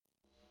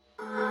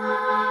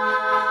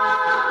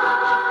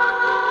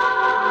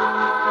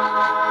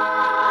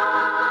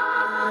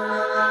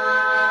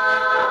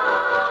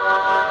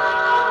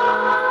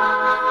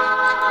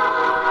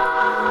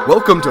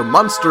Welcome to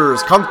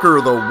Monsters Conquer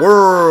the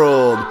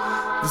World!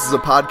 This is a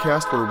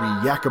podcast where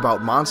we yak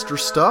about monster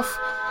stuff.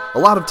 A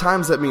lot of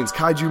times that means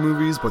kaiju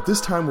movies, but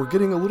this time we're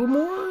getting a little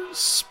more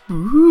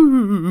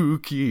spooky.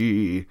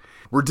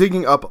 We're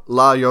digging up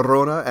La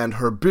Llorona and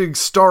her big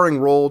starring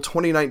role,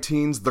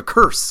 2019's The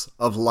Curse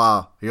of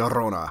La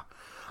Llorona.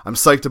 I'm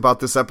psyched about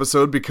this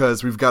episode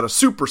because we've got a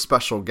super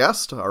special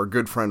guest, our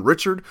good friend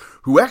Richard,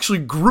 who actually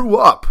grew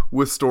up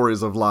with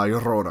stories of La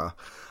Llorona.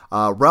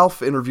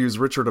 Ralph interviews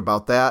Richard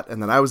about that,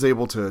 and then I was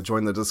able to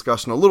join the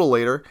discussion a little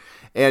later,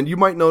 and you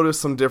might notice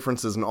some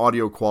differences in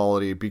audio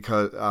quality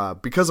because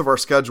of our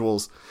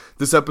schedules.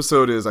 This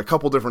episode is a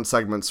couple different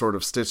segments sort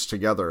of stitched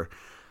together.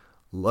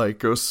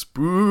 Like a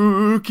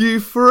spooky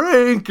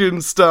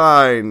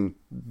Frankenstein,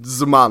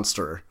 the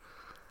monster.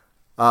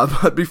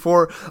 But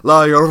before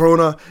La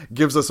Llorona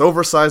gives us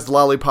oversized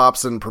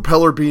lollipops and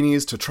propeller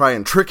beanies to try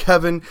and trick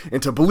heaven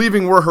into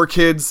believing we're her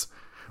kids,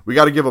 we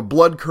gotta give a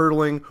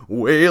blood-curdling,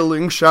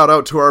 wailing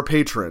shout-out to our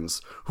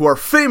patrons, who are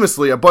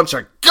famously a bunch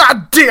of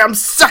goddamn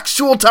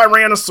sexual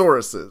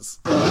tyrannosauruses.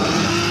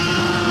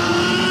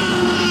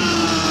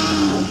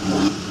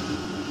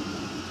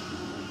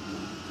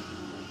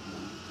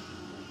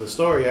 The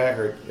story I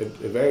heard, it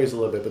varies a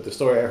little bit, but the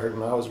story I heard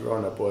when I was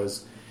growing up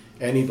was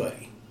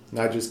anybody,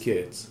 not just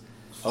kids.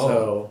 Oh.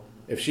 So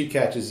if she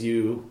catches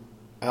you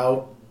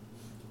out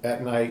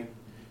at night,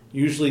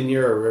 usually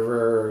near a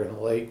river or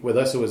a lake. With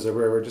us, it was a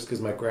river just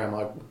because my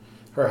grandma,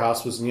 her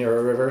house was near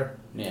a river.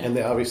 Yeah. And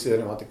obviously they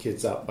didn't want the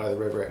kids out by the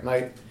river at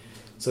night.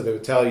 So they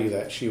would tell you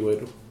that she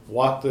would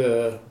walk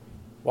the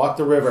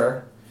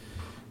river,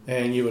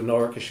 and you would know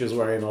her because she was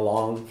wearing a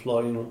long,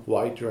 flowing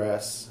white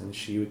dress, and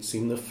she would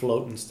seem to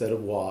float instead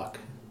of walk.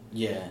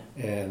 Yeah.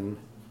 And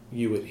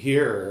you would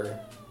hear her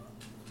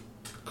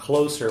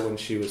closer when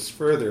she was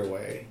further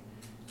away.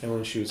 And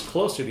when she was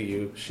closer to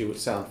you, she would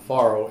sound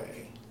far away.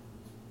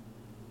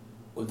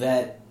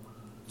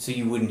 So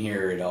you wouldn't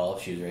hear her at all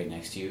if she was right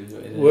next to you?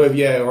 Well,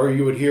 yeah, or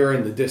you would hear her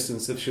in the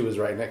distance if she was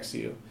right next to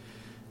you.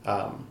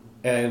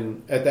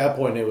 And at that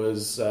point, it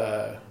was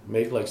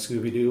make like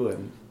Scooby-Doo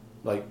and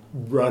like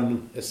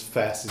run as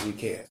fast as you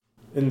can.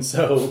 And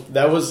so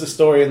that was the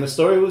story. And the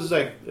story was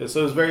like, so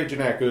it was very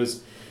generic. It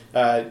was,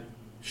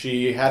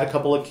 she had a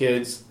couple of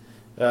kids.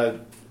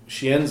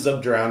 She ends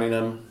up drowning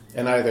them.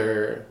 And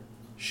either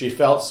she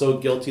felt so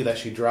guilty that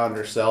she drowned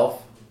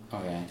herself.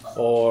 Okay.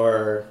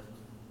 Or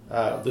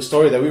the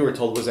story that we were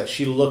told was that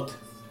she looked,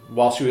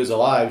 while she was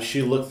alive,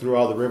 she looked through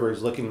all the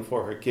rivers looking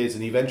for her kids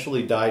and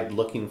eventually died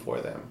looking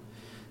for them.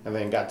 And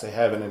then got to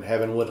heaven, and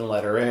heaven wouldn't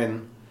let her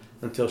in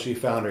until she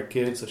found her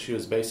kids. So she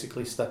was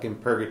basically stuck in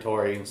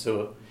purgatory. And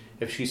so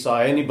if she saw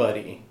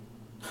anybody,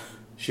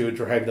 she would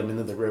drag them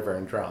into the river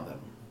and drown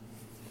them.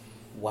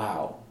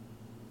 Wow.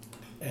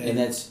 And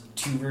that's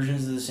two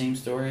versions of the same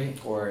story?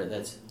 Or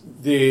that's...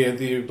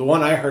 The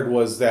one I heard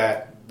was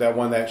that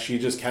one that she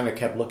just kind of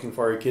kept looking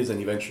for her kids and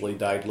eventually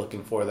died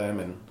looking for them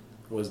and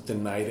was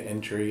denied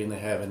entry into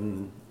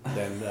heaven.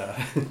 And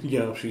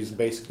then, she's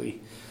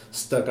basically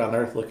stuck on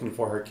earth looking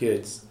for her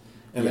kids.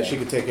 And that she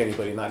could take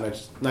anybody, not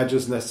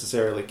just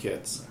necessarily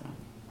kids.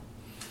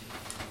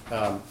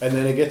 And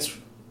then it gets,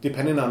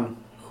 depending on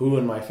who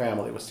in my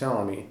family was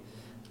telling me,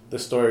 the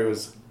story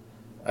was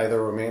either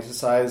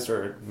romanticized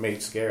or made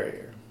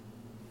scarier.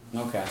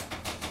 Okay.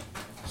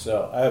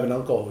 So I have an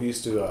uncle who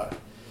used to...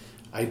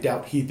 I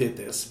doubt he did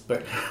this,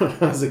 but when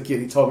I was a kid,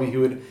 he told me he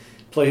would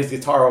play his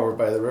guitar over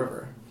by the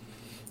river.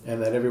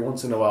 And that every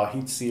once in a while,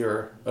 he'd see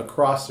her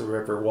across the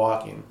river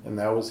walking. And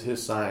that was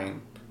his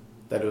sign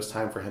that it was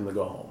time for him to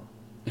go home.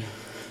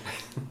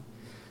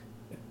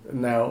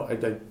 Now,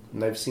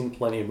 I've seen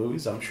plenty of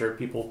movies. I'm sure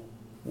people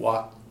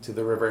walk to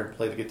the river and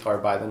play the guitar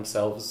by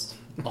themselves.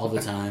 All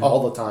the time.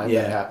 All the time.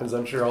 Yeah. That happens,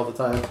 I'm sure, all the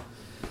time.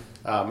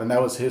 And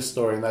that was his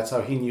story, and that's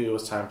how he knew it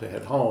was time to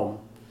head home.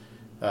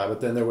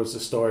 But then there was the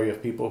story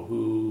of people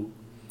who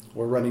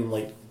were running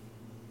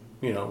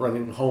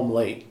running home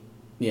late,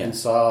 and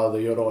saw the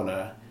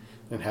Llorona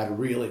and had to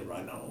really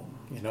run home,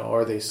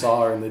 or they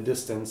saw her in the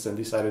distance and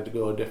decided to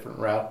go a different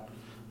route,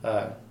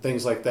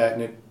 things like that.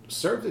 And it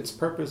served its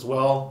purpose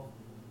well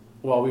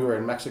while we were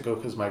in Mexico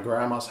because my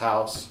grandma's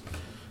house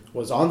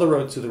was on the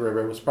road to the river.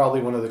 It was probably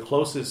one of the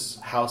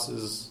closest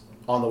houses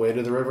on the way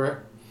to the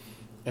river.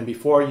 And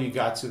before you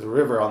got to the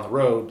river on the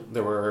road,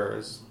 there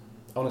was...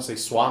 I want to say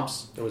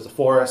swamps. There was a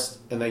forest,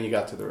 and then you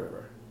got to the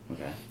river.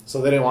 Okay.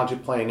 So they didn't want you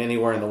playing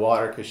anywhere in the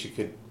water because you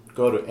could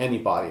go to any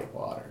body of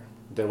water.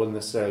 They wasn't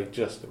necessarily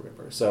just the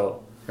river.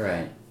 So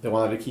they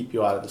wanted to keep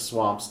you out of the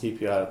swamps,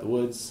 keep you out of the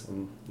woods,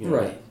 and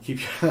keep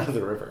you out of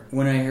the river.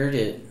 When I heard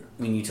it,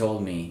 when you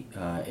told me,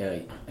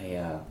 I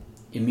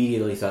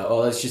immediately thought,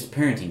 oh, that's just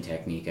parenting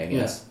technique, I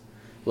guess.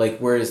 Yeah.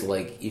 Whereas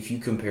if you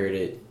compared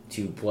it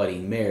to Bloody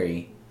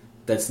Mary...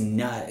 That's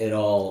not at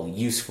all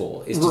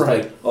useful. It's just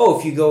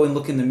if you go and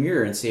look in the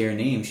mirror and say her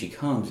name, she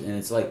comes. And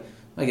it's I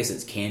guess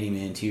it's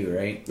Candyman too,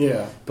 right?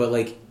 Yeah. But,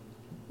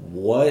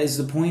 what is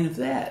the point of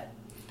that?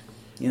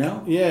 You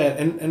know? Yeah,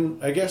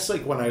 and I guess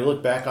like when I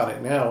look back on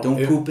it now,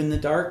 Don't poop in the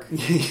dark.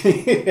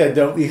 Yeah,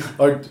 don't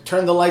or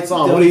turn the lights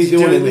on. What are you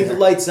doing in Leave there? the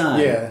lights on.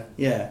 Yeah.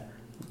 Yeah.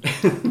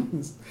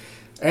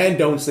 And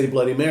don't say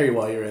Bloody Mary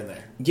while you're in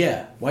there.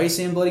 Yeah. Why are you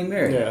saying Bloody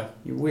Mary? Yeah.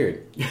 You're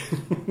weird.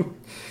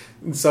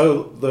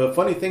 So the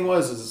funny thing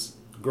is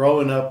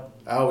growing up,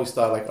 I always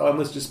thought like, oh, it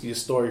must just be a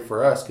story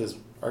for us because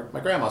my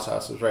grandma's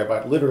house was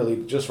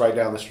literally just right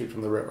down the street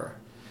from the river.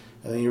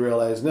 And then you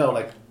realize, no,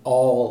 like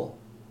all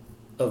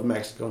of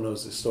Mexico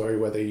knows this story,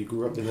 whether you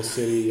grew up in the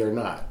city or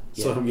not.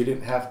 Yeah. So you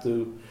didn't have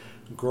to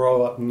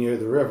grow up near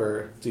the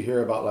river to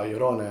hear about La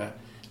Llorona.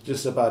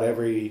 Just about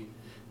every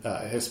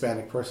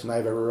Hispanic person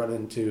I've ever run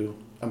into,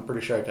 I'm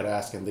pretty sure I could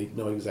ask and they'd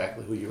know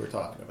exactly who you were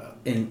talking about.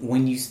 And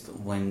when you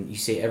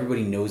say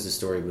everybody knows the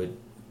story, but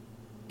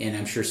and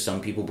I'm sure some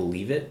people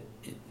believe it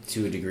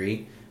to a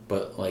degree,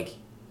 but like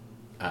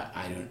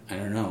I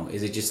don't know.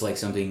 Is it just like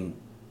something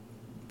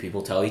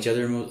people tell each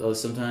other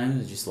sometimes?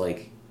 It's just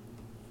like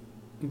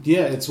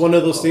yeah, it's one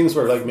of those things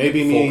where like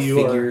maybe me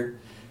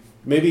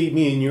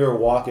and you are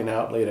walking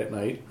out late at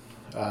night,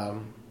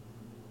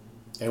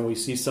 and we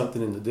see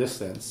something in the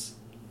distance,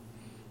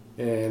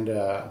 and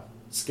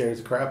scares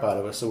the crap out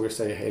of us. So we're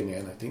saying, "Hey,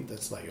 man, I think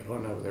that's La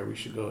Llorona over there. We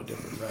should go a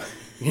different route."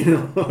 You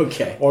know?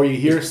 Okay. Or you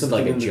hear It's something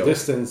like a in the joke.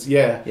 distance,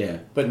 yeah, Yeah.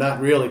 but not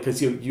really,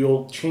 because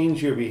you'll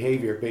change your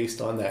behavior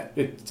based on that.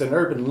 It's an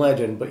urban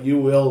legend, but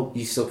you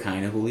still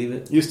kind of believe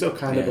it. still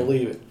kind of Yeah.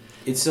 believe it.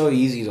 It's so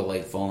easy to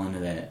like fall into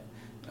that.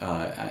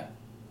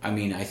 I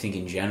mean, I think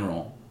in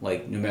general,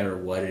 like no matter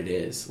what it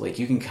is, like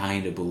you can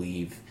kind of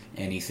believe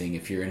anything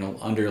if you're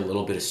under a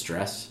little bit of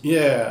stress.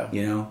 Yeah.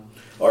 You know.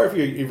 Or if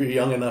you're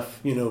young enough,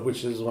 you know,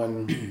 which is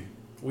when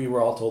we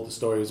were all told the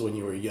stories when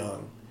you were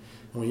young.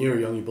 And when you were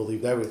young, you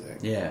believed everything.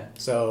 Yeah.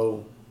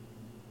 So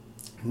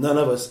none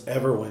of us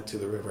ever went to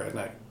the river at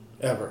night,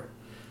 ever.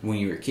 When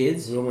you were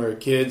kids. When we were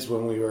kids,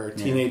 when we were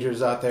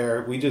teenagers out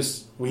there, we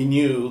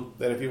knew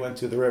that if you went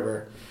to the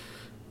river,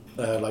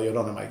 La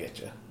Llorona might get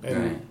you. And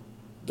Right.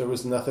 there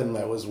was nothing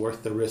that was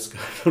worth the risk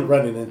of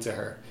running into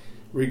her.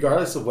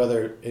 Regardless of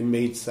whether it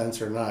made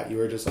sense or not, you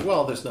were just like,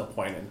 well, there's no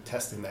point in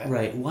testing that.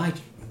 Right. Why?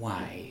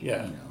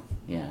 Yeah. You know.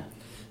 Yeah.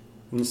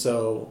 And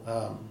so,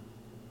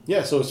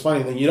 so it's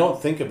funny. Then you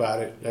don't think about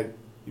it. Like,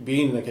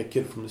 being like a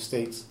kid from the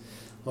States,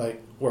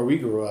 like where we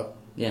grew up,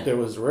 Yeah. there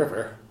was a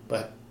river,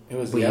 but it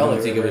was But the you LA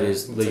don't think River. of it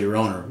as La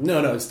Llorona.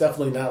 No, it's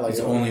definitely not like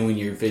It's only when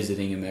you're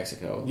visiting in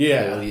Mexico.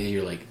 Yeah.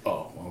 You're like,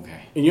 oh,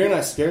 okay. And you're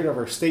not scared of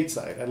her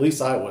stateside. At least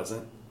I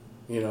wasn't.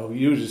 You know,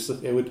 you just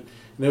and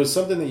it was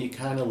something that you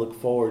kind of look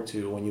forward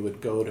to when you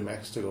would go to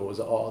Mexico. Was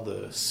all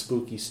the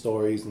spooky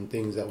stories and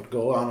things that would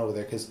go on over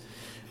there because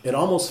it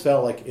almost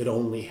felt like it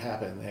only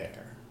happened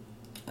there.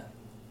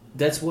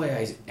 That's why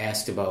I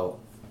asked about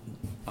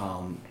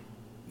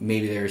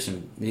maybe there's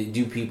some.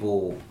 Do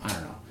people? I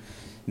don't know.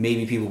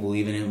 Maybe people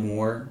believe in it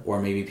more,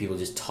 or maybe people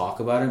just talk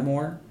about it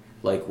more.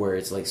 Like where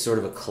it's like sort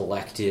of a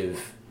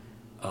collective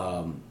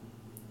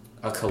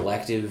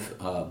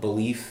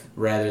belief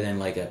rather than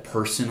like a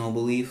personal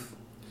belief.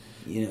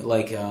 You know,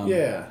 like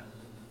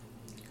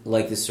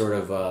like this sort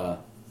of.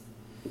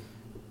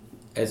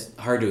 It's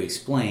hard to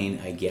explain,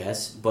 I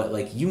guess, but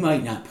like you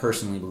might not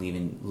personally believe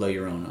in La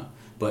Llorona,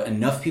 but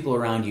enough people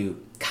around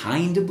you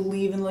kind of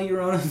believe in La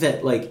Llorona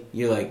that like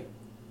you're like,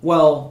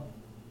 well,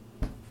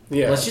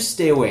 let's just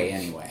stay away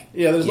anyway.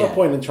 Yeah, there's no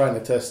point in trying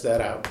to test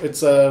that out.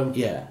 It's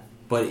yeah,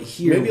 but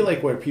here maybe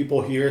like where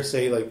people here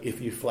say like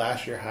if you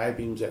flash your high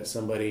beams at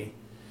somebody,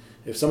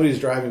 if somebody's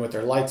driving with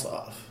their lights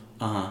off,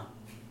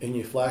 and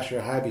you flash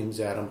your high beams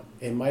at them,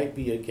 it might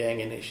be a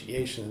gang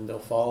initiation and they'll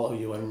follow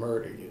you and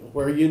murder you.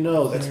 Where you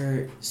know that's there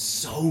are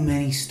so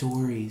many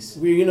stories.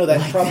 where you know that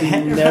like probably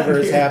that never around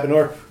has here. happened,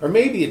 or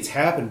maybe it's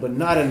happened, but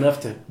not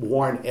enough to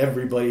warn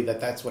everybody that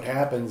that's what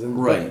happens.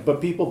 And Right. but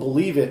people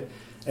believe it,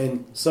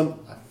 and some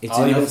It's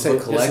I'll even enough say of a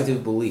it's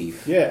collective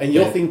belief. yeah, and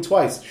you'll that- think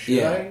twice.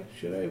 Yeah.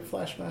 Should I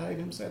flash my high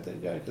beams at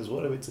that guy? Because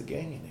what if it's a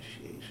gang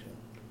initiation?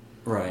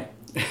 Right.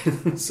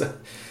 so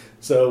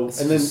It's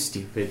and then just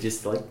stupid.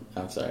 Just like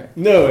I'm sorry.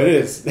 no, it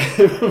is,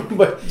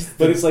 but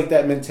it's like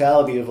that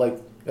mentality of like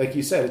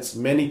you said, it's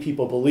many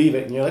people believe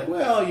it, and you're like,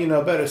 well, you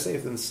know, better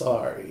safe than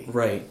sorry.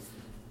 Right.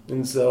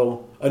 And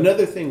so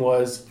another thing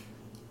was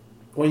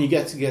when you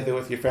get together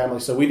with your family.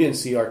 So we didn't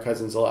see our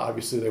cousins a lot.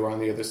 Obviously, they were on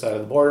the other side of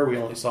the border. We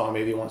only saw them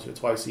maybe once or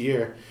twice a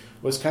year.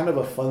 It was kind of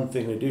a fun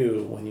thing to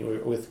do when you were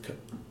with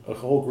a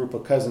whole group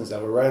of cousins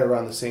that were right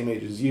around the same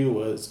age as you.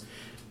 Was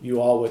you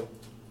all would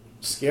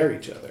scare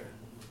each other,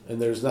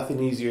 and there's nothing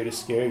easier to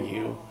scare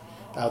you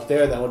out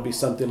there than would be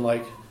something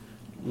like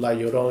La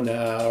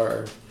Llorona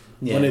or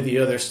one of the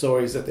other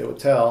stories that they would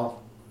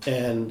tell.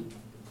 And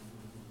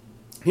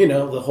you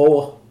know, the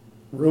whole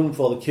room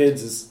full of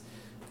kids is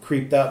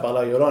creeped out by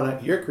La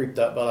Llorona. You're creeped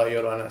out by La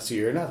Llorona, so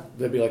you're not.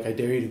 They'd be like, I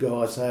dare you to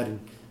go outside and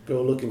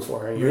go looking for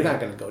her. You're not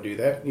going to go do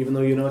that, even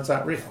though you know it's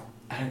not real.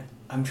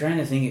 I'm trying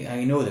to think.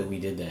 I know that we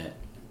did that.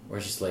 Where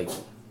it's just like,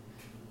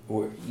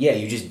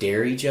 you just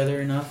dare each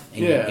other enough,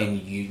 and Yeah.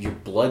 your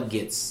blood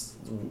gets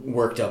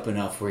worked up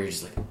enough where you're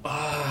just like,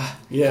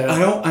 Yeah. I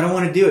don't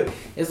want to do it.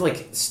 It's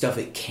like stuff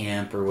at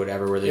camp or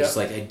whatever where they're just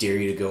like, I dare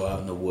you to go out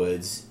in the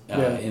woods.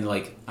 And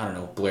like, I don't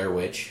know, Blair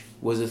Witch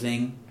was a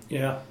thing.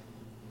 Yeah.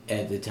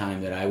 At the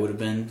time that I would have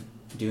been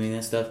doing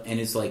that stuff. And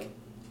it's like,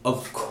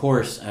 of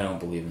course I don't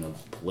believe in the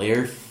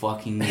Blair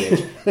fucking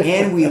Witch.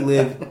 And we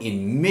live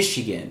in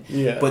Michigan.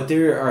 Yeah. But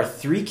there are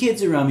 3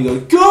 kids around me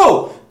going,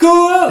 go out,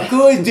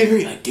 go, I dare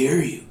you. I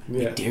dare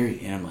you.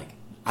 And I'm like,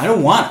 I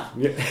don't want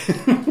to. Yeah.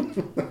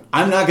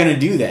 I'm not going to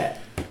do that.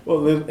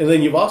 Well, and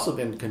then you've also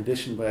been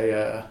conditioned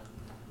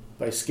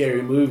by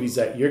scary movies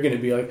that you're going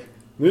to be like,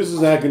 this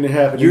is not going to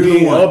happen to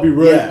me. I'll be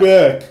right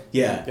back.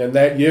 Yeah. And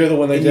that you're the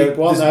one that said,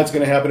 well, now it's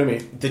going to happen to me.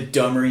 The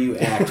dumber you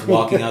act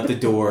walking out the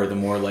door, the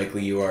more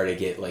likely you are to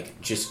get, like,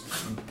 just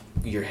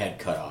your head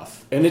cut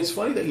off. And it's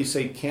funny that you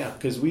say camp,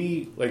 because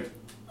we, like,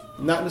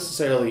 not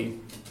necessarily,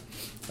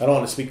 I don't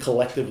want to speak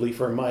collectively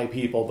for my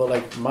people, but,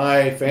 like,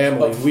 my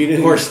family, we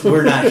didn't... Of course,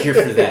 we're not here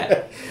for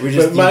that. We're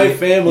just but my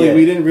family,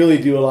 we didn't really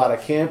do a lot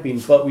of camping,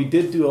 but we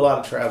did do a lot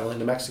of traveling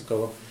to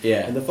Mexico.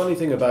 Yeah. And the funny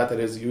thing about that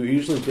is you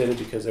usually did it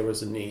because there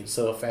was a need.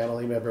 So a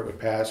family member would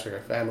pass or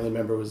a family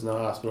member was in the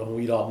hospital, and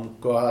we'd all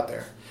go out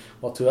there.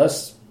 Well, to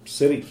us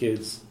city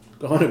kids,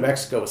 going to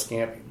Mexico was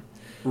camping.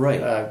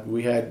 Right.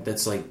 We had...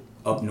 That's, like,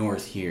 up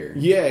north here.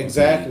 Yeah,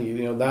 exactly.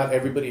 You know, not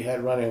everybody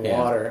had running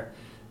water,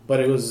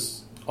 but it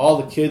was...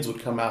 all the kids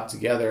would come out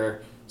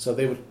together, so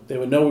they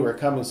would know we were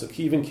coming. So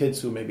even kids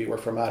who maybe were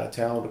from out of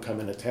town would come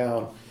into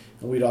town,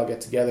 and we'd all get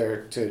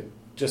together to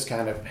just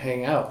kind of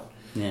hang out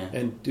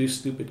and do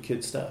stupid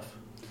kid stuff.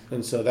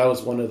 And so that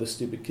was one of the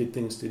stupid kid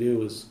things to do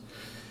was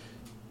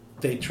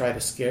they try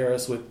to scare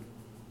us with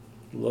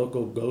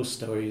local ghost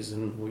stories,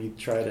 and we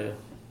try to,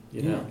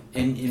 you know,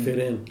 fit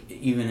in.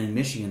 Even in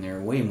Michigan, there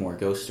are way more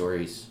ghost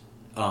stories.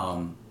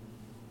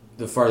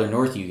 The farther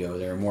north you go,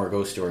 there are more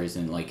ghost stories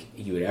than like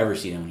you would ever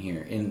see down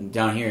here. And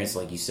down here, it's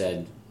like you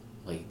said,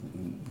 like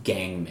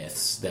gang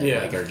myths that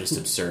like are just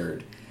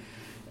absurd.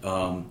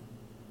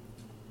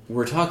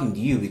 We're talking to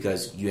you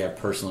because you have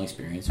personal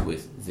experience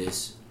with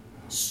this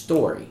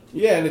story.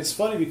 Yeah, and it's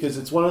funny because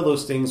it's one of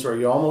those things where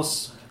you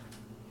almost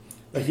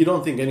like you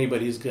don't think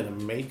anybody's gonna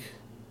make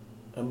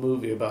a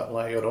movie about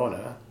La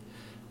Llorona.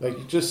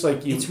 Like just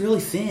like you, it's really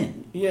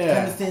thin. Yeah,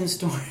 kind of thin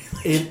story.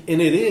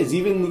 And it is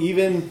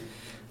even.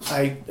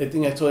 I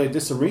think I told you I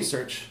did some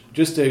research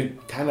just to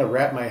kind of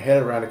wrap my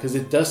head around it because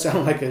it does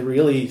sound like a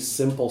really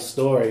simple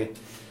story.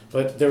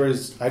 But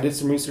I did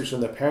some research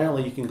and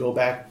apparently you can go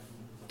back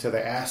to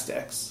the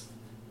Aztecs.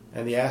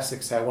 And the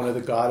Aztecs had one of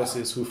the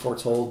goddesses who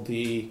foretold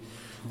the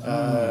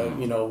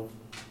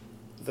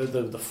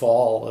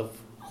fall of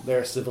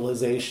their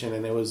civilization.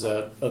 And there was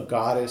a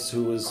goddess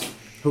who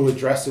would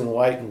dress in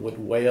white and would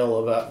wail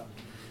about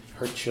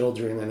her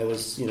children, and it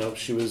was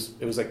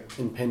like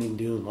impending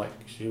doom, like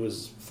she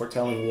was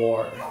foretelling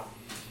war,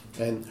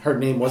 and her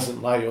name wasn't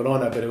La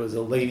Llorona, but it was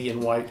a lady in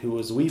white who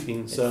was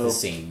weeping. It's so the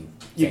same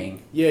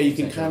thing. You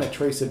can kind of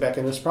trace it back,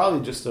 and it's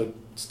probably just a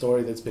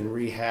story that's been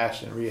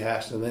rehashed,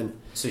 and then.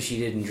 So she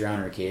didn't drown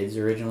her kids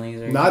originally?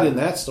 Not in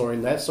that story.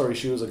 In that story,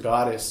 she was a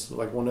goddess,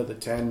 like one of the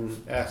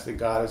 10 Aztec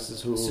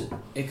goddesses who. So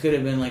it could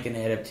have been like an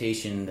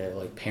adaptation that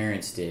like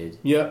parents did.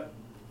 Yep.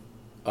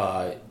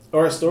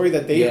 Or a story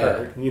that they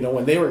heard,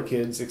 when they were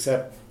kids.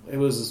 Except it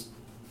was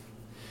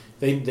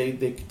they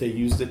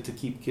used it to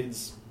keep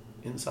kids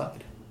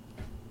inside.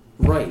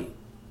 Right,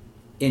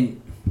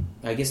 and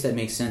I guess that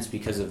makes sense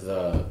because of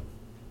the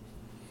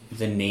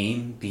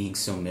name being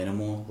so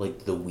minimal,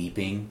 like the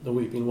weeping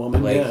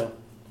woman. Like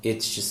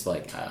it's just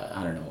like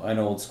I don't know, an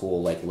old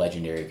school like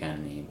legendary kind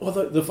of name. Well,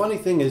 the funny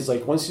thing is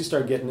like once you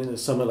start getting into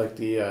some of like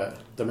the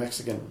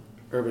Mexican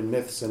urban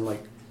myths and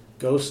like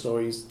ghost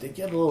stories, they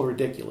get a little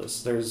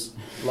ridiculous. There's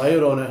La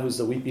Llorona, who's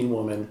the weeping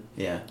woman,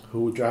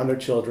 who drowned her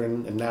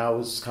children and now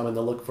is coming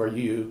to look for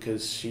you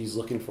because she's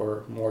looking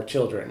for more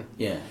children.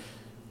 Yeah.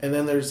 And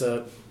then there's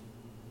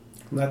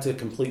not to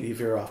completely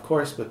veer off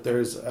course, but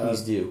there's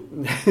please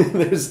do.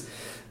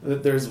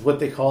 there's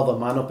what they call the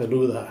mano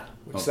peluda,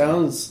 which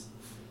sounds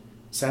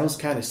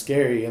kind of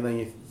scary, and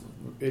then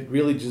it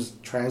really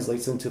just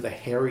translates into the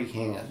hairy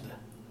hand.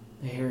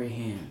 The hairy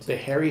hand. The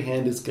hairy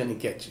hand is going to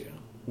get you.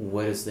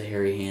 What does the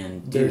hairy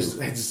hand do?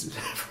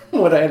 From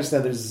what I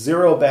understand, there's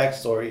zero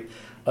backstory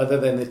other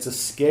than it's a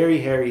scary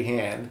hairy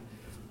hand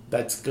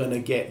that's going to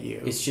get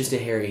you. It's just a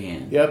hairy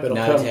hand. Yep. It'll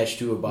not attached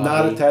to a body.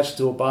 Not attached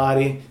to a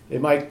body.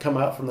 It might come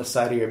out from the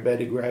side of your bed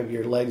to grab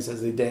your legs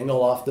as they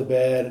dangle off the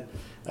bed.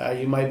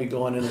 You might be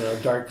going into a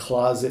dark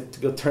closet to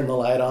go turn the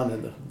light on,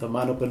 and the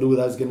mano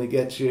peluda is going to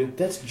get you.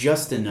 That's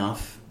just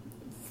enough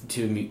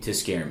to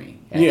scare me,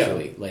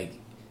 actually. Yeah. Like,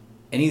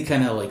 any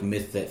kind of like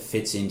myth that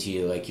fits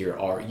into like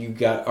already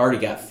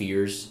got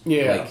fears,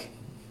 like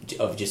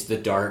of just the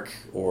dark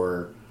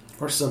or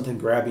something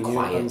grabbing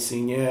quiet. You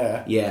unseen,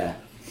 yeah.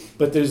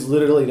 But there's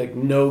literally like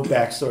no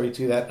backstory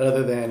to that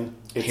other than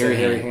it's a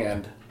hairy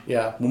hand.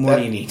 Yeah. What more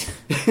do you need?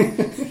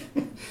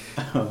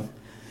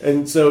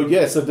 And so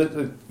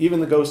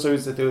even the ghost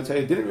stories that they would tell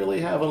you didn't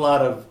really have a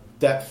lot of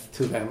depth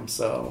to them.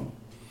 So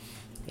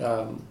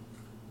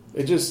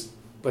it just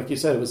like you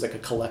said, it was like a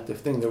collective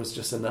thing. There was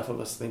just enough of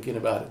us thinking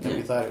about it that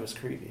we thought it was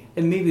creepy.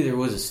 And maybe there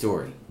was a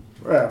story,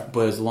 Yeah.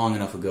 but it was long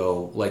enough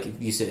ago. Like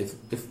you said,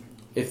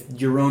 if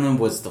Llorona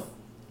was the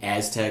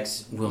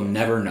Aztecs, we'll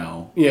never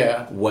know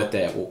Yeah. what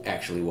that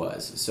actually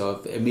was.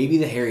 So if, maybe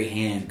the hairy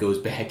hand goes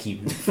back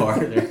even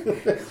farther.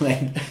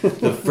 Like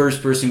the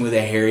first person with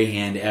a hairy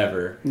hand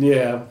ever,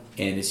 Yeah.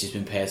 and it's just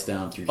been passed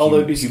down through Although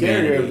it'd be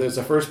humanity. scarier if there's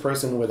a first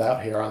person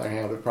without hair on their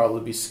hand would probably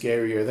be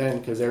scarier then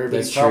because everybody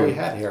That's probably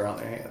true. had hair on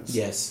their hands.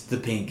 Yes, the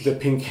pink. The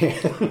pink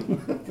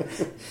hand.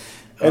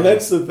 And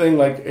that's the thing,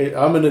 like,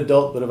 I'm an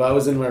adult, but if I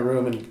was in my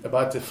room and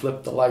about to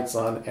flip the lights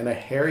on and a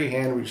hairy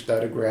hand reached out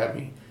to grab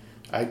me,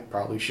 I'd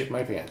probably shit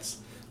my pants.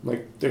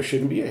 Like, there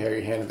shouldn't be a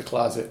hairy hand in the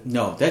closet.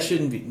 No, that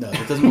shouldn't be. No,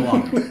 that doesn't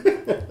belong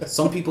there.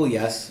 Some people,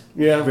 yes.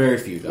 Yeah. Very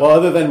few, though. Well,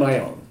 other than my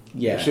own.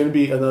 Yeah. There shouldn't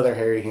be another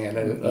hairy hand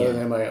other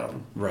than my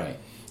own. Right.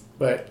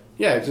 But,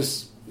 yeah,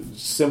 just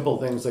simple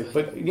things like,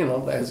 but, you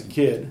know, as a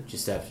kid.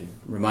 Just have to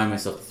remind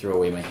myself to throw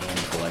away my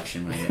hand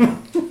collection when I get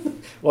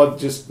home. Well,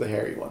 just the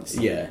hairy ones.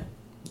 Yeah.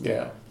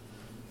 Yeah.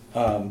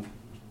 What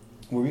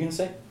were you going to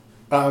say?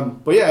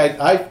 But yeah,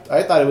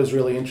 I thought it was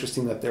really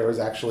interesting that there was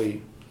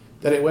actually,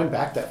 that it went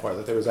back that far,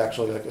 that there was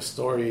actually like a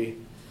story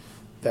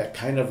that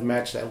kind of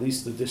matched at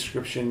least the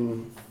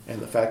description and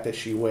the fact that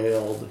she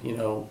wailed, you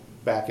know,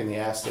 back in the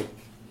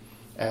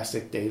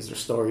Aztec days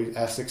or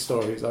Aztec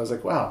stories. I was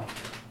like, wow.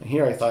 And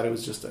here I thought it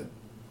was just a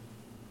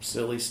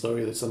silly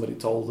story that somebody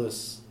told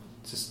us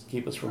to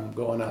keep us from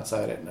going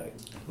outside at night.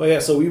 But yeah,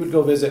 so we would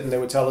go visit and they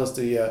would tell us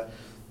the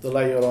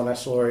La Llorona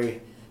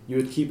story. You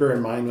would keep her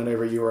in mind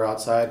whenever you were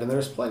outside, and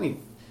there's plenty.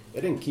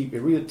 It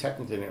really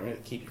technically didn't really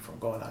keep you from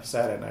going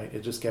outside at night.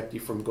 It just kept you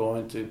from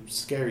going to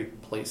scary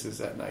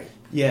places at night.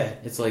 Yeah,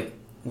 it's like,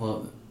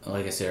 well,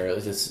 like I said earlier,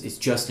 it's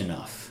just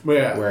enough.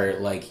 Yeah. Where,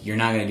 like, you're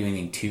not going to do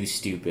anything too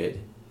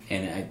stupid.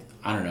 And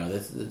I don't know,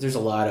 there's a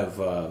lot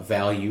of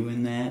value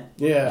in that.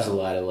 Yeah. There's a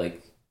lot of,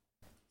 like,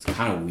 it's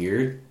kind of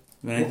weird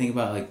when I think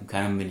about, like,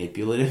 kind of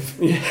manipulative.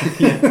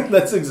 Yeah,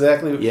 that's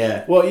exactly.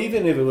 Yeah. Well,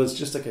 even if it was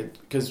just like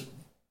because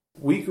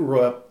we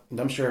grew up, and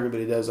I'm sure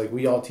everybody does, like,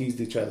 we all teased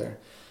each other.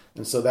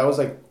 And so that was,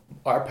 like,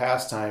 our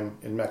pastime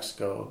in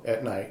Mexico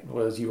at night,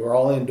 was you were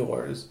all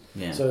indoors.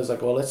 Yeah. So it was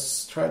like, well,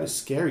 let's try to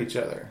scare each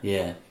other.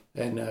 Yeah.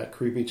 And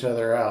creep each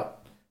other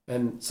out.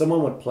 And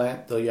someone would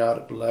plant the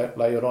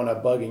La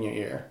Llorona bug in your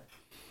ear.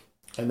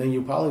 And then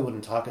you probably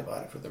wouldn't talk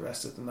about it for the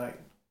rest of the night.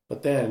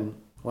 But then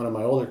one of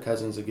my older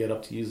cousins would get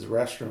up to use the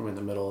restroom in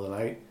the middle of the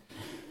night.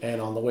 And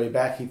on the way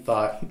back, he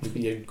thought it'd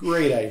be a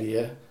great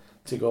idea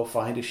to go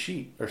find a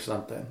sheet or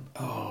something.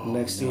 Oh,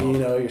 Next thing you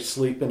know, you're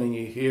sleeping and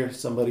you hear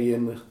somebody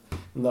in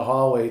the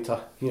hallway,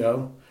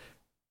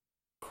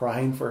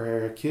 crying for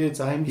her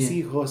kids, "Ay, mis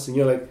hijos," and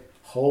you're like,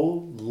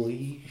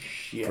 holy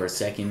shit. For a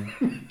second,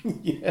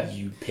 Yeah.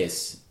 you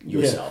piss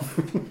yourself.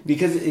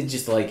 Because it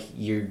just, like,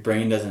 your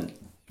brain doesn't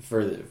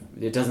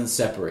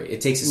separate. It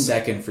takes a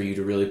second for you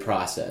to really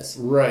process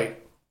Right.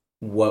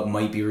 what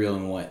might be real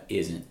and what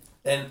isn't.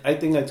 And I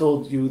think I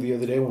told you the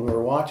other day when we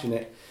were watching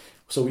it.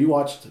 So we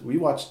watched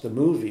the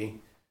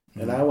movie,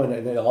 and I went,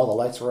 and all the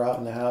lights were out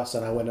in the house,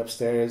 and I went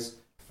upstairs.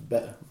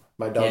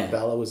 My dog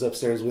Bella was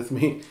upstairs with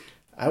me.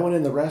 I went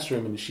in the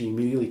restroom, and she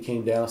immediately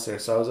came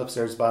downstairs. So I was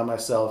upstairs by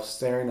myself,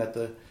 staring at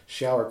the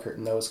shower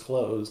curtain that was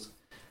closed,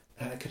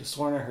 and I could have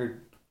sworn I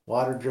heard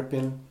water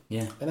dripping.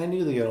 Yeah. And I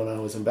knew the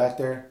Llorona wasn't back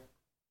there,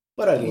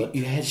 but I looked.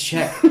 You had to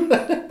check.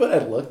 But I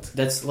looked.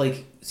 That's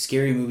like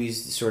scary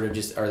movies sort of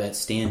just are that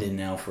stand-in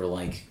now for,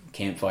 like,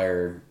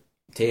 campfire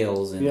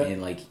tales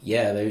and like,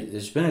 yeah,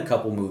 there's been a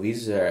couple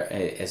movies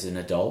as an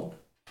adult,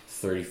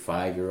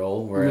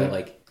 35-year-old,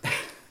 where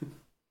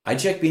I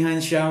check behind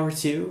the shower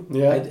too.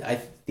 Yeah.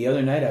 I the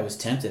other night I was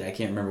tempted. I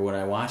can't remember what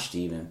I watched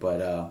even,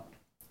 but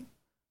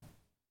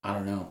I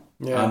don't know.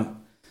 Yeah.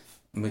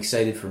 I'm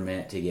excited for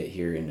Matt to get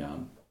here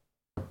and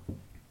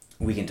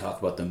we can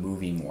talk about the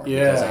movie more.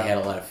 Yeah. Because I had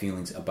a lot of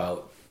feelings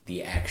about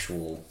the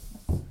actual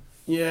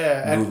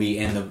movie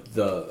and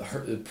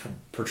the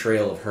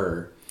portrayal of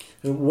her.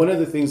 And one of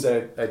the things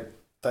that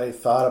I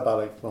thought about,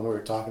 like, when we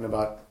were talking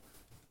about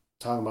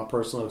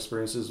personal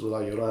experiences with La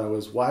Llorona,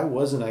 was why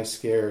wasn't I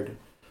scared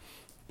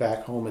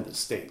back home in the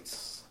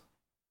States?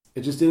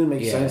 It just didn't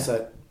make sense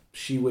that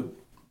she would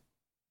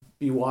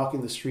be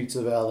walking the streets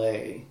of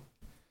LA,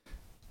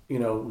 you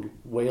know,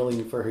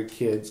 wailing for her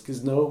kids,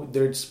 because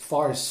there's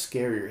far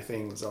scarier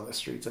things on the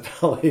streets of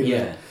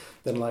LA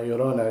than La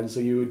Llorona, and so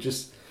you would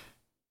just.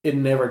 It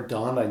never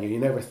dawned on you. You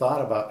never thought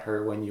about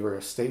her when you were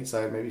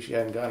stateside. Maybe she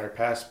hadn't gotten her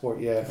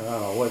passport yet. I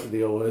don't know what the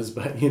deal was,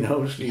 but, you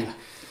know, she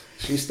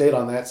stayed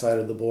on that side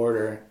of the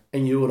border,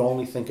 and you would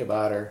only think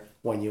about her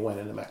when you went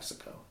into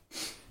Mexico.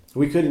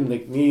 We couldn't,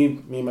 like,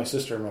 me, my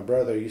sister, and my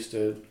brother used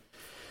to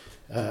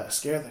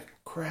scare the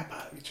crap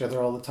out of each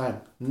other all the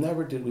time.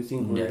 Never did we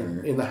think we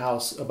were in the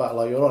house about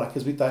La Llorona,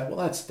 because we thought,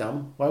 well, that's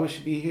dumb. Why would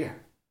she be here?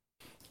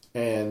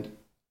 And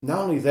not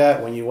only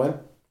that, when you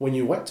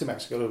went to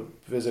Mexico to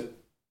visit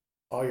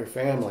all your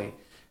family,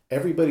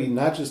 everybody,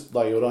 not just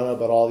La Llorona,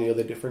 but all the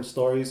other different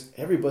stories,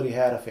 everybody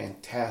had a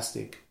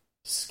fantastic,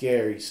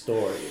 scary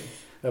story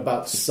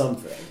about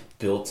something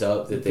built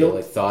up that they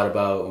like thought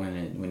about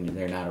when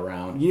they're not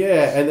around.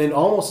 Yeah, and then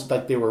almost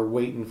like they were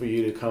waiting for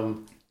you to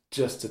come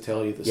just to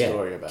tell you the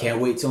story about Can't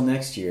it. wait till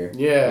next year.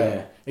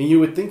 Yeah. And you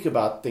would think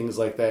about things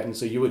like that, and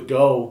so you would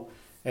go,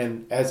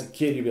 and as a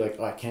kid, you'd be like,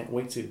 oh, I can't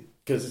wait to,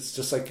 because it's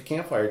just like a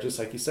campfire, just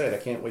like you said, I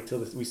can't wait till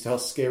we tell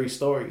scary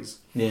stories.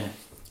 Yeah.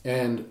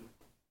 And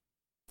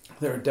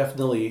there are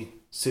definitely,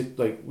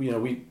 like, you know,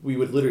 we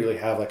would literally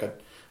have like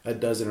a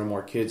dozen or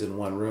more kids in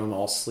one room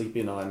all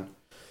sleeping on,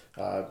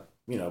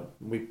 you know,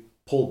 we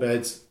pull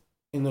beds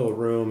into a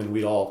room and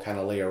we'd all kind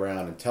of lay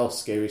around and tell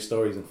scary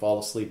stories and fall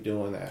asleep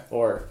doing that.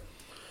 Or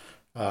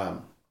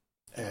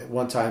at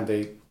one time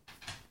they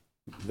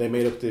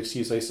made up the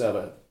excuse. I used to have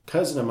a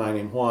cousin of mine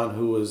named Juan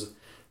who was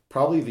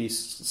probably the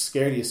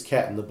scariest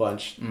cat in the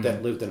bunch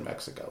that lived in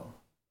Mexico.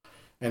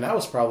 And I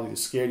was probably the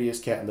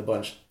scariest cat in the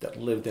bunch that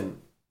lived in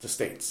the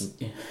States.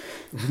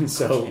 Yeah.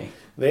 So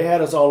they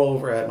had us all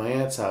over at my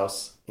aunt's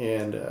house,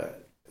 and in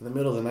the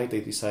middle of the night they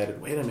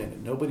decided, wait a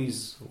minute,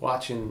 nobody's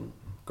watching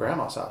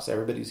Grandma's house.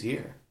 Everybody's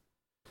here.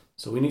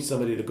 So we need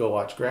somebody to go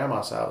watch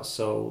Grandma's house.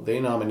 So they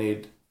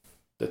nominated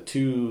the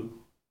two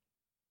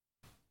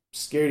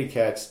scaredy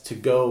cats to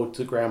go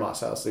to Grandma's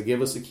house. They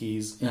give us the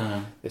keys.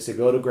 Uh-huh. They say,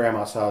 go to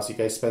Grandma's house. You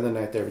guys spend the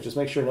night there, but just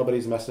make sure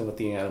nobody's messing with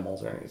the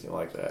animals or anything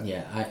like that.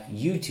 Yeah,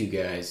 you two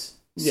guys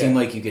seem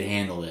like you could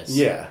handle this.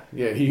 Yeah.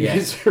 You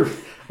guys are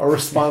a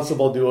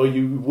responsible duo.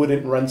 You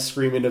wouldn't run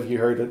screaming if you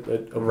heard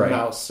a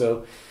mouse.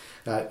 So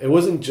it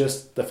wasn't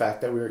just the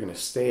fact that we were going to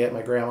stay at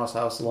my grandma's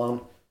house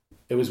alone.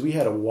 It was we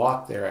had to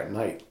walk there at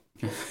night.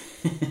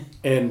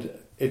 And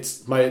it's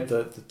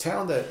the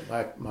town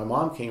that my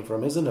mom came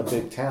from isn't a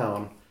big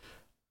town,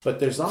 but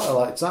there's not a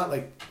lot. It's not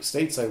like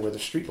stateside where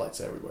there's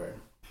streetlights everywhere.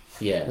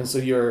 Yeah. And so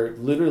you're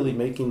literally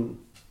making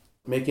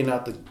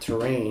out the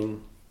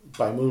terrain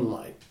by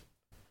moonlight.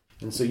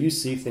 And so you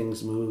see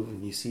things move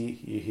and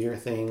you hear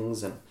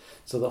things. And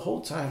so the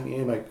whole time me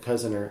and my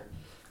cousin are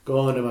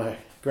going to my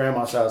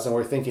grandma's house and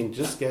we're thinking,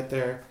 just get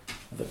there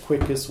the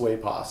quickest way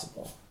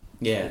possible.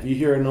 Yeah. If you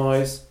hear a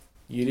noise,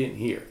 you didn't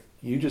hear it.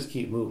 You just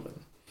keep moving.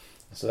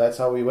 So that's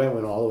how we went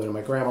all the way to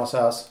my grandma's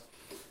house,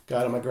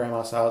 got to my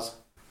grandma's house,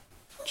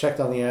 checked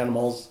on the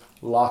animals,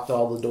 locked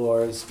all the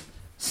doors,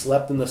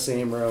 slept in the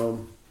same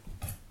room.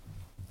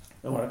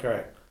 And we're like, all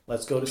right,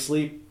 let's go to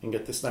sleep and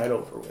get this night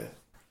over with.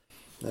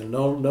 And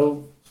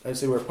I'd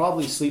say we're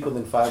probably asleep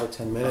within 5 or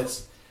 10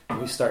 minutes.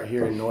 And we start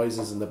hearing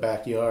noises in the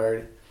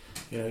backyard.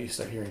 You know, you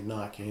start hearing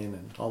knocking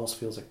and it almost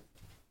feels like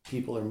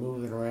people are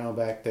moving around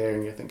back there.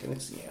 And you're thinking,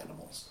 it's the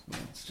animals.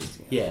 It's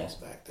just the animals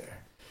back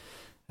there.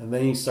 And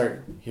then you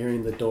start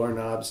hearing the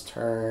doorknobs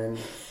turn.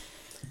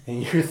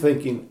 And you're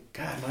thinking,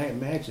 God, my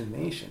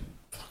imagination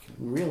fucking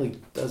really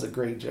does a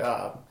great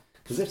job.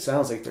 Because it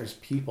sounds like there's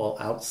people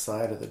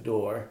outside of the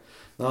door.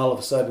 And all of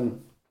a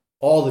sudden,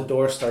 all the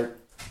doors start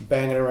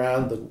banging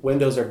around, the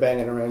windows are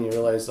banging around, you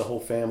realize the whole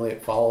family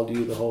had followed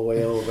you the whole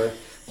way over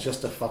just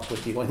to fuck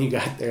with you when you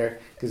got there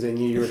because they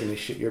knew you were going to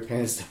shit your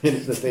pants the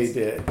minute that they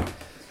did.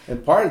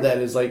 And part of that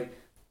is like,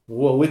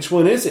 well, which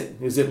one is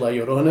it? Is it La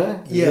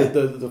Llorona? Is it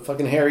the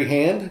fucking hairy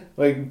hand?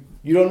 Like,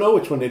 you don't know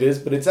which one it is,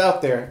 but it's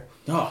out there.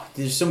 Oh,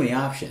 there's so many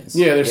options.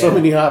 Yeah, there's so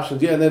many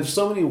options. Yeah, and there's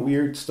so many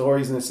weird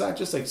stories, and it's not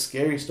just like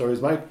scary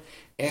stories. My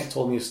aunt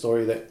told me a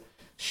story that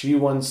she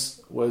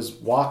once was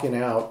walking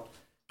out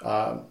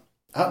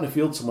in the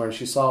field somewhere, and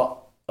she saw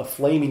a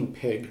flaming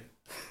pig.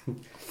 A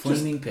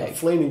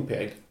flaming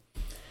pig.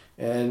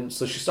 And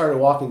so she started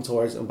walking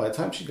towards it, and by the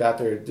time she got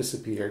there, it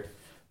disappeared.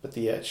 But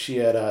she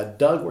had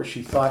dug where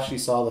she thought she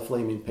saw the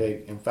flaming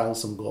pig and found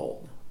some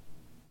gold.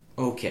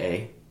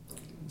 Okay.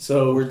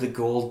 So where'd the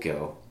gold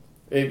go?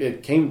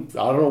 It came,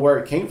 I don't know where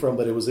it came from,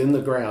 but it was in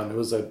the ground. It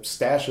was a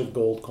stash of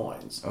gold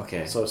coins.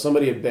 Okay. So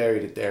somebody had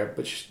buried it there,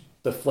 but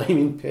the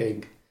flaming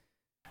pig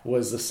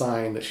was the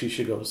sign that she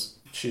should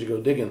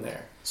go dig in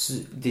there. So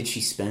did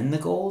she spend the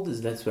gold?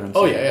 That's what I'm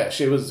saying. Oh yeah.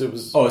 It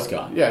was. Oh, it's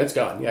gone. Yeah, it's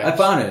gone. Yeah, I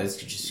found it. It's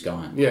just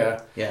gone.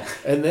 Yeah.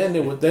 And then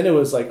it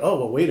was like, oh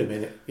well, wait a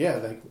minute. Yeah,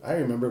 like I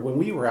remember when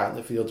we were out in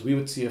the fields, we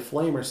would see a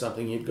flame or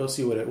something. You'd go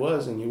see what it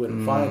was, and you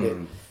wouldn't find it.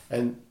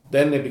 And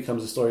then it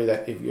becomes a story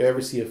that if you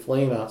ever see a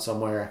flame out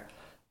somewhere,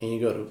 and you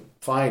go to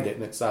find it,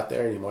 and it's not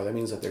there anymore, that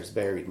means that there's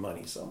buried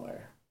money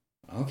somewhere.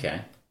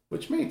 Okay.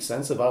 Which made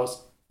sense if I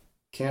was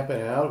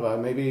camping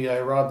out. Maybe I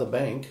robbed the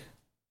bank.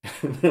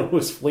 I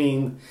was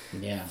fleeing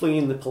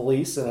the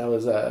police, and I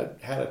was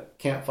had a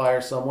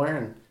campfire somewhere,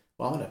 and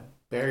I'm gonna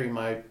bury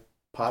my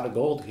pot of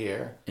gold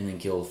here, and then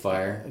kill the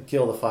fire,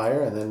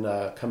 and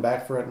then come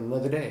back for it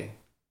another day.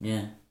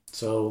 Yeah.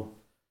 So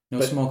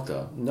no smoke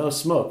though. No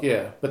smoke.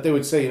 Yeah, but they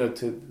would say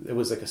it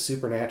was like a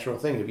supernatural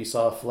thing. If you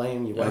saw a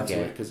flame, you went to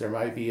it because there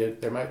might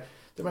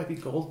be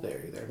gold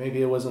buried there.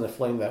 Maybe it wasn't a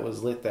flame that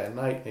was lit that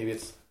night. Maybe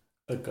it's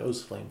a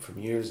ghost flame from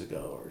years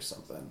ago or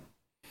something.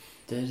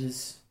 That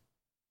is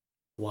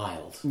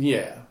wild.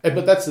 Yeah,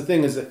 but that's the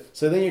thing is that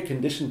so then you're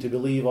conditioned to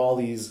believe all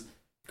these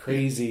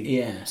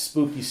crazy,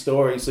 spooky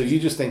stories. So you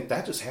just think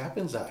that just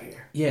happens out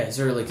here. Yeah, it's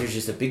sort of like there's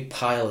just a big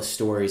pile of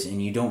stories,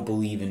 and you don't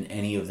believe in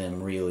any of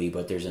them really,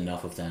 but there's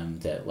enough of them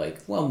that, like,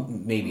 well,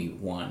 maybe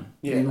one.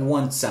 Yeah. Maybe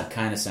one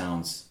kind of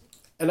sounds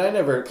And I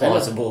never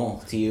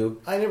plausible to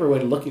you. I never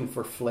went looking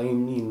for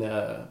flaming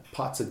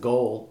pots of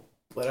gold,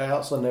 but I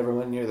also never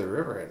went near the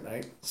river at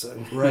night. So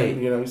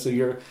Right. so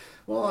you're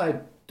I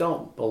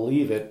don't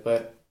believe it,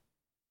 but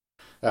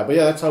yeah,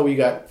 that's how we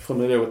got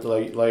familiar with La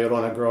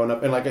Llorona growing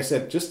up. And like I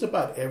said, just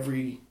about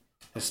every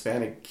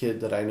Hispanic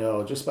kid that I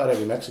know, just about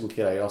every Mexican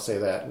kid, I'll say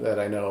that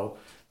I know,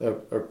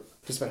 or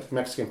just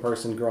Mexican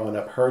person growing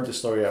up, heard the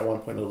story at one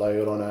point of La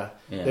Llorona.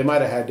 Yeah. They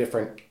might have had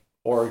different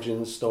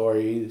origin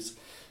stories,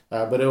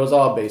 but it was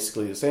all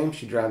basically the same.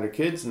 She drowned her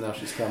kids, and now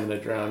she's coming to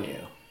drown you.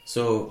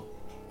 So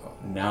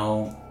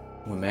now,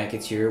 when Matt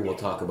gets here, we'll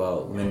talk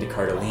about Linda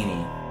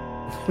Cardellini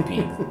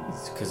being,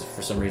 because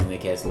for some reason they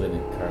cast Linda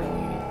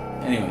Cardellini.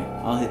 Anyway,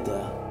 I'll hit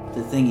the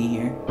thingy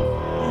here.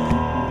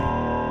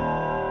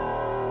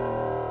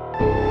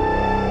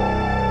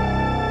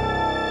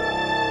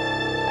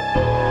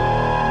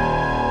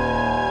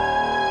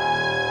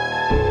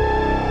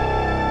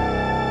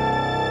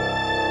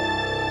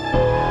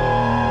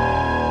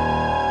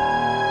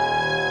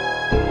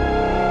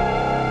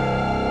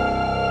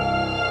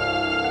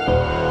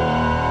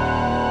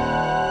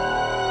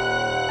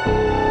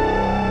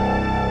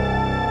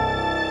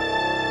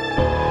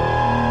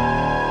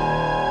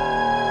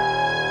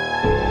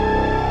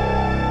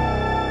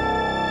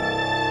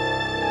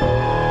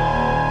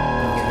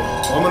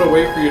 I'm gonna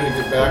wait for you to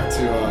get back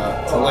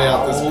to lay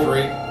out this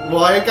great.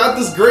 Well, I got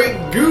this great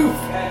goof.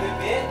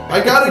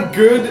 I got a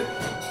good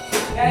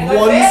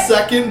 1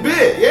 second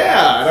bit,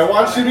 yeah, and I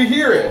want you to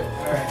hear it.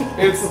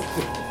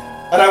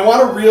 And I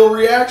want a real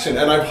reaction,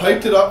 and I've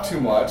hyped it up too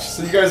much,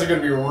 so you guys are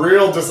gonna be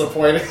real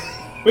disappointed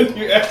when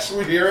you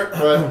actually hear it.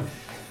 But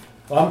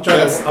I'm trying.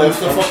 that's the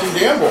fucking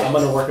gamble. I'm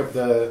gonna work up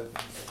the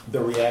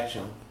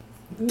reaction.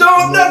 No!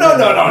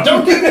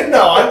 Don't give me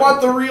I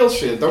want the real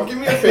shit. Don't give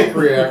me a fake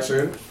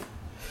reaction.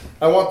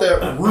 I want that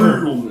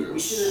realness. We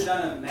should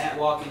have done a Matt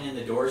walking in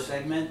the door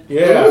segment.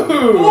 Yeah.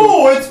 Ooh.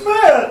 Oh, it's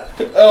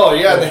Matt. Oh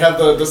yeah, they have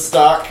the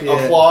stock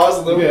applause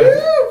and the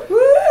Yeah.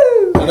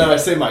 woo. And then I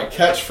say my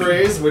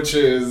catchphrase, which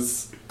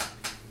is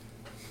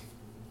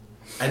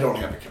I don't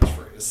have a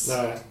catchphrase.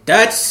 All right.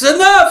 That's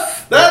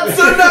enough! That's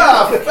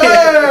enough!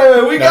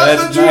 Hey, we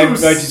got the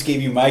juice! I just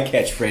gave you my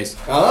catchphrase.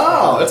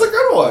 Oh, that's a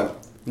good one.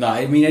 No,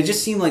 I mean, it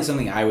just seemed like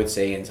something I would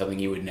say and something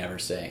you would never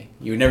say.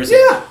 You would never say,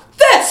 Yeah.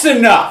 that's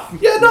enough!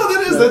 Yeah, no,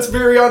 that's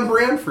very on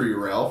brand for you,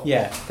 Ralph.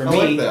 Yeah, for I me.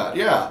 like that.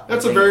 Yeah,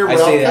 that's a very I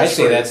Ralph say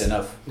catchphrase. that's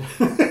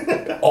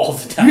enough. All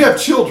the time. You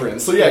have children,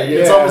 so yeah,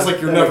 it's Yeah, almost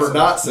like you're that never makes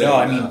not saying No,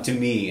 I that. mean, to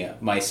me,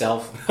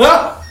 myself,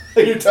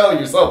 You're telling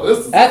yourself this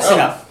is that's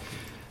enough.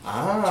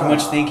 Ah. Too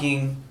much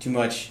thinking, too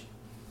much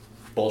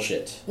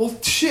bullshit. Well,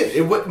 shit.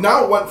 It went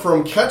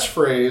from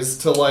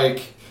catchphrase to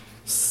like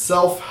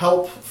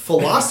self-help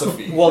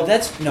philosophy. Well,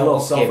 that's no,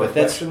 Little okay, but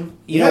that's self-reflection.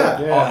 you know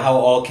Yeah. how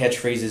all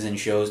catchphrases in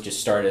shows just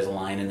start as a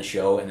line in the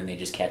show and then they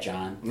just catch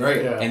on.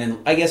 Right. Yeah. And then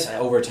I guess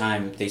over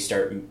time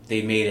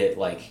they made it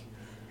like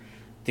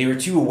they were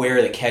too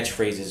aware that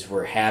catchphrases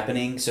were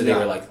happening, so they Yeah.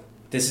 were like,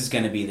 this is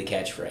going to be the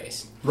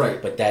catchphrase.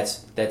 Right. But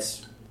that's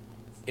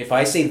if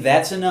I say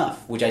that's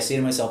enough, which I say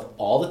to myself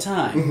all the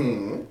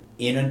time,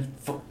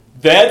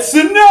 that's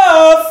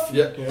enough.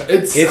 Yeah.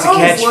 It's a sounds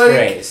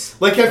catchphrase.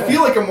 Like I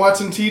feel like I'm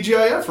watching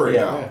TGIF right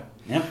now. Yeah.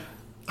 Yep.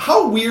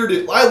 How weird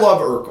I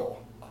love Urkel.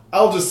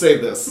 I'll just say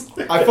this.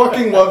 I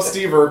fucking love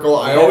Steve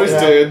Urkel. I always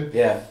did.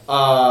 Yeah.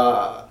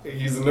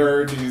 He's a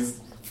nerd. He's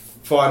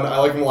fun. I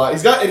like him a lot.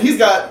 He's got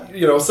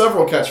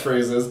several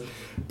catchphrases.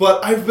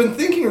 But I've been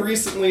thinking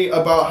recently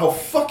about how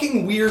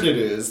fucking weird it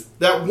is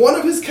that one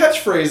of his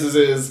catchphrases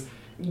is,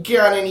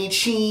 "Got any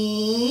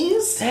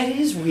cheese?" That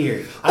is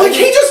weird. Like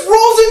he just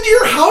rolls into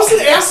your house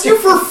and asks you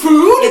for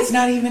food? It's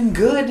not even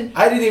good.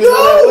 I didn't even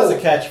know that was a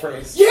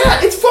catchphrase. Yeah,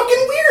 it's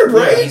fucking weird,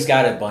 right? Yeah, he's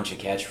got a bunch of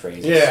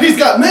catchphrases. Yeah. He's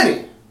got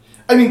many.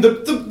 I mean,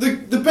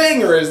 the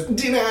banger is,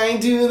 "Did I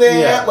do that?"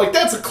 Yeah. Like,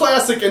 that's a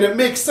classic, and it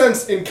makes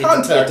sense in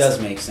context. It does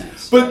make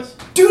sense. But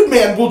Dude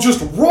Man will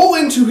just roll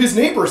into his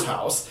neighbor's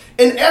house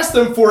and ask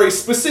them for a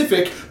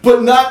specific,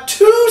 but not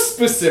too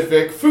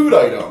specific, food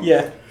item.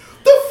 yeah.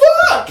 The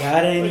fuck?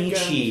 Got any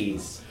Like,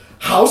 cheese?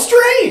 How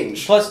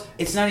strange. Plus,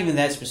 it's not even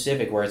that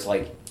specific where it's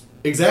like,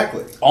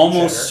 Exactly.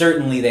 almost Cheddar.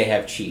 certainly they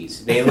have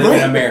cheese. They live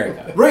in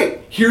America.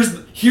 Right. Here's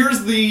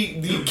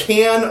the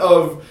can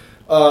of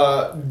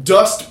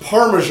dust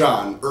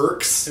Parmesan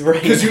Irks.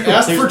 Right. Because you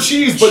asked for There's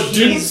cheese but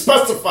didn't cheese.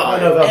 specify. I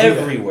know Velveeta.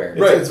 Everywhere.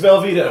 Right. It's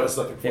Velveeta I was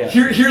looking for. Yeah.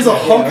 Here's a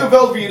hunk of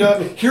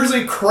Velveeta. Here's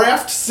a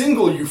Kraft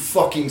single, you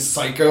fucking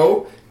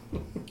psycho.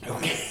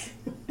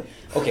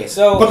 Okay,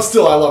 so But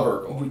still, I love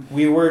Urkel.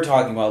 we were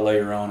talking about La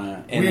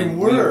Llorona. And We then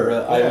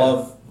were, I yeah.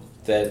 love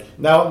that.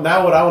 Now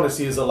what I want to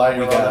see is a La We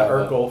Llorona got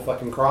Urkel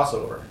fucking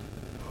crossover.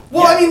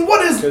 Well, I mean,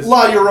 what is 'Cause-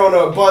 La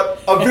Llorona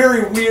but a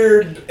very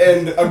weird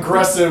and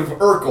aggressive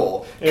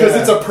Urkel? Because Yeah.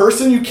 it's a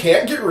person you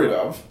can't get rid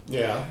of.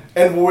 Yeah.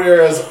 And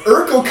whereas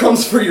Urkel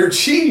comes for your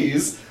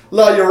cheese,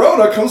 La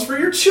Llorona comes for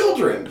your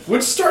children,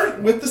 which start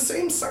with the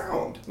same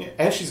sound. Yeah,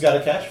 and she's got a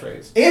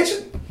catchphrase.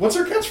 And what's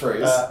her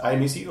catchphrase? I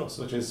mis hijos,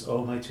 which is,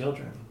 oh, my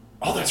children.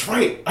 Oh, that's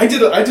right. I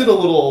did a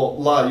little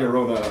La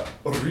Llorona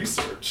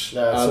research.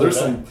 There's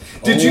some.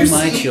 Did you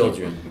my see,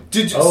 children?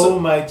 Did you?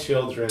 My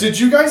children. Did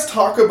you guys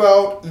talk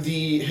about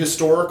the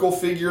historical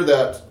figure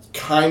that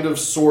kind of,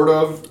 sort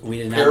of, We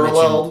did not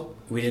paralleled?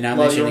 We did not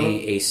La mention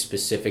Llorona? a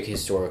specific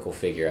historical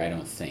figure, I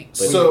don't think.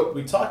 But So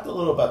we talked a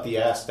little about the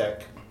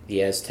Aztec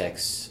the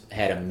Aztecs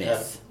had a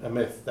myth. a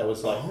myth that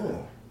was like,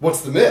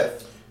 what's the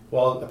myth?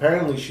 well,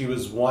 apparently she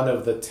was one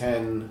of the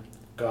 10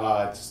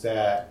 gods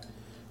that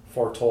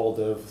foretold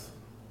of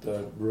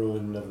the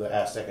ruin of the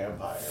Aztec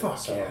Empire.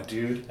 Fuck yeah,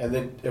 dude. And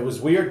then it was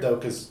weird though,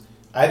 because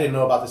I didn't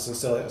know about this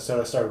until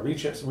I started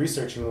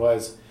researching.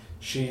 Was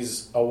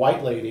she's a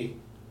white lady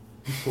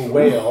who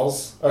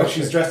wails, or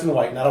she's dressed in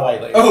white, not a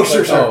white lady. Oh,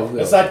 sure, sure. Oh,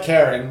 It's not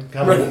Karen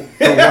coming.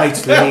 The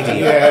white lady.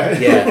 Yeah.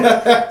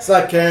 Yeah. It's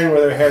not Karen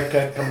with her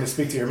haircut coming to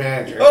speak to your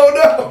manager. Oh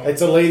no!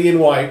 It's a lady in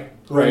white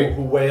Right.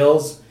 who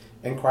wails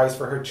and cries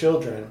for her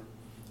children,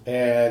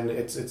 and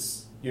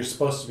it's you're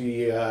supposed to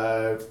be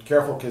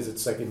careful because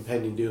it's like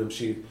impending doom.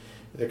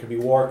 There could be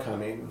war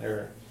coming,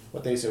 or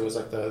what they say was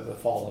like the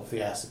fall of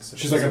the Aztecs.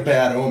 She's like a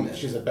bad omen.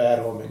 She's a bad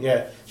omen.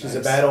 Yeah, she's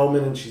Nice. a bad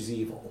omen and she's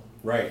evil.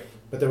 Right.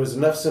 But there was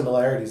enough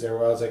similarities there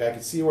where I was like, I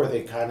could see where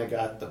they kind of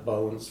got the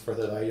bones for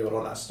the La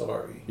Llorona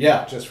story.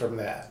 Yeah. Just from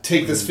that.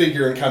 Take this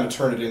figure and kind of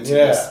turn it into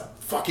Yeah. this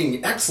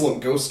fucking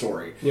excellent ghost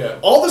story. Yeah.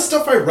 All the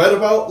stuff I read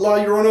about La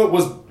Llorona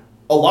was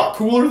a lot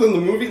cooler than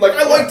the movie. Like,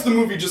 I liked the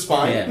movie just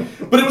fine. Yeah.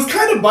 But it was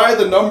kind of by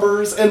the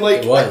numbers. And, like,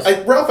 It was.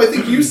 Ralph, I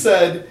think you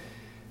said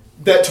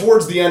that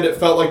towards the end it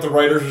felt like the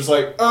writers were just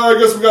like, I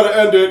guess we gotta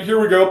end it. Here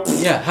we go.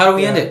 Yeah, how do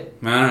we end it?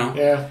 I don't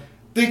know. Yeah.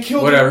 They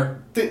killed Whatever.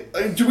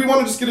 Do we want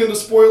to just get into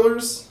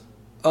spoilers?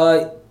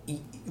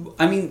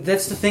 I mean,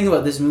 that's the thing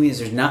about this movie is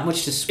there's not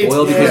much to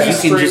spoil because pretty you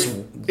can straight-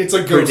 just it's a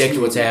ghost predict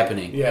movie. what's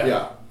happening. Yeah.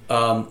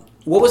 Yeah.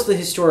 What was the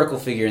historical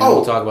figure, and then Oh.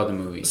 we'll talk about the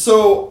movie.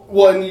 So,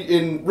 well,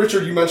 in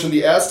Richard, you mentioned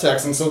the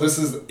Aztecs, and so this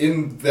is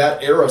in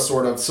that era,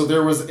 sort of. So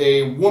there was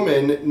a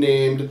woman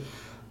named,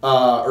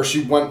 or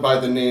she went by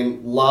the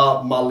name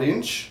La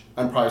Malinche.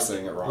 I'm probably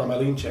saying it wrong. La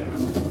Malinche.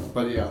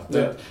 But yeah.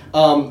 Yeah.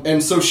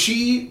 And so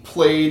she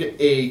played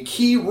a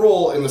key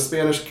role in the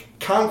Spanish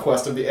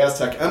conquest of the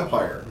Aztec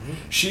Empire.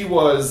 Mm-hmm. She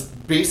was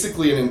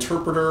basically an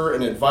interpreter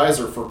and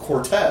advisor for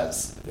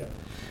Cortez. Yeah.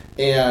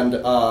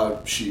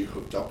 And she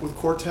hooked up with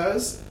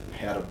Cortez,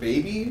 had a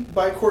baby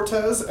by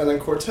Cortez, and then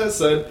Cortez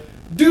said,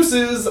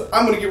 deuces,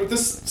 I'm going to get with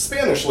this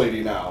Spanish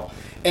lady now.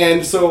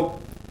 And so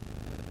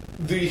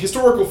the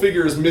historical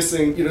figure is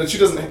missing, you know, she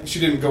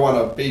didn't go on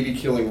a baby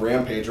killing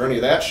rampage or any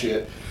of that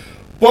shit.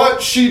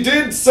 But she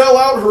did sell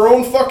out her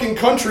own fucking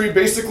country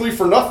basically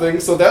for nothing,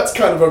 so that's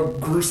kind of a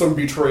gruesome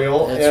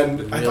betrayal. That's and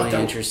really I thought that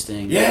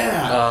interesting.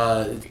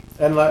 Yeah.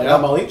 And La Yeah.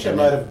 Malinche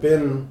might have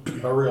been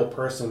a real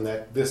person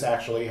that this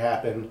actually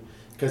happened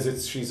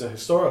because she's a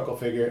historical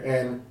figure,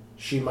 and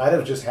she might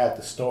have just had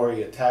the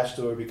story attached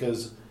to her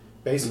because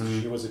basically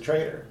she was a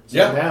traitor. So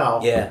Yeah. now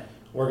Yeah.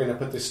 we're going to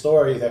put this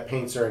story that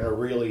paints her in a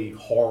really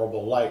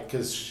horrible light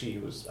because she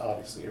was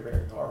obviously a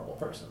very horrible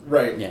person.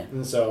 Right. Yeah.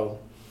 And so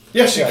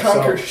Yeah, she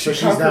conquered. So she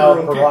she's conquered now her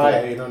a own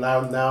pariah. people. You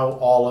know, now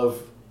all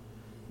of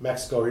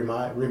Mexico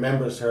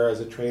remembers her as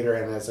a traitor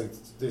and as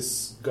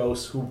this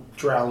ghost who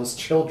drowns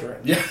children.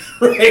 Yeah,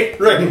 right.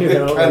 You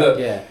know, Kind of.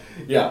 Yeah.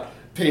 Yeah,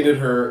 painted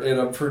her in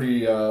a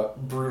pretty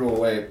brutal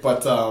way.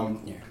 But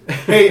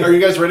hey, are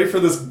you guys ready for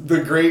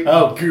the great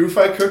goof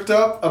I cooked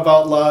up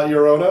about La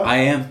Llorona? I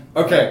am.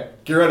 Okay,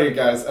 get ready,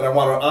 guys, and I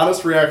want an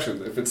honest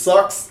reaction. If it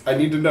sucks, I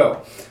need to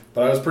know.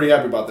 But I was pretty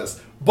happy about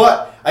this.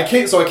 But I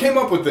came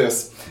up with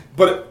this.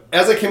 But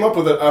as I came up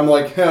with it, I'm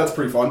like, yeah, that's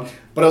pretty fun.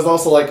 But I was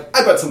also like,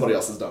 I bet somebody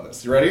else has done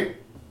this. You ready?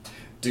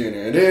 I hate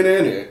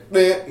it.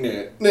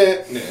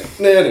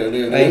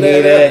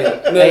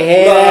 I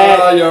hate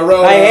La it.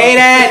 Llorona. I hate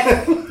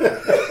it.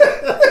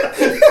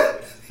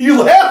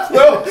 You laugh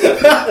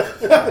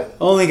though.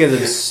 Only because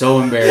I'm so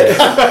embarrassed.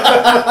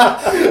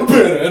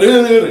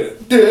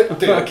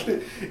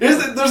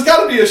 There's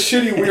got to be a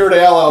shitty Weird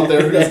Al out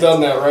there who's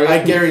done that, right?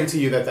 I guarantee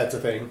you that's a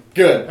thing.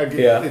 Good.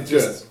 Yeah. It's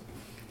just,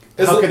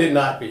 Good. how could it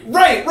not be?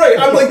 Right.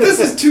 I'm like, this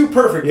is too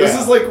perfect. This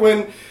Yeah. is like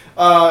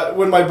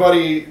when my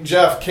buddy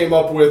Jeff came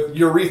up with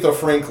Aretha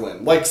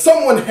Franklin. Like,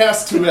 someone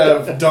has to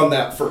have done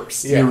that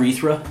first. Yeah.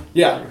 Urethra?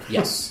 Yeah.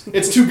 Yes.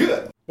 It's too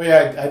good. But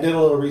yeah, I did a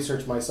little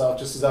research myself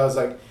just as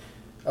I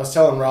was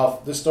telling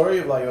Ralph, the story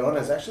of La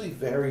Llorona is actually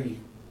very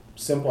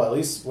simple, at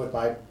least with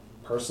my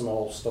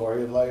personal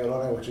story of La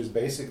Llorona, which is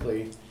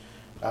basically,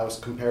 I was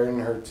comparing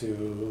her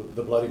to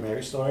the Bloody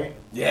Mary story.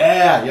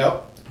 Yeah,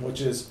 yep.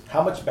 Which is,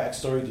 how much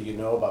backstory do you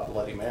know about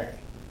Bloody Mary?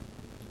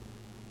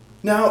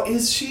 Now,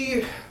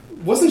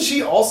 wasn't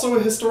she also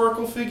a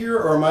historical figure,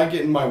 or am I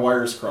getting my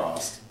wires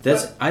crossed?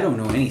 I don't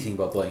know anything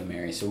about Bloody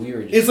Mary, so we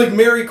were just... It's like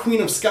Mary,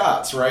 Queen of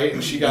Scots, right?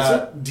 And she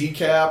got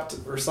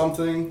decapped or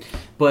something.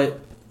 But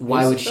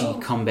why Is would it she though?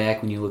 come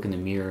back when you look in the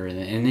mirror?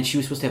 And then she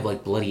was supposed to have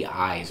like bloody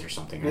eyes or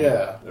something, right?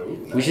 Yeah.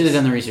 We should have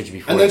done the research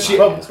before. And then the she,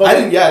 podcast. But-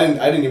 I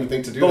didn't even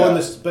think to do But,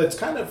 that. but it's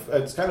kind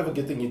of a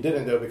good thing you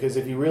didn't though, because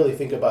if you really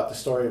think about the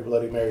story of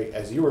Bloody Mary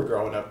as you were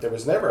growing up, there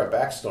was never a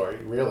backstory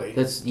really.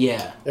 That's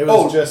yeah. It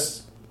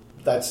was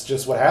that's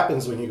just what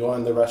happens when you go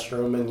in the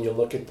restroom and you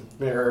look at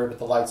the mirror with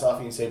the lights off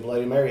and you say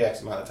Bloody Mary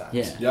X amount of times.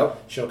 Yeah.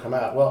 Yep. She'll come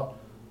out. Well,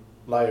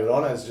 La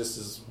Llorona is just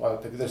as well.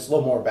 There's a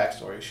little more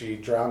backstory. She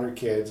drowned her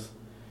kids.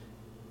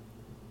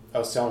 I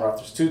was telling her off.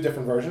 There's two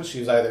different versions. She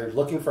was either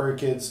looking for her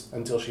kids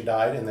until she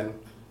died, and then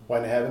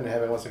went to heaven. And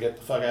heaven wants to get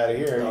the fuck out of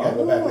here. You gotta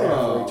go back there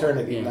for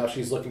eternity. Yeah. Now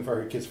she's looking for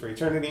her kids for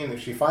eternity, and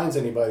if she finds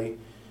anybody,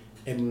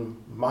 and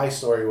my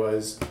story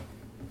was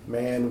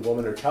man,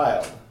 woman, or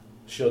child,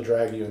 she'll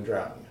drag you and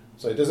drown you.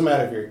 So it doesn't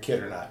matter if you're a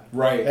kid or not.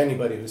 Right.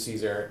 Anybody who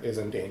sees her is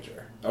in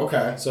danger.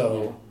 Okay.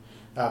 So,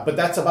 but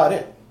that's about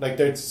it. Like,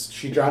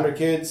 she drowned her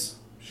kids.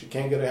 She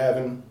can't go to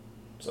heaven,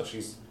 so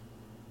she's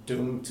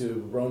doomed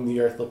to roam the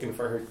earth looking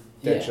for her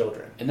dead Yeah.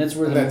 children. And that's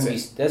where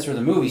that's where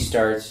the movie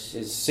starts.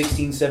 Is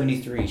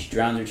 1673. She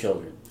drowns her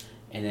children,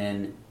 and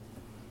then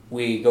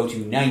we go to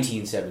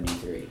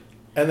 1973.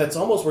 And that's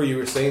almost where you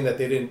were saying that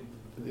they didn't.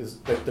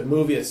 That the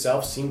movie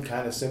itself seemed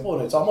kind of simple,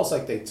 and it's almost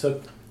like they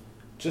took,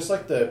 just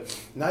like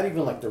not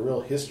even like the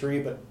real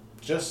history, but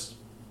just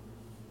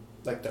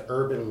like the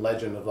urban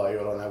legend of La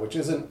Llorona, which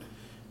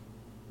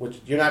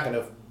you're not going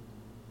to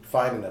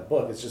find in a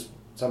book. It's just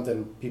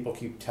something people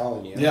keep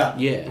telling you. Yeah.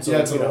 Yeah. So, Yeah,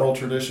 it's an you know, oral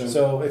tradition.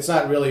 So it's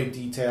not really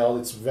detailed.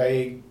 It's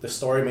vague. The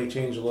story may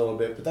change a little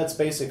bit, but that's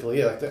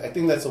basically it. Like I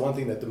think that's the one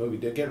thing that the movie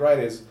did get right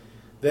is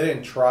they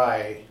didn't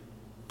try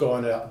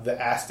going to the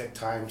Aztec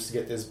times to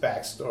get this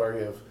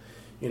backstory of,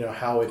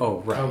 how it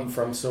come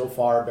from so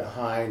far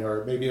behind,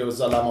 or maybe it was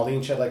La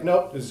Malinche. Like,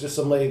 nope, it was just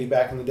some lady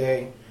back in the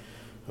day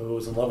who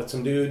was in love with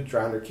some dude,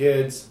 drowned her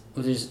kids.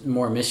 Well, there's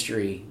more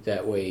mystery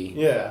that way.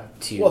 Yeah.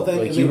 To Well,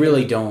 then, you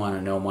really don't want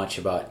to know much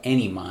about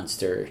any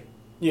monster.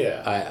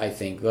 Yeah. I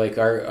think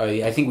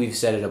I think we've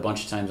said it a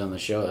bunch of times on the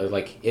show.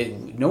 Like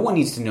no one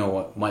needs to know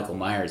what Michael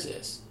Myers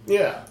is.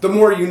 Yeah. The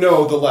more you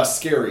know, the less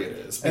scary it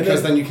is, And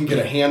because then- then you can get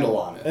a handle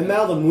on it. And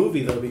now the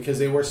movie, though, because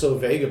they were so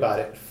vague about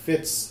it,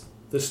 fits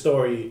the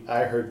story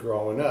I heard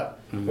growing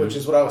up, which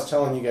is what I was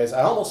telling you guys.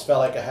 I almost felt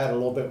like I had a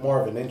little bit more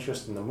of an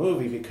interest in the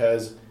movie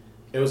because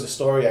it was a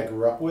story I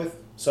grew up with.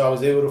 So I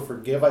was able to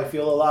forgive, I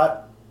feel, a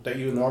lot that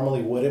you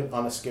normally wouldn't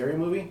on a scary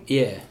movie.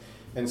 Yeah.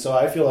 And so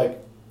I feel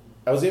like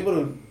I was able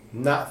to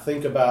not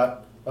think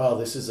about, oh,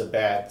 this is a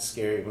bad,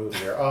 scary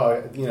movie, or,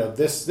 oh,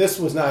 this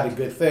was not a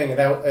good thing. And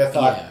I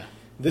thought, Yeah.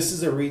 this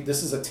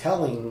is a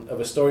telling of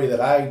a story that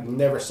I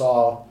never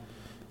saw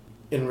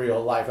in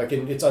real life. Like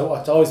it's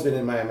always been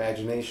in my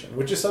imagination,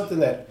 which is something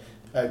that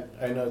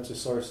I know it's a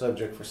sore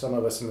subject for some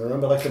of us in the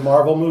room, but like the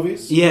Marvel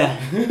movies. Yeah.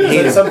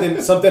 It's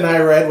something I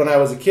read when I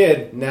was a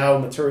kid, now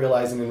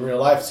materializing in real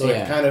life. So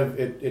Yeah. it kind of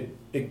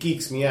it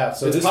geeks me out.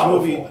 So It's this powerful.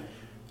 movie,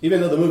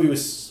 even though the movie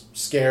was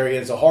scary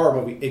and it's a horror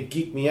movie, it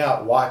geeked me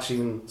out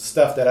watching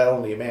stuff that I'd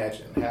only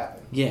imagine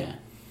happen. Yeah.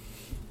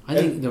 I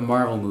think the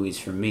Marvel movies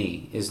for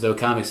me is the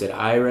comics that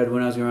I read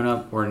when I was growing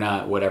up were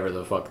not whatever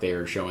the fuck they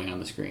were showing on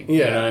the screen.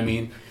 Yeah. You know what I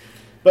mean?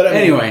 But I mean,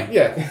 Anyway.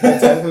 yeah,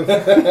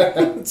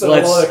 it's a whole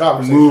other Let's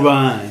conversation. move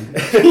on.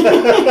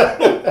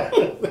 yeah,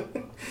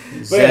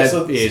 That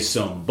so- is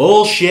some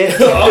bullshit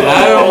that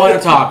I don't want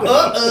to talk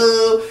about.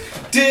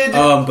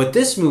 But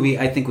this movie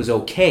I think was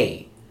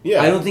okay.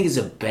 Yeah. I don't think it's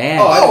a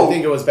bad. Oh, I didn't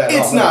think it was bad at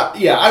It's all. not.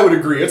 Yeah, I would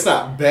agree. It's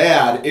not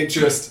bad. It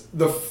just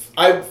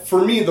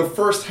for me the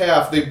first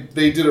half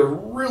they did a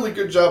really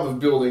good job of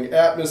building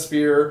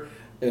atmosphere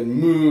and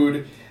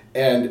mood,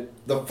 and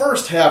the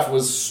first half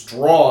was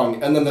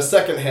strong, and then the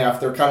second half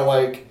they're kind of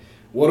like,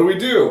 what do we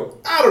do?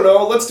 I don't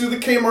know. Let's do the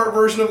Kmart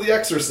version of The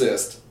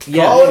Exorcist.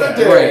 Call it a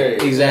day.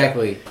 Right,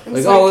 exactly.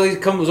 Like, like- oh, he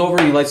comes over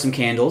and he lights some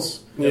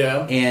candles,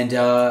 Yeah.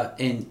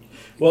 and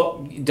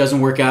Well, it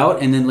doesn't work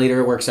out, and then later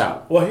it works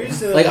out. here's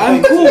the Like,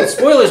 I'm cool with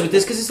spoilers with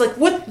this because it's like,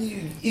 what? You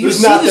There's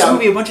see not this that-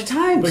 movie a bunch of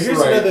times. But here's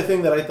Right. another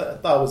thing that I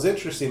thought was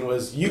interesting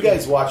was you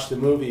guys watched the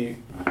movie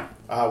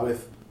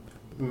with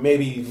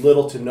maybe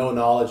little to no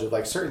knowledge of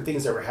like certain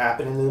things that were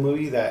happening in the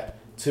movie that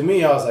to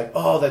me I was like,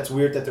 oh, that's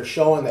weird that they're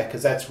showing that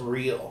because that's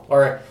real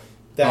or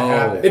that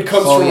happened. It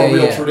comes Oh, from yeah, a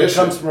real yeah. It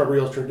tradition. comes from a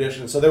real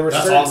tradition. So there were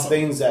That's certain awesome.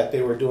 things that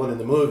they were doing in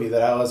the movie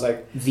that I was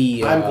like,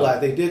 The I'm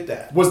glad they did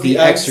that. Was the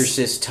Ex-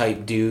 Exorcist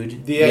type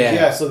dude.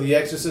 So the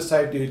Exorcist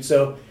type dude.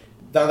 So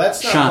now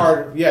that's not Sean.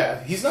 part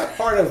of, he's not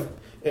part of,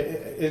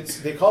 it's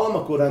they call him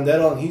a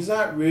curandero, and he's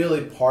not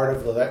really part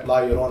of the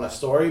La Llorona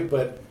story,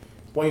 but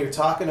when you're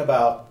talking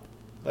about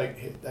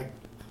like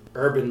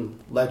urban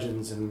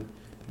legends and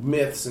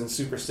myths and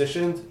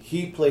superstitions,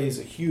 he plays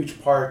a huge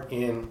part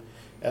in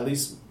at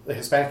least the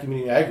Hispanic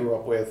community I grew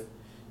up with.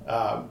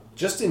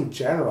 Just in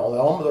general,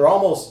 they're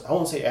almost, I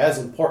won't say as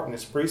important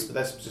as priests, but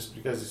that's just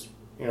because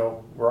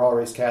we're all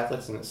raised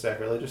Catholics and it's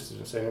sacrilegious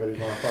to say anybody's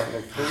more important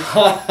than priest.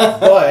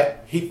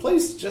 But he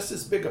plays just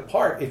as big a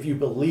part if you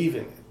believe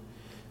in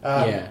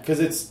it. Because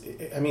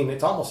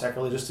it's almost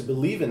sacrilegious to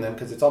believe in them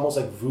because it's almost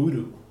like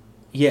voodoo.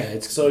 Yeah,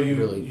 it's So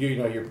really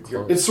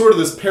you're It's sort of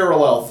this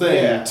parallel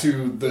thing Yeah.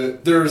 to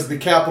there's the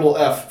capital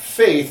F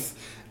faith,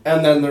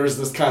 and then there's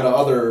this kind of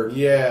other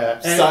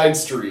side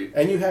street.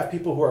 And you have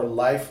people who are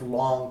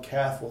lifelong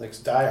Catholics,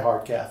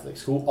 diehard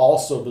Catholics, who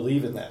also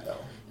believe in that, though.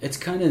 It's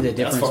kind of the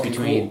difference fucking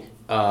between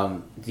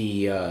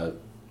the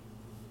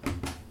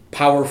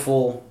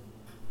powerful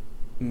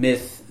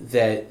myth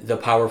that the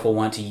powerful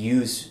want to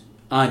use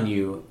on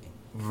you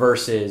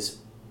versus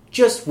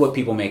just what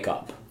people make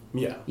up.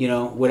 Yeah. You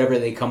know, whatever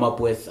they come up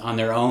with on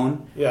their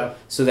own. Yeah.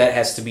 So that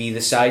has to be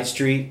the side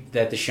street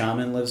that the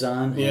shaman lives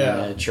on. Yeah.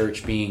 And the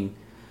church being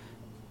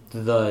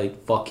the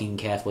fucking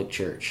Catholic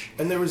Church.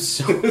 And there was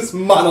This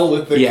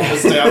monolithic Yeah.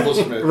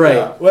 establishment. Right.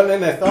 Yeah. well,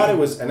 and I thought it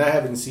was, and I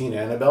haven't seen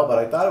Annabelle, but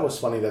I thought it was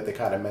funny that they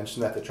kind of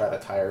mentioned that to try to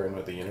tie her in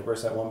with the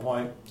universe at one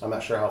point. I'm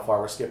not sure how far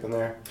we're skipping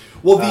there.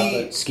 Well,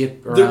 but-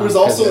 Skip around. there was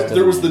also 'cause it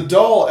there was the doesn't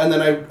doll, and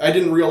then I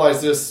didn't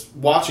realize this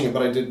watching it,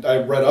 but I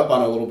read up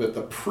on it a little bit.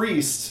 The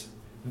priest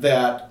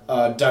that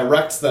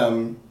directs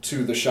them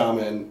to the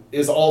shaman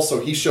is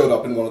also, he showed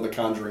up in one of the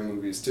Conjuring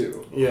movies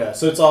too. Yeah,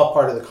 so it's all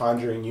part of the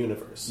Conjuring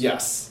universe.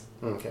 Yes.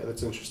 Okay,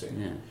 that's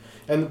interesting.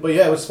 Yeah. But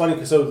yeah, it was funny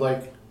because so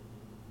like,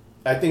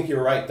 I think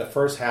you're right. The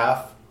first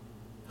half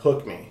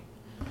hooked me.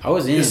 I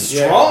was in. It's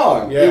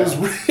strong. Yeah.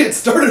 It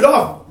started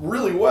off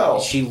really well.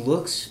 She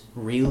looks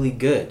really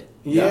good.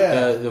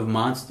 Yeah. The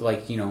monster,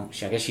 like, you know,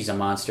 I guess she's a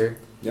monster,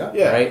 Yeah.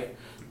 Yeah. right?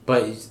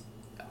 But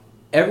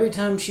every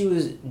time she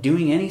was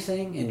doing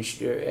anything, and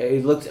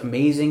it looked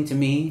amazing to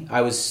me,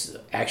 I was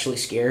actually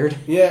scared.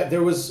 Yeah,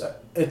 there was.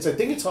 I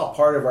think it's all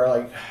part of our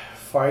like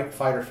fight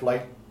or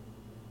flight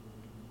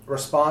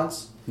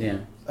response. Yeah.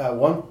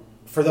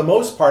 For the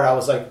most part, I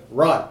was like,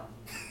 run,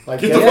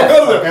 like Get the fuck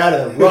out of there. out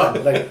of there,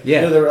 run. Like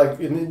Yeah. they were like,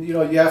 you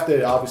know, you have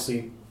to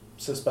obviously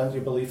suspend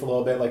your belief a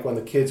little bit. Like when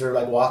the kids are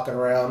like walking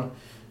around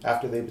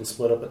after they've been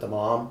split up with the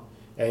mom,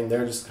 and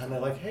they're just kind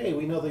of like, hey,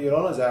 we know the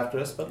Llorona's after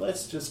us, but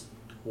let's just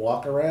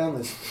walk around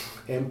this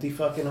empty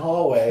fucking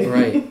hallway,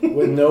 Right.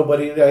 with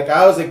nobody. Like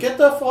I was like, get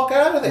the fuck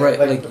out of there, Right.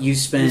 Like, you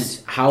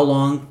spent how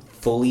long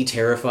fully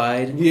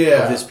terrified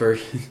Yeah. of this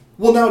person?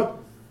 Well, now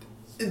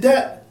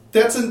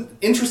that's an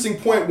interesting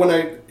point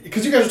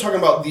because you guys are talking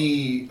about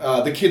the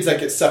kids that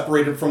get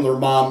separated from their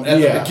mom at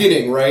Yeah. the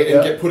beginning, right, and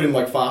Yep. get put in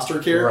like foster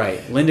care.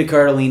 Right. Linda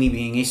Cardellini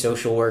being a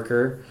social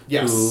worker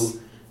Yes.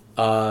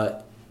 who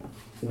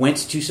went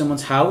to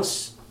someone's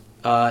house,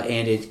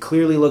 and it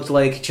clearly looked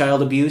like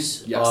child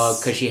abuse Yes.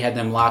 because she had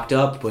them locked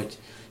up, but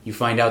you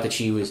find out that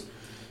she was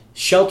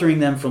sheltering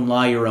them from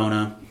La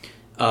Llorona.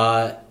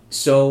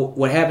 So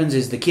what happens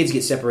is the kids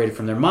get separated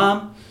from their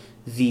mom.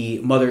 The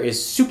mother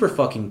is super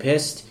fucking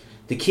pissed.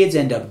 The kids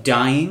end up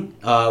dying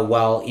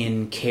while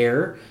in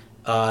care.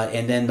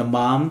 And then the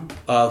mom,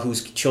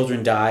 whose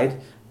children died,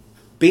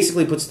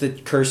 basically puts the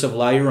curse of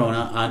La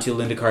Llorona onto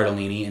Linda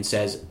Cardellini and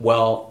says,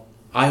 well,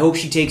 I hope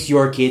she takes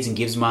your kids and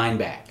gives mine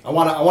back. I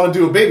want to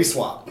do a baby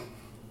swap.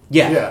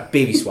 Yeah,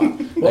 baby swap.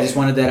 I just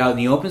wanted that out in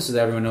the open so that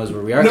everyone knows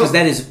where we are, because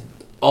that is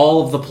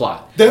all of the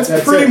plot. That's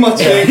pretty it. much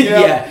it. Yeah.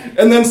 Yeah.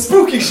 And then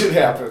spooky shit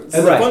happens.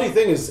 And Right. the funny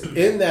thing is,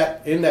 in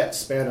that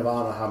span of I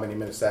don't know how many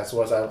minutes that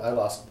was, I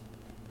lost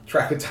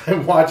track of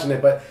time watching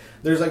it. But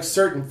there's like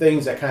certain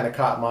things that kind of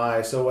caught my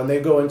eye. So when they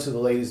go into the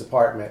lady's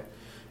apartment,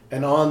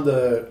 and on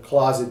the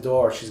closet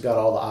door, she's got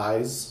all the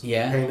eyes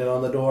painted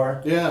on the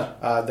door. Yeah.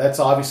 That's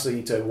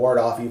obviously to ward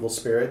off evil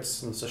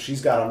spirits, and so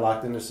she's got them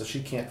locked in there, so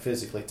she can't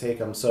physically take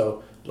them.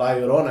 So La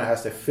Llorona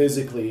has to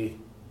physically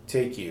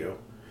take you,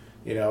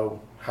 you know,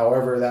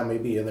 however that may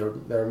be. And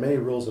there are many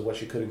rules of what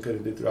she could and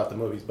couldn't do throughout the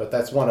movies, but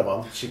that's one of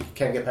them. She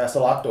can't get past the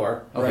locked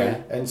door. Okay.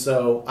 Right? And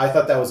so I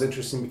thought that was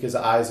interesting because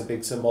the eye is a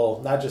big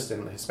symbol, not just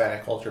in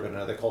Hispanic culture, but in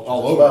other cultures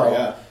All as over,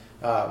 well.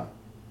 yeah.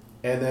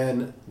 And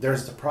then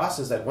there's the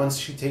process that once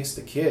she takes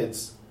the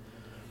kids,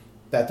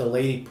 that the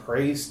lady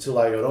prays to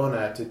La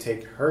Llorona to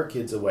take her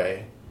kids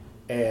away.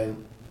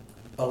 And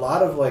a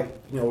lot of, like,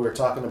 you know, we were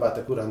talking about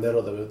the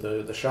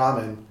curandero, the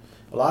shaman,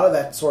 a lot of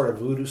that sort of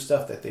voodoo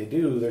stuff that they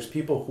do, there's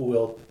people who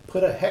will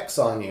put a hex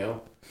on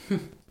you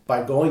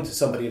by going to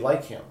somebody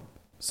like him.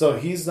 So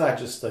he's not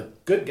just a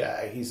good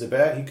guy, he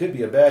could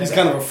be a bad guy. He's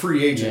kind of a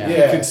free agent.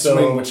 Yeah. He could so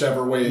swing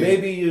whichever way.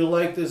 Maybe you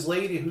like this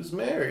lady who's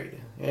married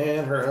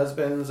and her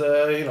husband's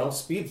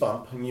speed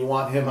bump and you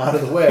want him out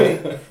of the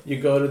way.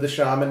 You go to the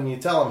shaman and you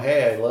tell him,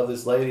 hey, I love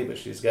this lady, but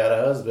she's got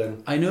a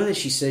husband. I know that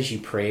she says she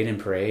prayed and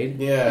prayed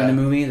Yeah. in the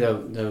movie, the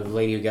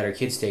lady who got her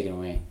kids taken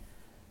away.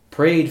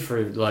 Prayed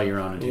for La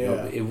Llorona to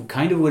go. It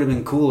kind of would have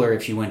been cooler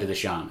if she went to the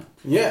shaman.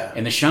 Yeah.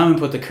 And the shaman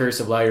put the curse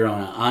of La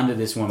Llorona onto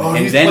this woman Oh, and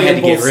he's then had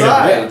to playing get both rid of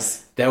her.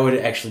 sides. That would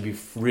actually be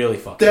really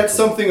fucking That's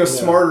cool. something a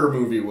smarter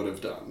movie would have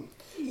done.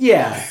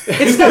 Yeah.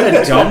 It's not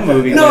a dumb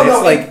movie, No, but no,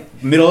 it's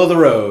like middle of the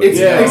road. It's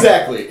Yeah.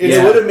 exactly. It's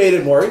It would have made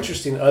it more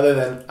interesting other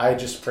than I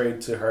just prayed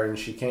to her and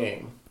she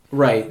came.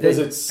 Right. Because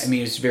it's- I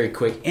mean, it's very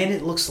quick. And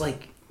it looks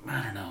like,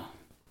 I don't know.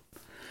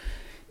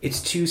 It's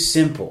too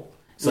simple.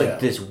 It's Yeah. like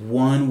this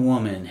one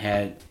woman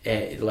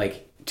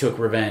took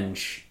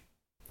revenge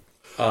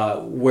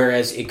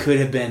Whereas it could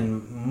have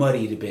been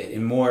muddied a bit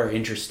and more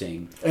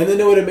interesting. And then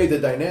it would have made the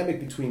dynamic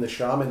between the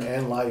shaman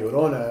and La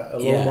Llorona a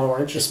little more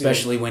interesting.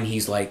 Especially when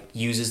he's like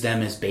uses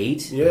them as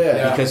bait.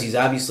 Yeah. Because he's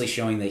obviously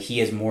showing that he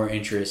has more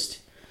interest.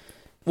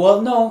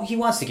 Well, no, he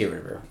wants to get rid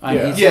of her. I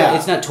mean,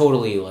 it's not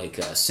totally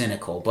like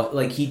cynical, but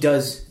like he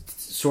does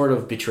sort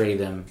of betray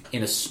them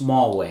in a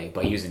small way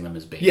by using them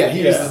as bait. Yeah,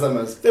 he uses them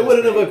as. They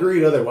wouldn't have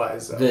agreed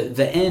otherwise. Though.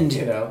 The end,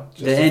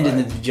 the end and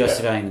the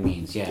justifying the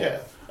means. Yeah. Yeah.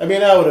 I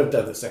mean, I would have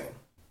done the same.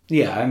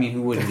 Yeah, I mean,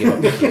 who wouldn't give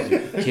up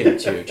a kid or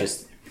two?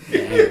 Just,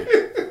 anyway.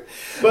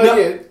 But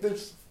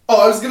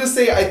I was gonna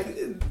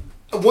say,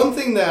 one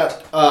thing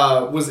that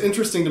was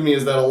interesting to me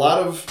is that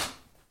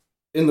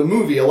in the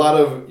movie, a lot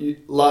of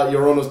La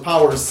Llorona's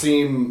powers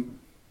seem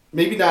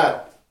maybe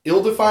not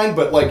ill-defined,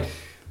 but like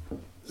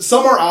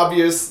some are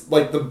obvious,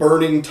 like the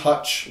burning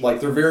touch,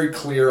 like they're very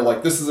clear,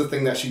 like this is a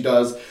thing that she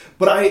does.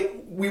 But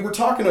we were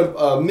talking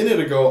a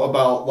minute ago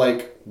about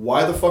like,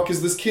 why the fuck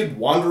is this kid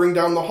wandering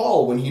down the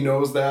hall when he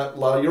knows that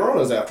La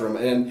Llorona's after him?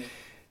 And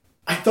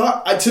I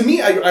thought, to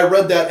me, I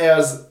read that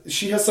as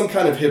she has some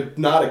kind of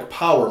hypnotic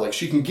power. Like,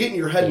 she can get in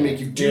your head and make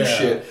you do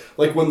shit.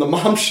 Like, when the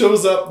mom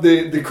shows up,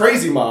 the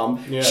crazy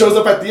mom shows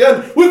up at the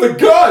end with a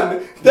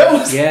gun. That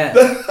was...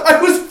 I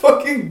was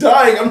fucking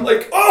dying. I'm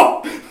like,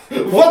 oh,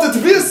 what a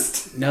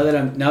twist! Now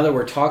that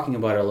we're talking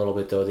about it a little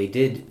bit, though, they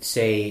did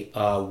say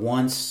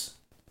once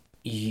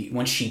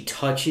she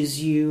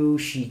touches you,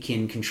 she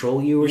can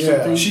control you or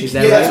something. Is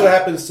that right? That's what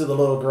happens to the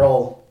little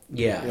girl.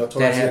 Yeah,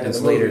 that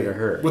happens later to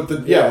her. With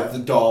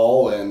the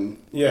doll and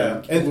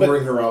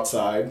luring her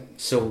outside.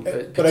 So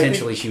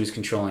potentially she was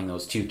controlling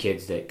those two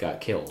kids that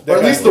got killed. Or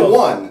at least the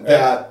one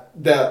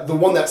the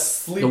one that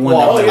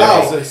sleepwalked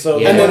out.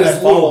 And then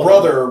his little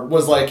brother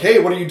was like, hey,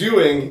 what are you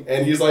doing?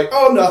 And he's like,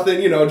 oh,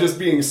 nothing, just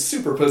being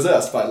super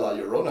possessed by La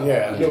Llorona.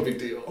 Yeah. No big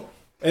deal.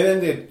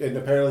 And then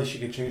apparently she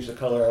could change the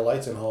color of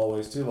lights in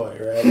hallways too while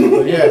you're at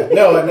it. But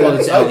well,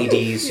 it's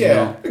LEDs, you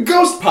know.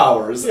 Ghost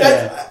powers.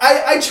 Yeah.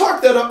 I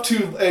chalk that up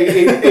to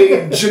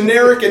a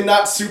generic and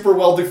not super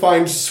well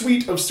defined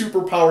suite of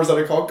superpowers that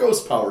I call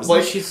ghost powers.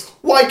 Like,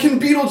 why can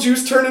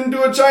Beetlejuice turn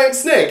into a giant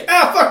snake?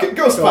 Fuck it,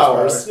 ghost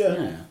powers.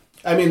 Yeah.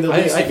 I mean,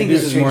 I think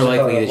this is more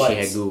likely that she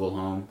had Google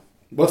Home.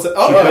 What's that? She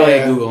probably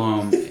had Google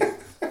Home.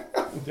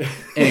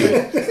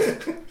 Anyway.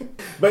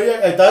 But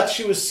yeah, I thought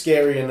she was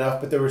scary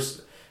enough, but there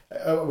was...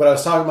 what I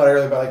was talking about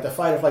earlier about like the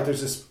fight or flight, there's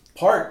this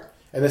part,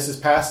 and this is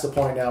past the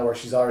point now where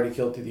she's already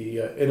killed the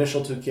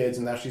initial two kids,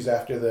 and now she's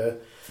after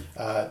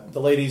the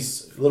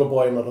lady's little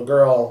boy and little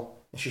girl,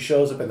 and she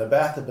shows up in the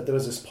bathtub. But there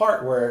was this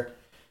part where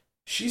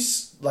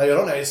La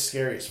Llorona is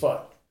scary as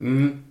fuck.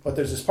 Mm-hmm. But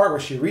there's this part where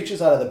she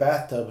reaches out of the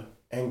bathtub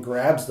and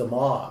grabs the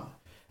mom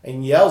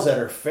and yells at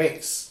her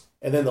face.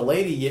 And then the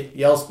lady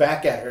yells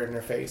back at her in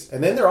her face.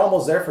 And then they're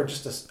almost there for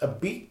just a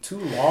beat too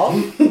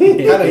long,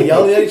 kind of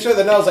yelling at each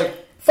other. And I was like,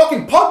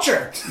 fucking punch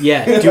her!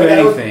 Yeah, do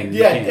anything.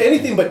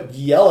 Anything but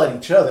yell at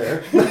each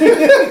other.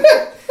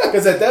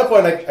 Because at that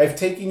point, like, I've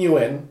taken you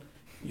in.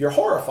 You're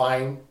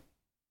horrifying.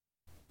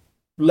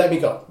 Let me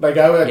go. Like,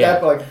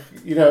 that point,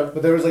 like,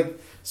 but there was, like,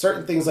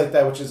 certain things like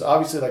that, which is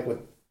obviously, like, with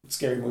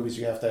scary movies,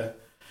 you have to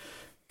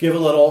give a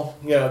little,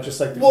 just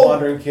like the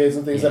wandering kids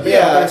and things like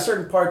that. But there are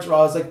certain parts where I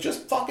was like,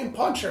 just fucking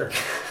punch her.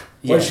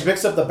 When she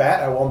picks up the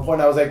bat, at one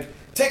point, I was like,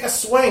 take a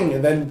swing,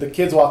 and then the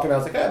kids walking. I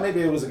was like,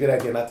 maybe it was a good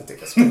idea not to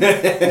take a swing.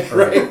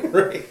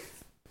 right.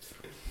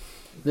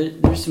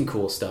 There's some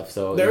cool stuff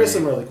though. There is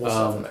some really cool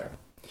stuff in there.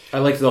 I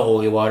liked the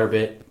holy water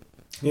bit.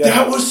 Yeah.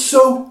 That was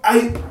so.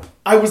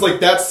 I was like,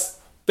 that's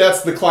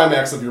the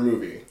climax of your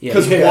movie,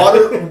 because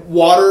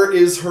water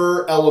is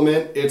her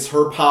element. It's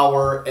her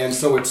power, and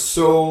so it's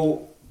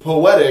so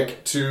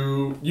poetic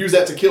to use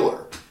that to kill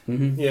her.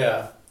 Mm-hmm.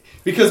 Yeah.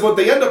 Because what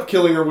they end up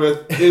killing her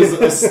with is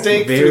a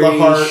stake through the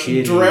heart,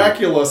 shitty.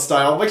 Dracula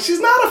style. Like,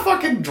 she's not a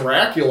fucking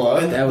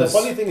Dracula. And the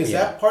funny thing is,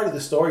 that part of the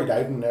story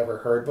I'd never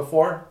heard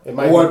before. I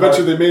bet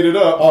you they made it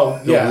up. Oh,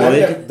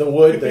 the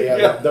wood,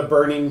 the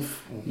burning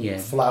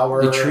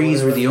flower. The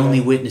trees were the only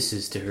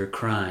witnesses to her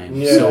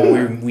crime,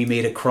 so we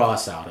made a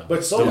cross out of it.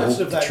 But so much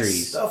of that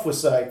stuff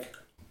was like...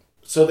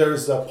 So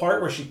there's a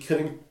part where she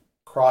couldn't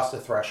cross the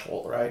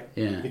threshold, right?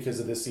 Yeah. Because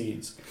of the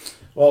seeds.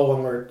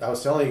 Well, I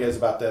was telling you guys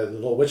about the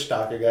little witch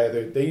doctor guy,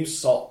 they use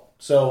salt.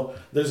 So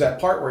there's that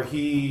part where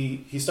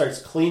he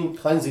starts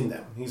cleansing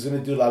them. He's going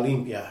to do la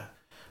limpia.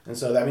 And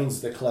so that means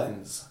the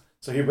cleanse.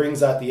 So he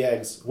brings out the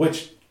eggs,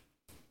 which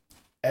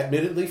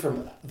admittedly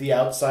from the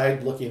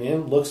outside looking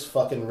in looks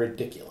fucking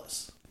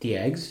ridiculous. The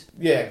eggs?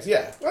 The eggs,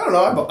 yeah. I don't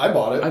know. I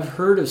bought it. I've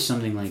heard of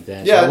something like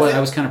that. Yeah, so I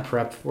was kind of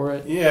prepped for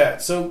it. Yeah.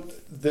 So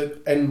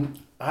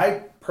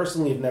I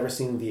personally have never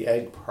seen the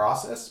egg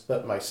process,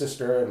 but my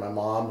sister and my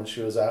mom, when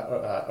she was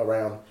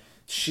around,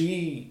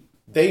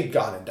 they'd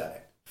gone and done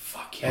it.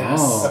 Fuck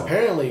yes. And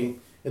apparently,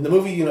 in the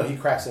movie, he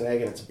cracks an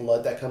egg and it's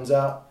blood that comes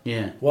out.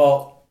 Yeah.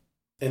 Well,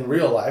 in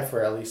real life,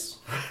 or at least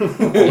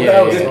when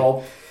I was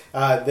told,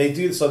 they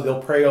do, so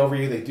they'll pray over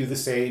you, they do the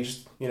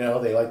sage,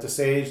 they light the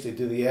sage, they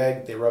do the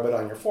egg, they rub it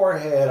on your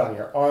forehead, on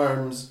your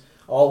arms,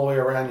 all the way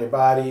around your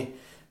body.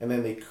 and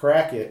then they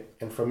crack it,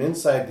 and from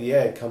inside the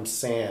egg comes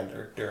sand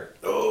or dirt.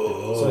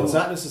 So it's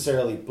not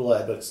necessarily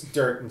blood, but it's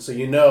dirt, and so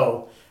you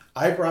know,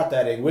 I brought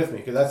that egg with me,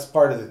 because that's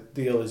part of the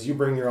deal, is you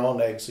bring your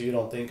own egg so you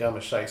don't think I'm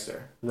a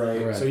shyster.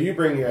 Right. So you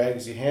bring your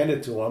eggs, you hand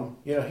it to him.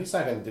 You know, he's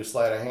not going to do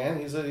sleight of hand.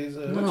 He's a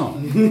No.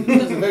 he's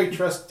a very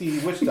trusty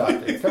witch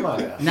doctor. Come on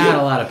now. Not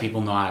a lot of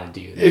people know how to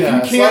do that. If Yeah,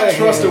 you sleight can't of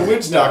trust a hand.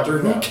 witch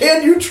doctor, No. who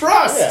can you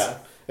trust? Yeah.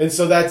 And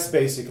so that's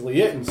basically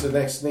it. And so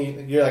next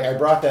thing, you're like, I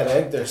brought that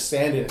egg. There's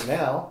sand in it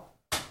now.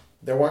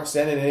 There weren't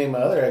sand in any of my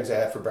other eggs I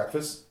had for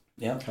breakfast.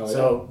 Yep. Hell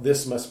So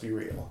this must be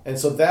real. And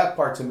so that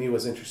part to me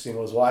was interesting,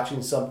 was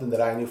watching something that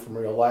I knew from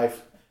real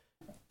life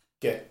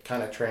get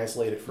kind of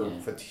translated for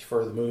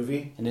the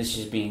movie. And this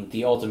just being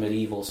the ultimate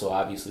evil, so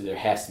obviously there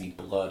has to be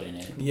blood in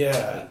it.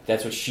 Yeah. Like,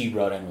 that's what she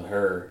brought in with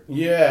her.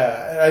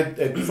 Yeah.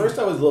 At first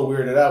I was a little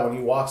weirded out when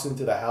he walks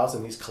into the house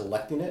and he's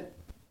collecting it.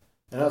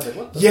 And I was like,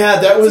 what the Yeah,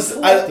 that what's was. he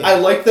collecting? I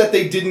like that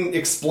they didn't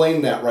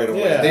explain that right away.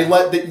 Yeah.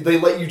 They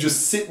let you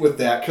just sit with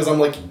that, because I'm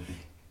like,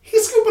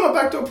 he's scooping up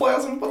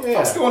ectoplasm. What the Yeah.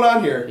 fuck's going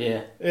on here?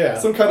 Yeah. Yeah.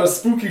 Some kind of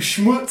spooky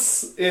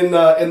schmutz in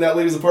that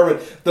lady's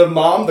apartment. The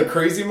mom, the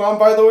crazy mom,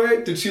 by the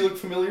way, did she look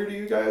familiar to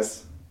you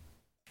guys?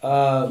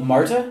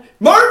 Marta?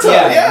 Marta,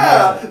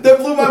 Yeah, Marta. that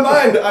blew my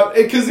mind.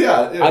 Because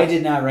I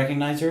did not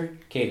recognize her.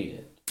 Katie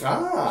did.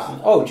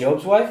 Oh,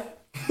 Job's wife?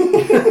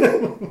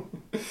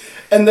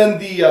 And then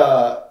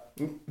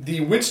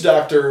the witch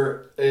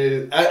doctor,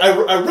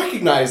 I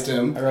recognized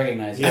him. I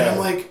recognize her. And I'm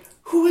like,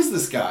 who is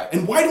this guy?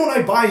 And why don't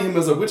I buy him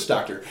as a witch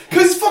doctor?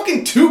 Because he's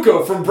fucking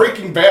Tuco from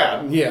Breaking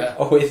Bad. Yeah.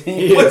 Oh, is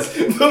he? Like,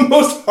 the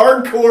most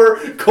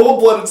hardcore,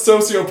 cold-blooded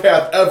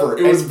sociopath ever.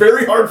 It was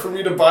very hard for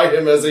me to buy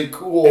him as a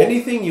cool...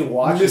 Anything you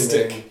watch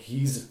Mystic. him in,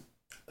 he's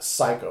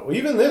psycho.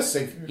 Even this,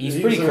 He's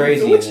pretty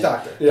crazy. He's a witch in it.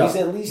 doctor. Yeah. He's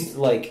at least,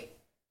 like,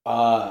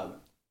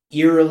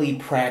 eerily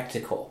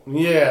practical.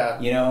 Yeah.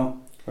 You know?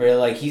 Where,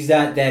 like, he's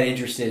not that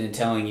interested in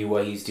telling you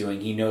what he's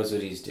doing. He knows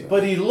what he's doing.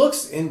 But he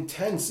looks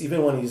intense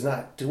even when he's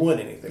not doing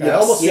anything. I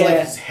Yes. almost feel Yeah. like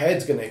his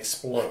head's going to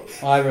explode.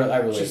 I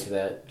relate to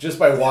that. Just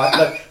by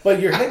watching. But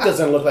your head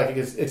doesn't look like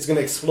it's going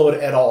to explode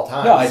at all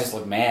times. No, I just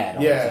look mad.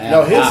 all the Yeah. time.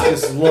 No, his Ah.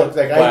 just looks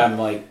like... But I'm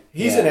like...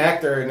 He's yeah. an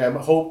actor, and I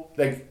hope...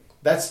 like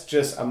that's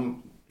just...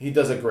 he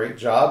does a great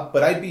job,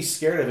 but I'd be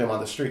scared of him on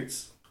the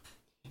streets.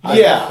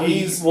 Yeah.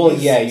 He's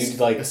you'd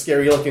like... a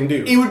scary-looking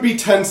dude. It would be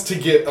tense to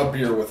get a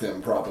beer with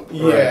him, probably.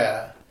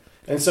 Yeah.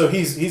 And so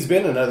he's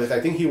been in other...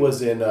 I think he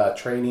was in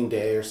Training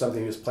Day or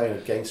something. He was playing a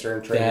gangster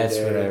in Training That's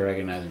Day. where I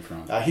recognize him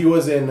from. He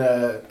was in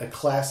a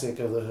classic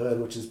of the hood,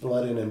 which is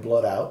Blood In and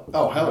Blood Out.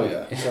 Oh, hell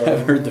yeah.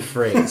 I've heard the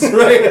phrase.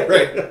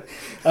 Right.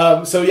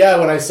 So yeah,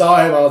 when I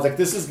saw him, I was like,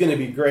 this is going to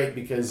be great,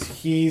 because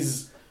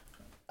he's...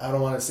 I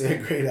don't want to say a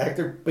great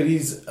actor, but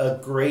he's a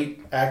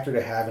great actor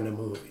to have in a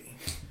movie.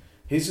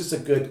 He's just a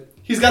good...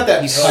 He's got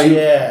that He's type.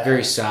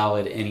 very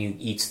solid, and he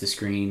eats the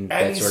screen,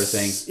 that sort of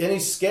thing. And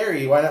he's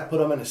scary. Why not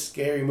put him in a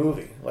scary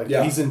movie? Like,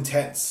 Yeah. he's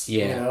intense.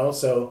 Yeah. You know?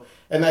 So,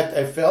 and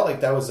I felt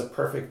like that was a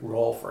perfect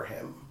role for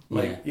him.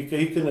 Like, he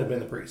couldn't have been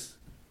the priest.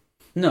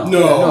 No,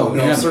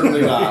 No,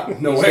 certainly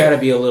not. No He's way. got to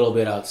be a little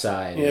bit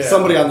outside. Yeah.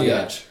 Somebody on the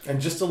edge. And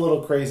just a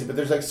little crazy, but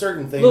there's like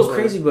certain A things. little where-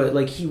 crazy, but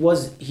like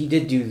he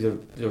did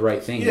do the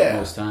right thing Yeah.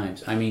 most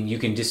times. I mean, you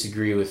can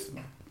disagree with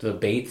the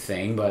bait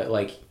thing, but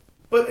like...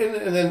 But,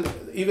 and then,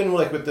 even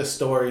like with the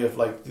story of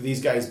like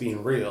these guys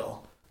being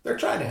real, they're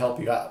trying to help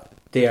you out.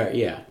 They are,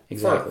 yeah,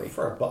 exactly.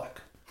 For a buck.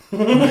 You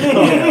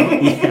know?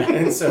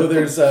 And so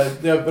there's,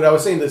 but I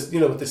was saying this,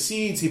 with the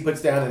seeds he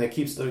puts down and it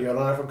keeps the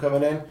Yorona from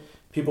coming in,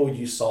 people would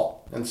use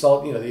salt. And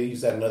salt, they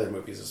use that in other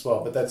movies as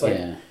well. But that's like,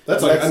 Yeah.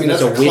 That's like, that's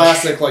It's a a witch.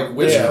 classic like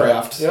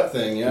witchcraft Yep.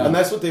 thing, yeah. And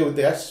that's what they would,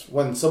 that's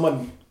when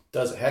someone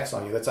does a hex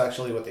on you, that's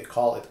actually what they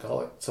call it. They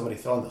call it somebody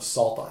throwing the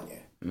salt on you.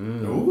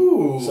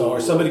 Ooh. So, or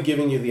somebody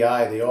giving you the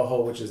eye, the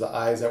ojo, which is the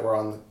eyes that were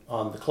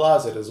on the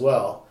closet as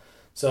well.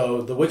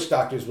 So the witch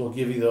doctors will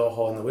give you the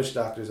ojo, and the witch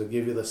doctors will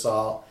give you the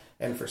salt.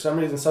 And for some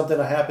reason, something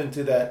will happen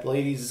to that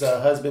lady's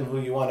husband who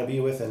you want to be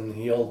with, and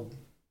he'll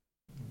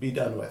be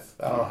done with.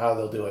 I don't know how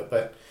they'll do it,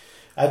 but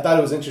I thought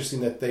it was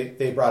interesting that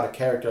they brought a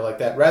character like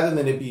that rather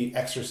than it be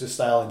Exorcist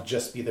style and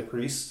just be the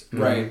priest.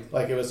 Right.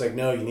 Like it was like,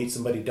 no, you need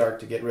somebody dark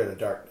to get rid of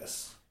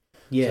darkness.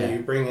 Yeah. So you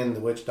bring in the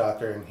witch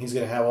doctor, and he's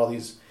going to have all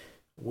these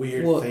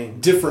weird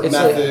things. Different It's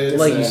methods.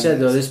 like you and- said,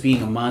 though, this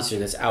being a monster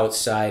that's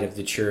outside of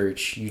the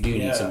church, you do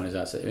need Yeah. someone who's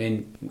outside. I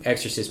mean,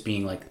 Exorcist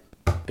being like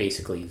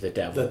basically the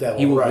devil. The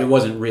devil, right. It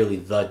wasn't really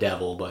the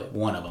devil, but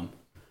one of them.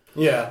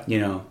 Yeah.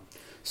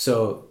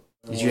 So,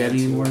 did you have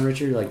any more,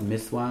 Richard, like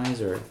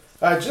myth-wise, or?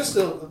 Just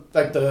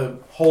like the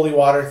holy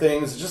water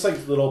things, just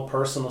like little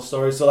personal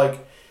stories. So like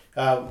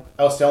I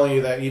was telling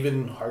you that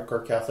even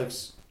hardcore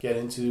Catholics get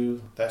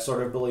into that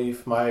sort of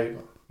belief. My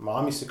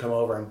mom used to come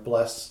over and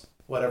bless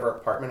whatever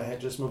apartment I had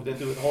just moved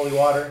into with holy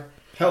water.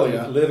 Hell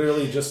yeah.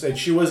 Literally just, and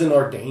she wasn't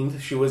ordained.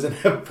 She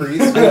wasn't a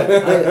priest.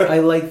 But I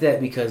like that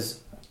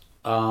because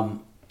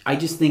I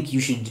just think you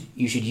should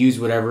use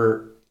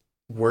whatever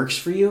works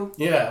for you.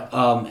 yeah.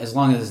 As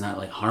long as it's not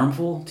like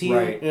harmful to you,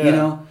 Right,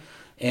 yeah.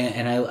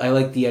 And I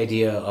like the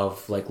idea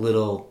of like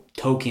little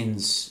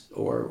tokens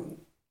or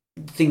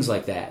things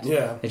like that.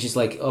 Yeah. It's just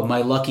like, oh,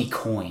 my lucky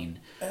coin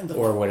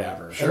or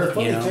whatever. And the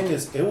funny thing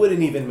is, it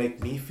wouldn't even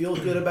make me feel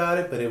good about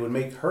it, but it would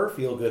make her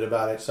feel good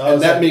about it. So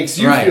and that makes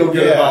you feel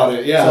good about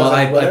it. Yeah. Well,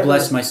 like, I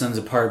blessed my son's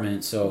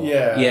apartment, so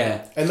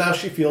yeah. And now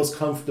she feels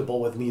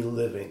comfortable with me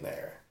living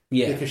there.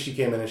 Yeah. Because she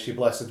came in and she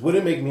blessed it.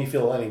 Wouldn't make me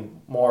feel any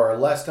more or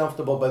less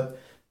comfortable, but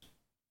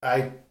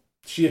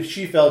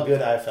she felt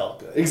good, I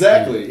felt good.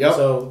 Exactly. Yep.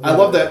 So I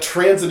love that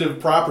transitive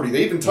property.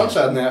 They even touch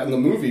on that in the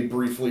movie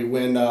briefly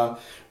when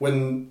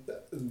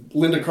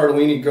Linda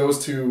Cardellini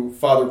goes to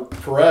Father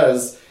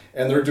Perez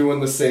and they're doing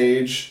the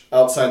sage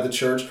outside the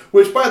church.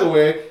 Which, by the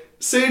way,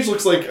 sage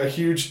looks like a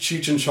huge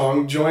Cheech and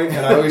Chong joint,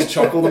 and I always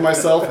chuckle to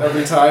myself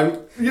every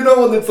time. You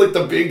know when it's like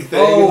the big thing.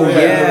 Oh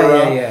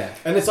yeah.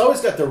 And it's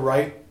always got the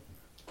right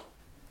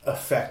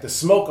effect. The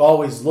smoke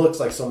always looks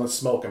like someone's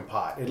smoking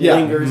pot. It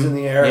lingers in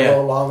the air a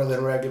little longer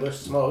than regular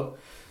smoke.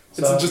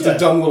 So, it's just a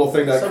dumb little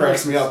thing that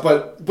cracks me up.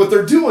 But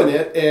they're doing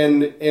it,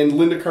 and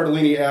Linda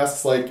Cardellini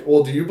asks, like,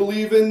 well, do you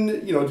believe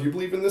in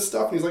this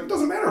stuff? And he's like, it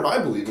doesn't matter if I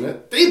believe in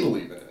it. They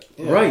believe in it.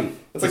 Yeah. Right.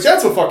 It's like,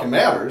 that's what fucking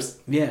matters.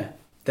 Yeah,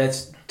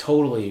 that's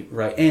totally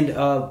right. And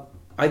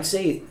I'd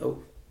say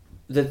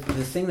the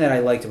thing that I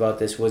liked about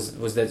this was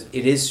that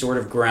it is sort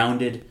of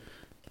grounded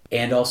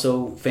and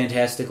also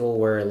fantastical,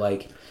 where,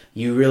 like,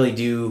 you really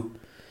do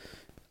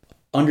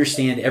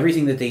understand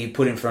everything that they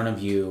put in front of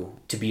you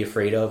to be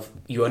afraid of.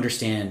 You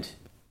understand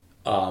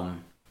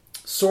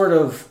sort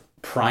of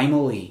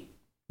primally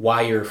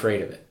why you're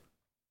afraid of it,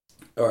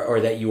 or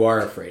that you are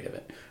afraid of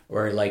it,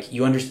 or like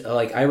you understand.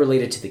 Like, I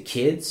related to the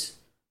kids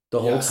the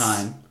whole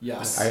time,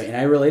 and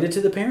I related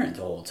to the parent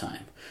the whole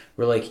time.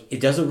 Where, like,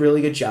 it does a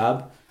really good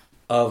job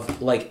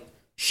of, like,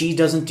 she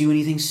doesn't do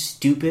anything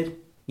stupid,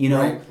 you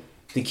know. Right.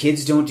 The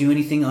kids don't do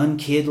anything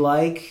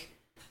unkid-like.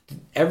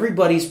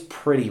 Everybody's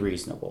pretty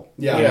reasonable.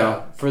 Yeah. You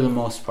know, for the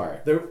most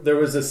part. There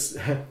was this...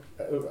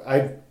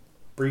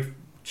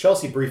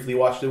 Chelsea briefly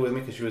watched it with me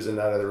because she was in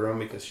that other room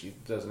because she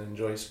doesn't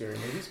enjoy scary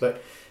movies.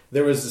 But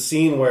there was a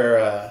scene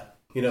where,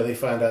 they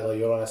find out La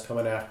Llorona's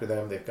coming after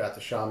them. They've got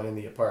the shaman in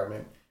the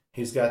apartment.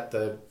 He's got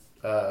the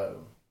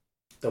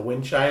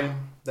wind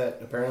chime that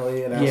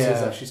apparently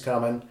announces that she's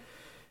coming.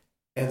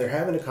 And they're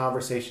having a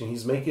conversation.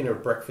 He's making her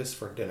breakfast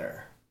for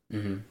dinner.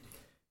 Mm-hmm.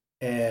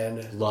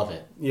 And love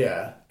it.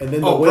 Yeah. And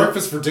then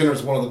breakfast for dinner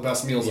is one of the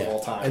best meals of all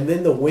time. And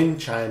then the wind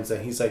chimes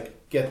and he's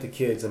like, get the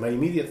kids. And my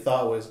immediate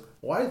thought was,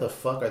 why the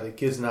fuck are the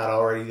kids not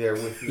already there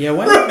with you? Yeah,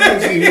 why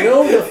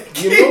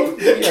keep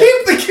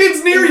the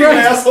kids near you,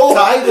 asshole.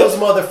 Tie those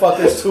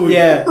motherfuckers to you.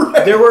 Yeah.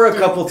 Right. There were a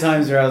couple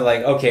times where I was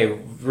like, okay,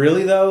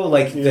 really though?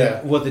 Like,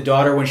 the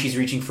daughter, when she's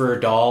reaching for her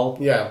doll,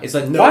 it's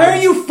like, why are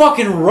you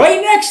fucking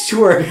right next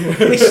to her?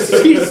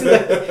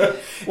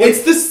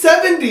 It's the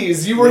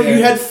 70s. You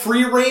had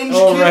free range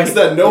kids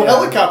that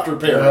helicopter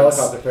parents.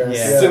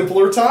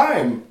 Simpler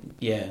time.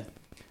 Yeah.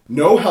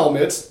 No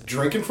helmets,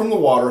 drinking from the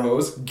water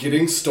hose,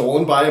 getting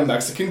stolen by a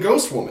Mexican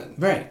ghost woman.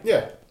 Right.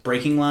 Yeah.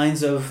 Breaking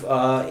lines of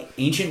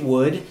ancient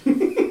wood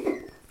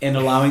and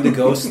allowing the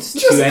ghosts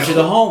to enter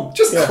the home.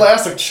 Just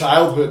classic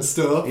childhood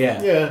stuff.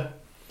 Yeah. Yeah.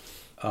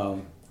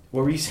 What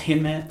were you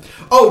saying, Matt?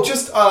 Oh,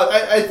 just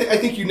I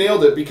think you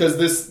nailed it, because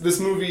this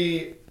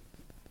movie,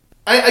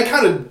 I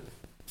don't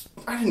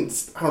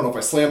know if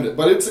I slammed it,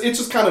 but it's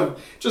just kind of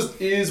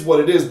just is what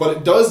it is, but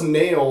it does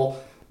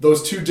nail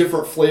those two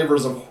different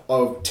flavors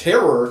of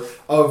terror,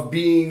 of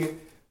being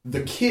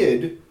the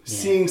kid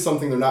seeing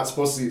something they're not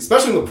supposed to see,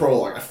 especially in the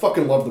prologue. I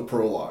fucking love the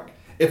prologue.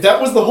 If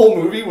that was the whole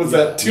movie, was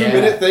that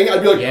 2-minute thing,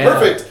 I'd be like,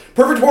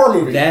 perfect horror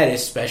movie. That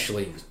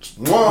especially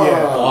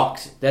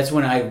fucked. That's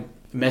when I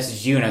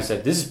messaged you and I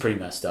said, this is pretty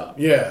messed up.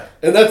 Yeah.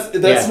 And that's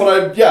when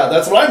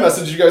I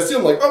messaged you guys too.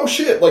 I'm like, oh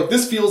shit, like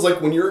this feels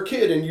like when you're a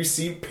kid and you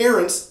see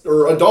parents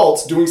or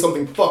adults doing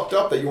something fucked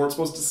up that you weren't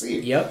supposed to see.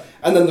 Yep.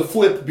 And then the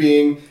flip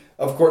being,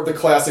 of course, the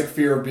classic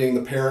fear of being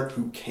the parent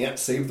who can't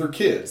save their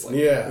kids. Like,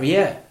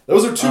 yeah.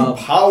 Those are two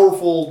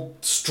powerful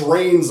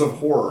strains of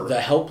horror.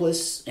 The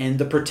helpless and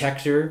the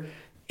protector,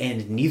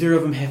 and neither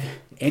of them have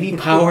any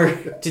power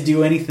to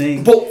do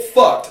anything. Both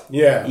fucked.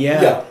 Yeah.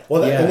 Yeah.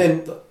 Well, and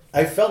then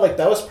I felt like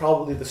that was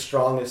probably the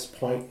strongest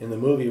point in the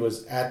movie,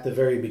 was at the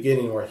very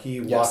beginning where he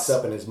walks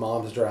up and his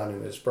mom's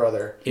drowning his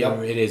brother.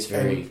 It is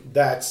very...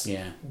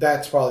 And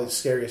that's probably the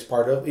scariest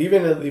part of...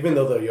 Even though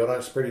the Llorona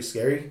is pretty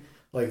scary,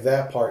 like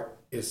that part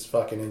is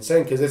fucking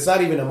insane, because it's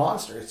not even a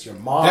monster. It's your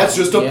mom. That's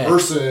just a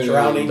person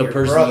drowning the your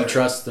person brother. you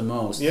trust the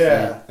most.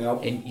 Yeah.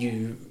 Yep. And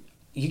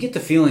you get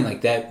the feeling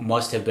like that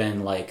must have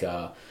been like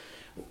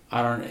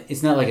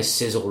it's not like a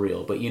sizzle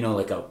reel, but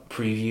like a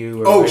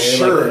preview. Or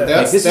sure.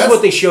 Like, this is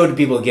what they showed to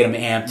people to get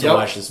them amped to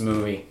watch this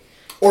movie.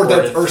 Or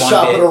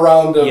shop it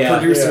around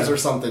producers or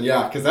something.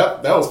 Yeah, because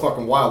that was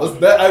fucking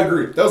wild. I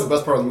agree. That was the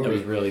best part of the movie. It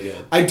was really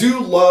good. I do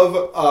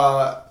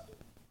love...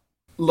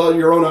 La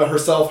Llorona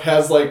herself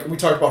has, like, we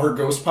talked about her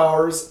ghost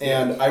powers,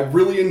 and I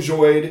really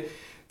enjoyed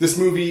this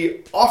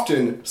movie.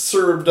 Often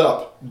served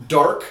up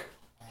dark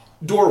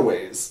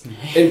doorways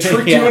and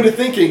tricked Yeah. you into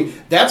thinking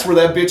that's where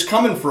that bitch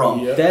coming from.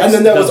 Yeah. And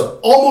then that was That's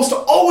almost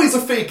always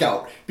a fake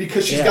out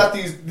because she's Yeah. got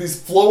these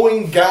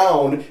flowing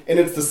gown and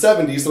it's the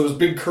 70s, so there's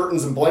big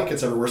curtains and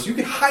blankets everywhere. So you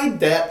can hide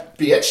that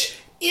bitch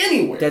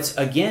anywhere. That's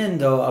again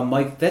though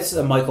that's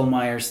a Michael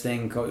Myers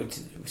thing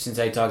since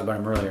I talked about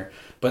him earlier.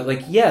 But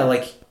like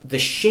the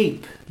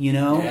shape, you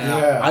know.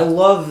 Yeah. I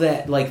love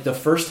that. Like the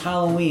first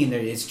Halloween,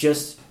 it's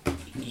just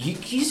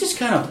he's just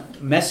kind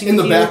of messing in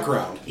with the you.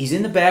 background. He's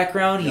in the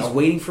background. He's Yep.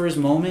 waiting for his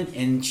moment,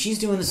 and she's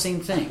doing the same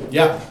thing.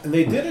 Yeah. And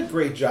they did a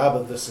great job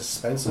of the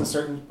suspense in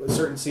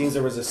certain scenes.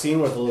 There was a scene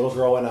where the little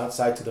girl went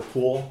outside to the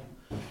pool,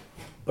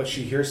 but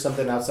she hears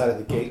something outside of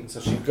the gate, and so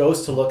she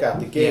goes to look out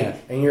the gate. Yeah.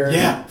 And you're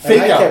Yeah, and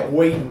fake I out. kept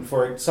waiting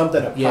for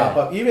something to Yeah. pop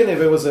up, even if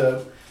it was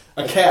a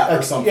cat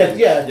or something.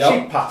 Yeah, Yep.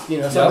 cheap pop, something.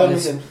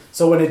 Yep. And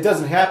so when it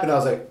doesn't happen, I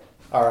was like,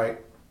 all right,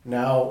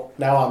 now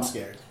I'm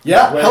scared.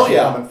 Yeah, Where's hell she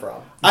yeah. coming from?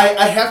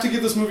 I have to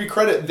give this movie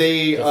credit.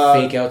 They The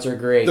fake outs are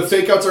great. The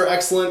fake outs are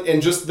excellent,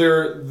 and just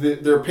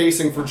their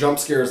pacing for jump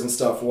scares and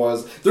stuff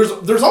was there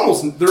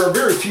are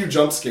very few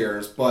jump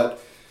scares, but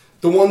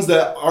the ones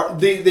that are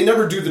they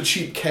never do the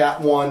cheap cat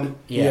one,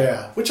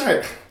 yeah. which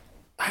I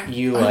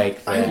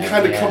like I that,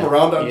 kind of yeah. come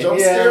around on jump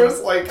Yeah.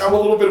 scares. Like I'm a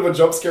little bit of a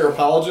jump scare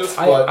apologist,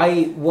 but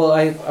I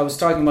was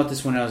talking about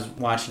this when I was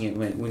watching it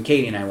when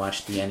Katie and I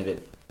watched the end of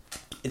it.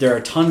 There are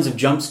tons of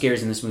jump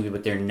scares in this movie,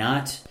 but they're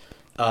not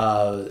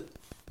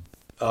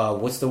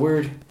what's the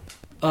word?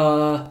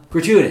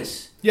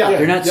 Gratuitous. Yeah.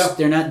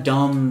 They're not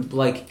dumb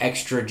like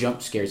extra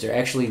jump scares. They're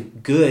actually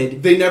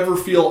good. they never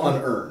feel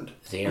unearned.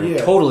 They are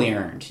Yeah. totally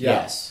earned. Yeah.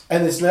 Yes.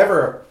 And it's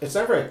never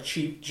a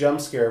cheap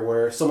jump scare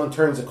where someone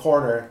turns a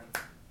corner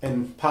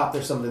and pop,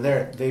 there's something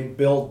there. They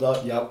build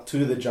up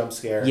to the jump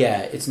scare.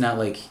 Yeah, it's not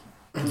like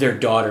their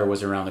daughter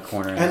was around the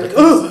corner and, And, was like,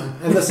 "Ugh!"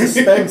 and the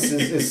suspense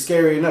is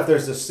scary enough.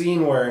 There's a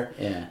scene where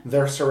Yeah.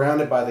 they're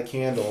surrounded by the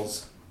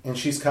candles and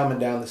she's coming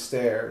down the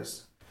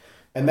stairs.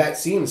 And that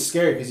scene is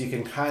scary because you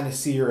can kind of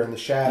see her in the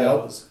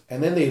shadows.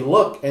 And then they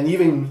look, and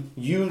even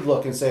you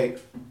look and say,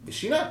 is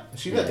she not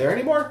there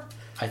anymore?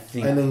 I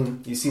think And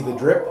then you see the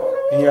drip,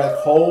 and you're like,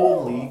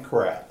 holy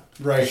crap.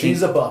 Right.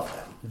 She's above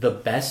them. the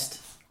best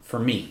for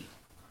me,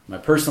 my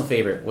personal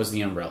favorite, was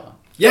the umbrella.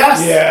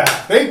 Yes. Yeah.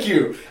 Thank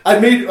you. I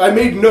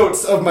made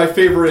notes of my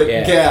favorite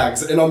Yeah.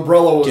 gags, and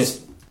Umbrella was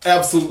Just-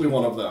 absolutely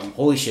one of them.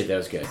 Holy shit, that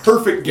was good.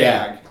 Perfect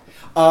Yeah.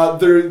 gag.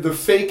 The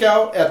fake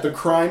out at the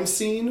crime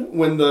scene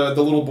when the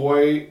little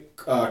boy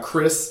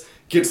Chris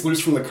gets loose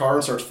from the car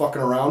and starts fucking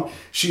around.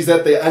 She's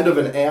at the end of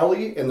an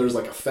alley and there's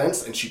like a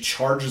fence and she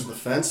charges the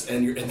fence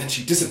and then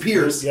she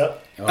disappears. Yep.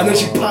 And then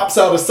she pops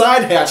out a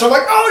side hatch. I'm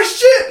like, oh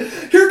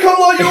shit! Here come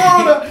La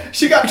Llorona!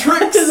 She got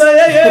tricks.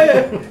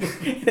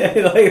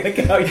 Like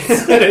how you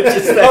said it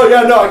just Oh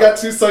yeah, no, I got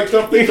too psyched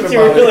up thinking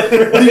about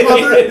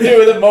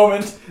it. the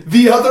moment.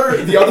 The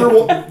other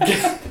one.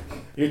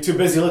 You're too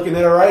busy looking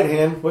at her right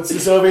hand. What's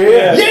this over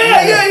here?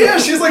 Yeah.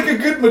 She's like a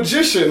good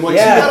magician. Like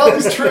Yeah. she got all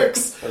these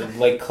tricks.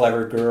 Like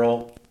clever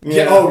girl.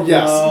 Yeah. Oh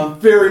yes,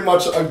 very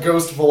much a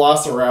ghost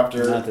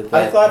velociraptor. Not that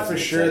I thought was for a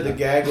sure good the time.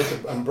 gag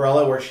with the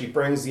umbrella where she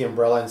brings the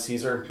umbrella and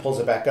sees her and pulls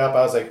it back up.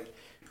 I was like,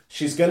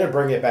 she's going to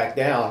bring it back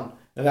down.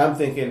 And I'm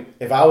thinking,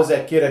 if I was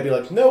that kid, I'd be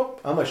like,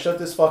 nope, I'm going to shut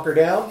this fucker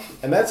down.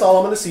 And that's all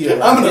I'm going to see her.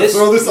 I'm gonna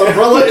throw this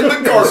umbrella in the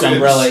garbage. This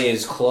umbrella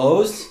is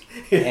closed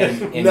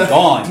and Ne-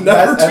 gone.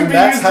 Never to be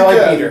that's used how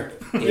again. I beat her.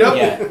 Yep.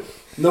 Yeah.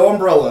 No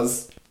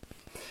umbrellas.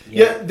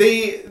 Yeah. Yeah,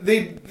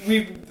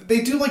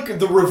 they do like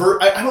the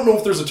revert. I don't know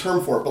if there's a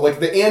term for it, but like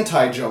the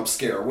anti-jump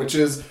scare, which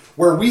is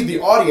where we,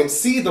 the audience,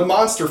 see the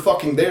monster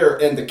fucking there,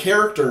 and the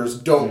characters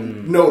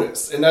don't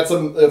notice, and that's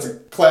a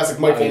classic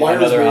Michael Myers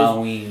Another move.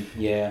 Halloween.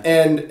 Yeah.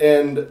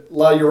 And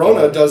La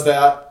Llorona does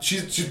that.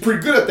 She's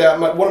pretty good at that.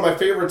 One of my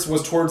favorites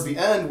was towards the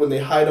end when they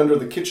hide under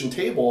the kitchen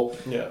table,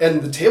 Yeah.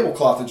 and the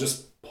tablecloth is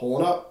just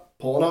pulling up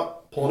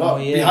Oh,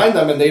 yeah. behind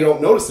them, and they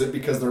don't notice it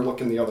because they're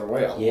looking the other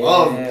way. I Yeah.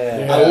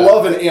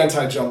 love an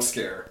anti-jump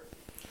scare.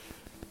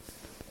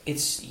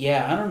 It's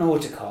I don't know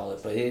what to call it,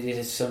 but it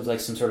is some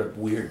sort of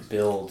weird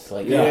build.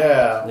 Like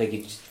Yeah. like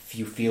if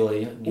you feel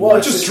it. Well,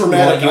 it's just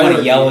dramatic You want to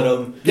energy. yell at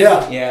them.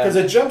 Yeah. Yeah. Because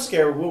a jump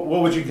scare,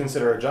 what would you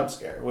consider a jump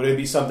scare? Would it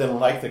be something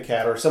like the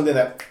cat or something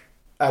that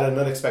at an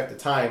unexpected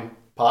time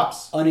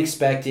pops?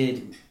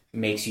 Unexpected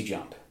makes you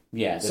jump.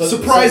 Yeah. So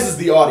Surprises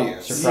the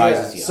audience.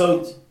 Surprises you.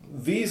 So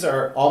these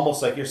are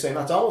almost like you're saying,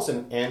 it's almost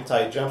an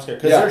anti-jump scare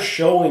because Yeah. they're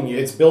showing you,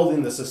 it's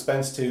building the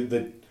suspense to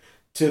the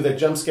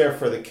jump scare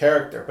for the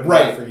character, but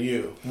Right. not for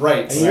you.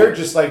 Right. And you're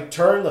just like,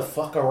 turn the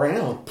fuck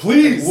around.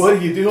 Please. Like, what are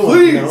you doing?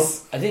 Please. You know?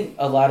 I think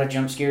a lot of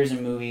jump scares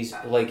in movies,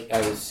 like I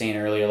was saying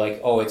earlier,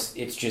 like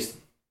it's just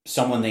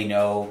someone they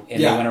know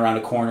and Yeah. they went around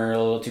a corner a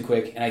little too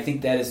quick, and I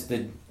think that is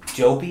the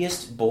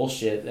dopiest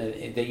bullshit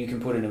that you can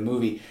put in a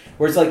movie.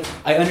 Where it's like,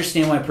 I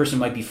understand why a person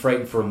might be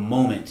frightened for a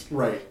moment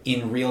Right.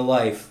 in real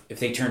life if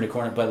they turned a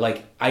corner, but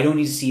like I don't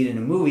need to see it in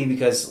a movie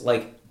because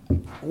like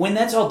when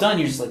that's all done,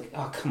 you're just like,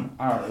 oh, come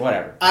on, all right,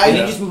 whatever. I And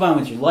know. you just move on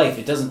with your life.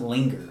 It doesn't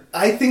linger.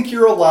 I think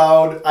you're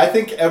allowed. I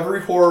think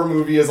every horror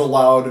movie is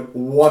allowed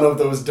one of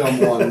those dumb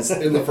ones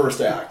in the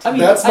first act. I mean,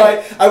 that's my.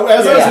 As I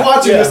was Yeah,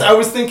 watching yeah. this, I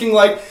was thinking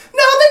like,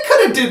 no, they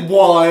could have did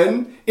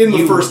one in the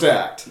You- first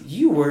act.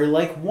 You were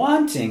like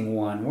wanting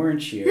one,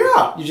 weren't you?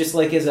 Yeah. You're just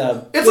like as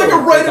a. It's like a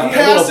rite of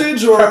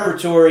passage or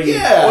preparatory.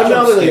 Yeah. Well, not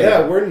jump only scare.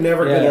 that, we're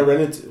never Yeah. gonna run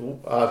into.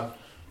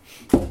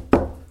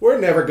 We're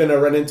never gonna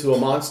run into a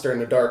monster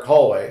in a dark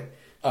hallway.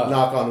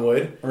 Knock on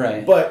wood.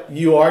 Right. But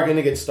you are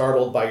gonna get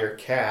startled by your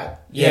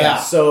cat. Yeah.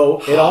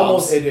 So it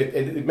almost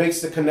it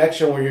makes the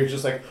connection where you're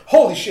just like,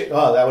 holy shit!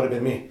 Oh, that would have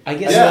been me. I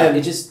guess Yeah.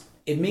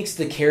 it makes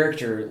the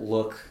character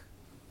look.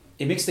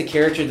 It makes the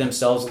character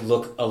themselves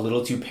look a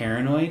little too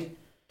paranoid.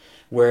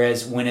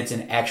 Whereas when it's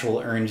an actual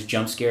earned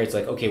jump scare, it's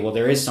like, okay, well,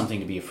 there is something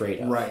to be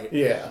afraid of. Right.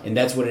 Yeah. And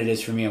that's what it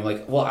is for me. I'm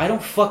like, well, I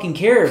don't fucking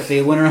care if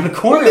they went around a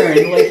corner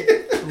and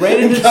like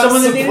ran into Got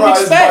someone that they didn't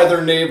surprised expect. by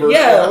their neighbor.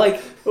 Yeah,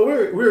 like But we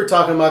were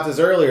talking about this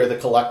earlier, the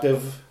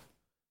collective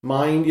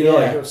mind, you know.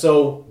 Yeah. Like,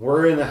 so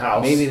we're in the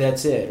house. maybe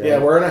that's it. Right? Yeah,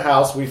 we're in a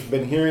house. We've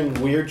been hearing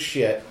weird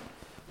shit.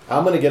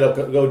 I'm gonna get up,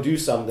 go do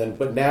something,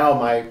 but now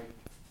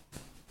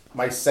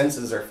my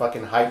senses are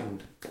fucking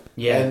heightened.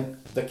 Yeah. And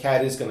the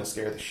cat is gonna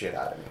scare the shit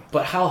out of me.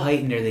 But how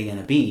heightened are they going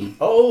to be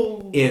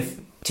Oh, if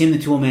Tim the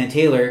Toolman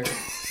Taylor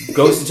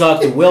goes to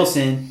talk to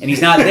Wilson and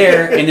he's not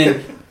there, and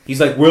then he's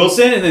like,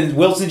 Wilson, and then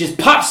Wilson just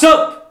pops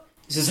up.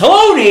 He says,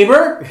 hello,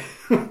 neighbor.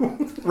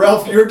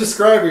 Ralph, you're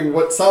describing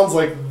what sounds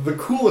like the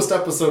coolest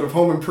episode of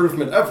Home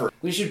Improvement ever.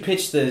 We should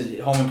pitch the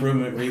Home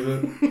Improvement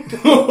reboot.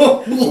 with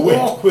But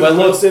look,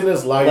 Wilson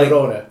as La like-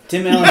 Llorona.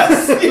 Tim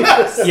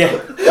Allen's,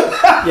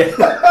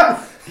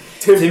 yeah.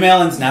 Tim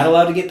Allen's not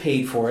allowed to get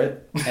paid for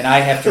it, and I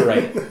have to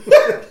write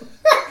it.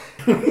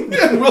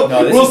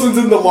 No, this Wilson's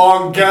in the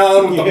long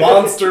gown with the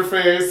monster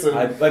face. And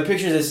I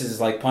picture this as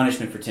like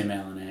punishment for Tim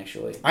Allen,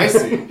 actually. I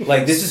see.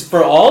 Like, this is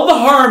for all the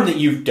harm that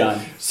you've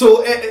done.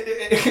 So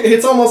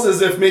it's almost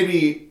as if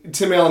maybe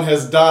Tim Allen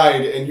has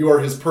died and you are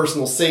his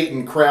personal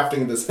Satan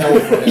crafting this hell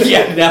for him.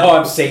 Yeah, now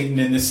I'm Satan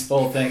in this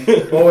whole thing.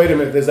 Oh, wait a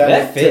minute. Does that,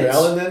 That make Tim fits.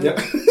 Allen then?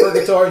 Yeah.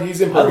 Purgatory?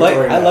 He's in I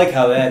purgatory now. like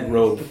how that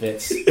robe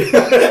fits.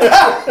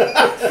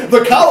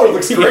 The collar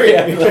looks great.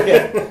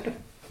 Yeah.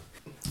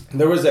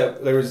 There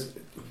was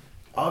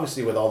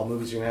obviously with all the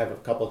movies you're gonna have a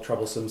couple of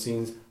troublesome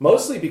scenes,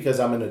 mostly because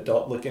I'm an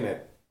adult looking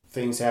at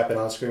things happen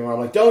on screen where I'm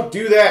like, don't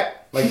do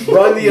that, like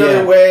run the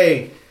other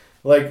way,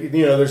 like,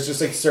 you know, there's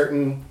just like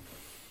certain,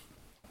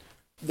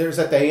 there's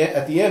at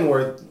the end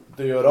where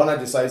the Llorona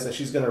decides that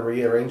she's gonna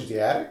rearrange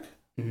the attic,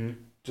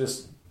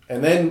 just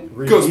and then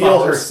reveal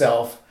Ghostbusters.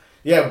 herself,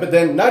 but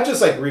then not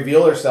just like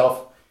reveal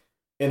herself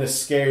in a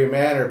scary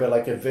manner, but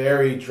like a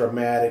very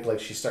dramatic, like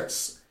she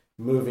starts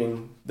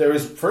moving.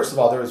 First of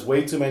all, there was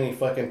way too many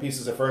fucking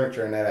pieces of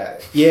furniture in that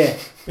attic. Yeah,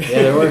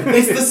 there were.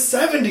 It's the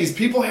 70s.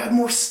 People had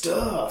more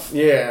stuff.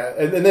 Yeah,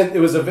 and then it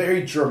was a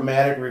very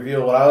dramatic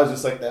reveal. What I was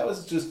just like, that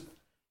was just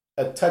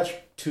a touch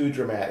too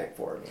dramatic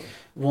for me.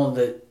 Well,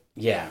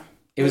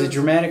 it was a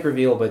dramatic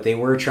reveal, but they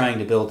were trying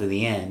to build to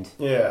the end,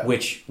 Yeah,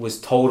 which was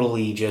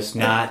totally just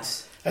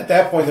not. at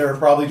that point they were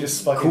probably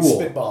just fucking Cool.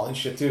 spitballing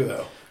shit too,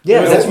 though. Yeah,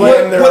 It was that's like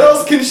what- when they're- What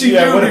else can she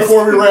Yeah, do what else-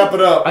 before we wrap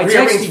it up? I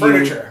Rearrange texted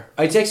furniture.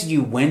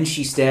 you when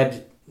she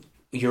stabbed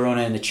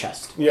Llorona in the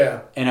chest,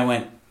 Yeah, and I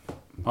went,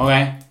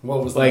 okay.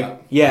 What was Like,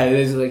 that? yeah, it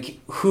was like,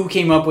 who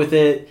came up with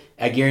it?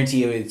 I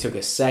guarantee you it took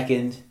a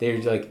second. They're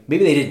like,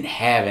 maybe they didn't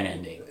have an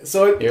ending.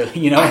 so They're,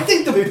 you know, I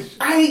think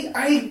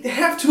I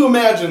have to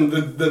imagine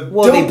the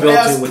Well, they dope built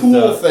ass it with pool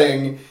the-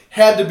 thing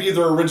had to be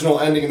their original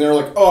ending, and they're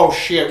like, "Oh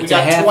shit, we it's a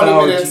got half 20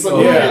 hour minutes of to-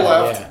 movie yeah,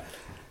 left." yeah.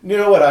 you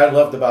know what I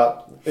loved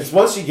about it's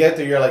once you get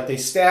there, you're like, they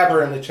stab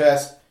her in the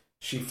chest,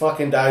 she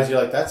fucking dies. You're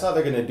like, that's how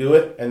they're gonna do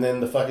it, and then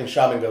the fucking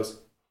shaman goes,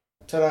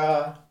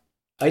 ta-da.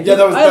 I did. Yeah,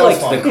 that was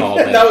liked fun. the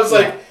callback. That was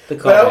like, the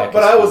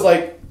but I was fun.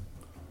 like,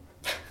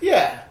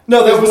 yeah.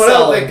 No, that Because was what else,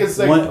 solid. like, it's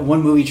like,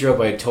 one movie trope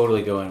I'd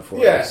totally go in for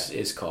Yeah.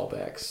 is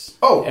callbacks.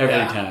 Oh, every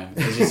yeah. time.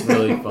 It's just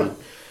really fun.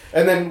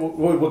 and then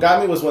what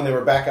got me was when they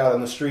were back out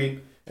on the street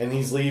and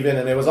he's leaving,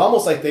 and it was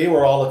almost like they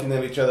were all looking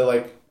at each other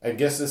like, I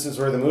guess this is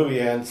where the movie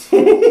ends.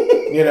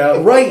 You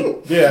know? Right.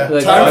 Yeah.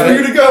 Like, Time for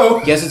you to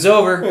go. Guess it's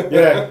over.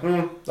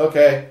 Yeah.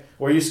 Okay.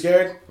 Were you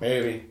scared?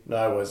 Maybe. No,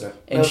 I wasn't.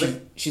 And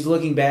she's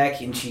looking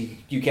back, and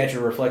you catch her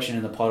reflection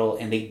in the puddle,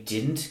 and they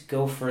didn't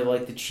go for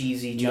like the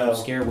cheesy jump No.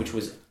 scare, which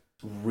was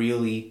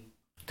really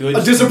good. to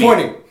me.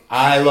 Disappointing.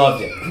 I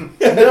loved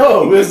it.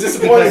 No, it was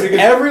disappointing because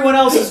Everyone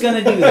else is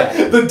going to do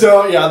that. The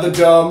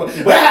dumb.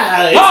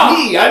 Ah!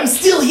 Me. I'm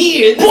still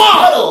here in this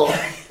puddle.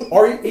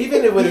 or even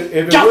if it wouldn't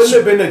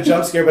have been a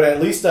jump scare, but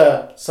at least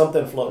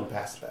something floating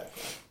past that.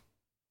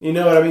 You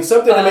know what I mean?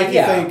 Something to make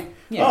yeah. you think,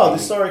 Yeah, oh, maybe.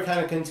 the story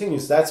kind of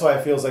continues. That's why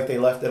it feels like they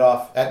left it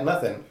off at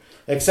nothing.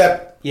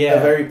 Except Yeah.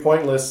 a very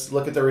pointless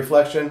look at the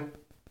reflection.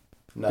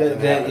 Nothing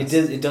happens.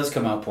 It does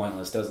come out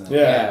pointless, doesn't it?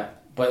 Yeah.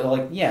 But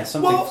like,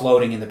 something Well,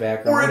 floating in the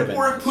background would have been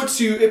Or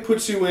nice. it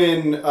puts you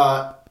in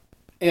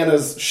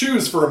Anna's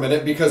shoes for a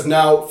minute, because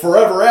now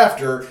forever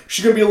after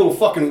she's gonna be a little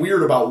fucking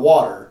weird about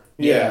water.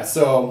 Yeah,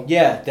 so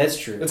Yeah, that's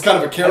true. it's kind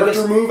of a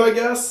character guess- move, I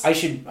guess. I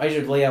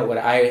should lay out what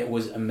I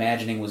was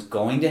imagining was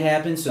going to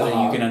happen so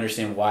that you can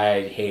understand why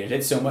I hated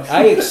it so much.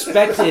 I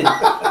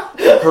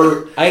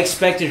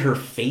expected her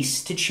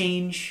face to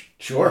change.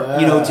 Sure.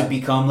 You know, to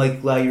become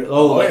like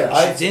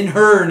yeah. it's in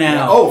her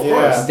now. Oh, of Yeah.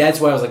 course. That's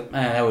why I was like,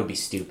 that would be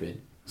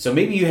stupid. So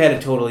maybe you had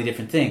a totally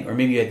different thing, or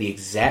maybe you had the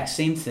exact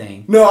same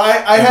thing. No,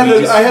 I And we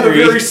just had a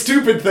agreed. very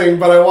stupid thing,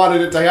 but I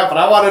wanted it to happen.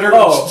 I wanted her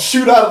to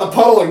shoot out of the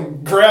puddle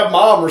and grab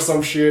Mom or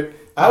some shit.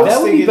 I was That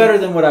would thinking, be better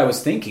than what I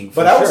was thinking.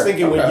 But I was sure.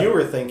 thinking what Okay. you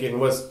were thinking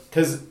was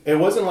because it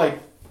wasn't like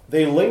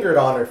they lingered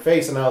on her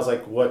face, and I was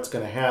like, "What's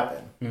going to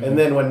happen?" Mm-hmm. And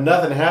then when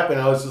nothing happened,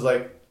 I was just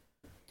like,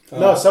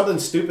 "No, something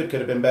stupid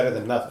could have been better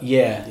than nothing."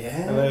 Yeah.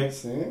 And like,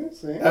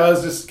 See? I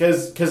was just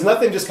because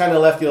nothing just kind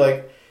of left you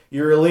like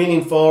you were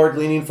leaning forward,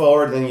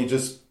 then you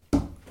just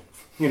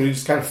you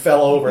just kind of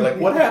fell over. Like,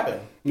 what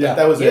happened? Yeah. Like,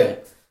 that was Yeah.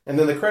 it. And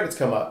then the credits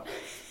come up,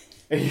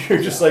 and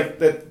you're just like,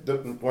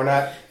 we're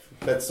not.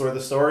 That's where the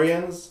story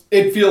ends.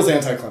 It feels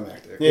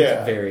anticlimactic.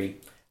 Yeah. Very.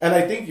 And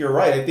I think you're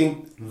right. I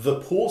think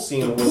the pool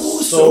scene was pool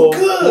is so so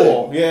good.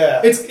 cool.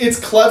 Yeah. It's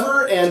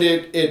clever and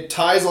it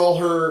ties all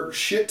her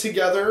shit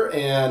together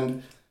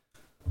and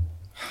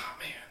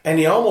And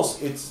he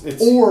almost it's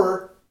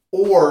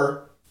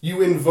or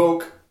you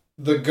invoke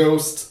the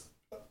ghost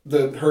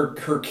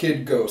her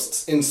kid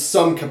ghosts in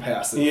some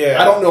capacity.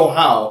 Yeah. I don't know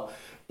how,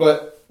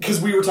 but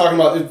because we were talking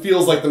about, it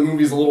feels like the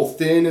movie's a little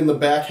thin in the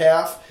back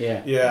half.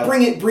 Yeah. yeah.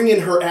 Bring in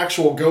her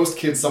actual ghost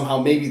kids somehow.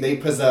 Maybe they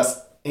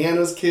possess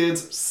Anna's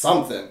kids.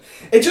 Something.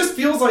 It just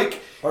feels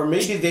like Or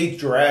maybe they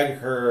drag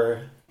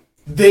her.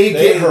 they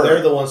get her.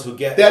 They're the ones who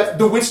get That her.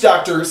 the witch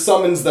doctor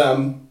summons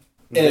them,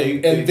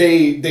 and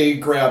They- they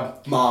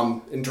grab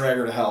Mom and drag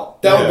her to hell.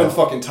 That would have Yeah. been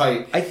fucking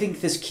tight. I think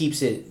this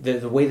keeps it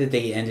the way that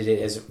they ended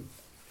it as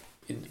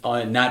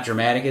not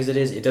dramatic as it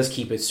is. It does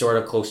keep it sort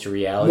of close to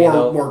reality,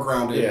 though. More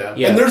grounded. Yeah.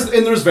 Yeah. And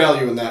there's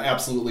value in that,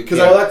 absolutely. Because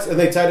Because and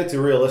they tied it to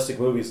realistic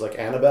movies like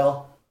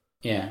Annabelle.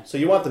 Yeah. So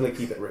you want them to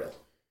keep it real.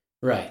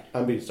 Right.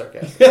 I'm being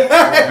sarcastic.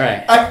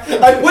 Right.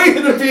 I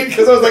waited a beat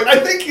because I was like, I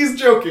think he's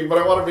joking, but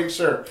I want to make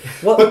sure.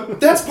 Well, But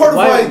that's part of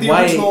why the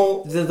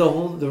original.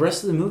 the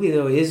rest of the movie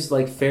though is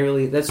like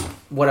fairly. That's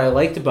what I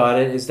liked about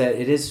it is that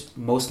it is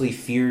mostly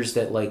fears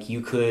that like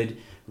you could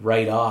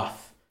write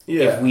off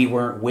Yeah. if we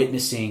weren't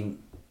witnessing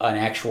an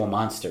actual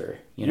monster.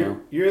 You know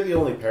You're the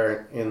only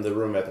parent in the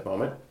room at the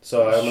moment.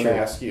 So I'm going Sure. to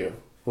ask you.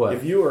 what?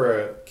 If you were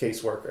a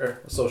caseworker,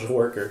 a social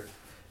worker,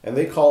 and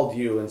they called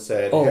you and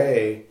said, Oh.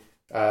 "Hey,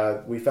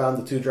 we found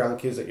the 2 drowned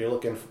kids that you're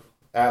looking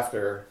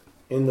after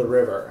in the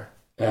river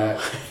at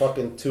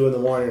fucking 2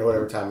 a.m. or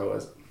whatever time it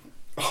was,"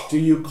 do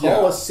you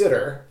call Yeah. a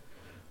sitter,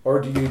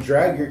 or do you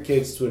drag your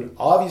kids to an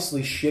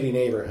obviously shitty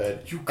neighborhood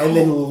call- and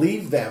then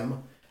leave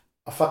them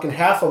a fucking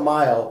half a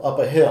mile up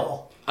a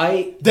hill?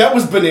 That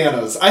was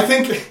bananas. I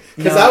think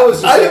Because No, I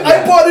was just saying I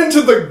that. bought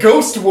into the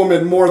ghost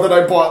woman more than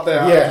I bought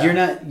that. Yeah. You're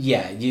not.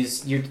 Yeah.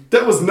 You're.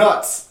 That was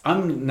nuts.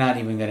 I'm not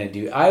even gonna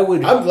do. I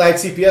would. I'm glad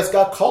CPS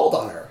got called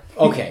on her.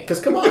 Okay.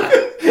 Because come on.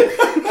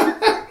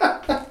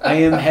 I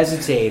am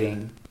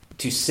hesitating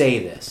to say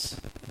this,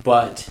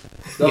 but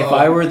if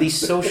I were the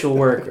social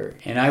worker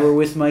and I were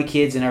with my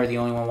kids and I were the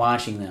only one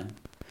watching them,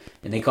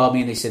 and they called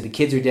me and they said the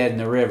kids are dead in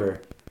the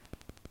river,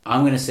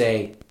 I'm gonna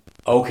say,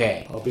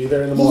 okay. I'll be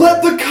there in the morning.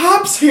 Let the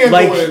cops handle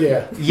Like, it.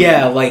 Yeah.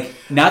 Yeah, like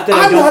not that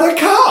I I'm don't, not a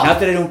cop. not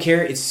that I don't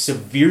care. It's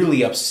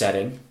severely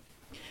upsetting,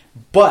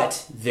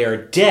 but they're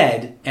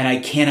dead and I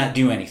cannot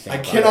do anything. I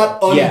about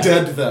cannot it. Yeah.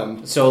 undead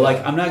them. So,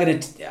 like, I'm not gonna,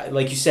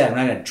 like you said, I'm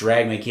not gonna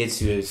drag my kids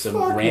to some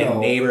Fuck random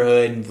no.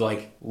 neighborhood and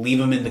like leave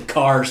them in the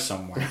car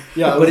somewhere.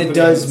 Yeah, but it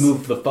does bananas.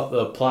 move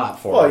the plot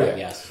forward, I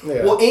guess.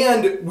 Yeah. Well,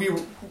 and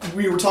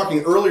we were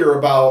talking earlier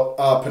about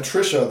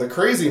Patricia, the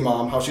crazy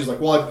mom, how she's like,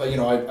 well,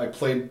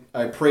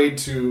 I prayed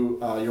to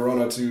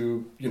Yorona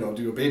to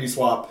do a baby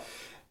swap,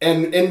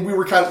 and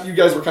you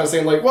guys were kind of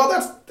saying like, well,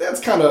 that's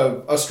kind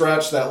of a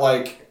stretch that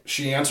like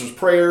she answers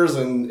prayers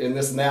and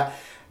this and that,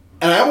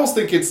 and I almost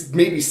think it's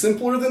maybe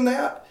simpler than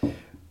that.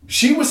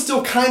 She was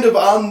still kind of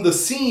on the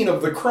scene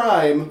of the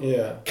crime,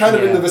 kind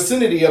of in Yeah. the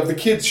vicinity of the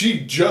kids.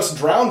 She just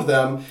drowned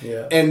them,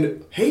 Yeah.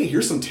 and hey,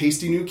 here's some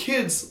tasty new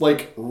kids,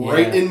 like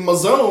right Yeah. in my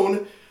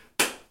zone.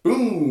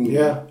 Boom.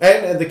 Yeah,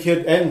 and the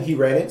kid, and he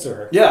ran into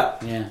her. Yeah.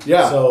 Yeah.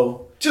 Yeah.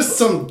 So Just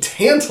some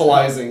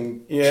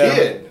tantalizing Yeah.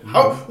 kid.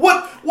 How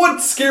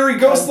what scary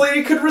ghost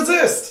lady could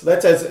resist?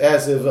 that's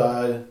as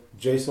if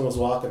Jason was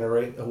walking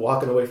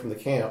away from the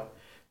camp,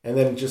 and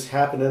then just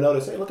happened to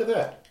notice, hey, look at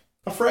that.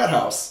 A frat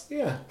house.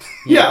 Yeah.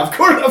 Yeah, of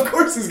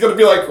course he's gonna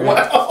be like,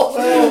 wow,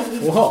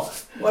 Well,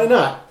 why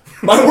not?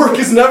 my work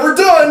is never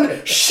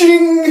done.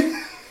 Shing.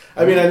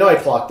 I mean, I know I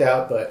clocked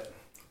out, but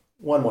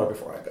one more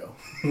before I go.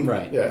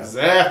 Right. Yeah.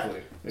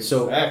 Exactly.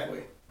 So- Exactly.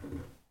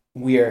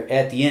 We are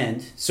at the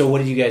end. So, what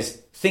did you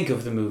guys think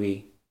of the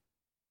movie?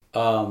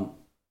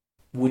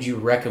 Would you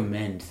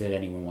recommend that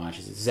anyone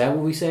watches it? Is that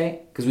what we say?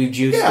 Because we've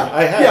juiced Yeah, it.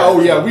 I have. Yeah. Oh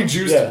yeah, we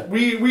juiced. Yeah.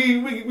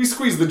 We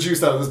squeezed the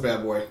juice out of this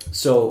bad boy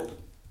So,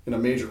 in a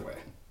major way.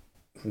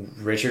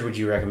 Richard, would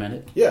you recommend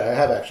it? Yeah, I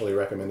have actually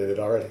recommended it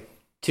already.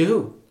 To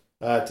who?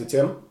 To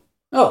Tim.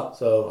 Oh,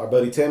 So our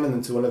buddy Tim, and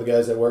then to one of the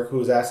guys at work who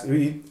was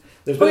asking.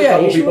 There's been Oh, yeah, a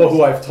couple you should people watch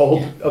who I've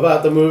told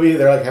about the movie.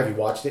 They're like, "Have you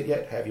watched it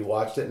yet? Have you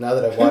watched it?" Now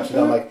that I've watched it,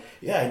 I'm like,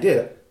 "Yeah, I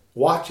did.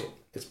 Watch it.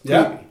 It's creepy."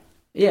 Yeah.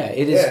 yeah,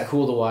 it is Yeah.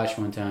 cool to watch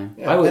one time.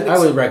 Yeah, I would and I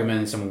it's- would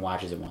recommend that someone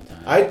watches it one time.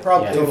 I'd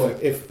probably, Yeah. Totally.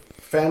 if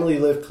family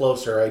lived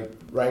closer, I'd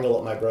wrangle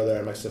up my brother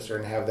and my sister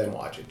and have them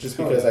watch it, just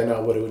Oh, because yeah. I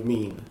know what it would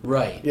mean.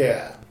 Right.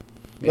 Yeah.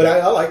 But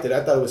I liked it.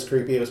 I thought it was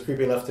creepy. It was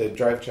creepy enough to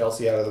drive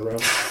Chelsea out of the room.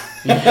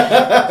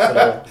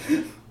 So,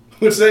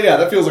 Which,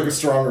 that feels like a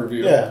strong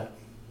review. yeah.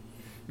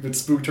 It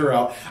spooked her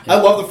out. I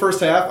love the first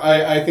half.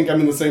 I think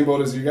I'm in the same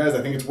boat as you guys.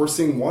 I think it's worth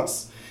seeing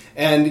once.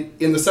 And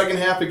in the second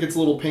half, it gets a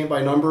little paint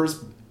by numbers.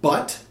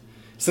 But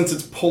since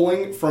it's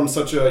pulling from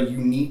such a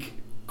unique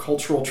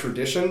cultural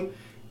tradition,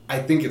 I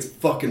think it's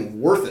fucking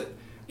worth it.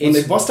 When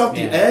they bust out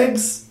the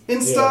eggs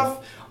and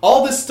stuff,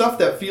 all this stuff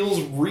that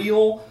feels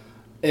real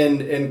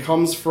and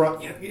comes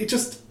from... It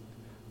just...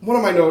 One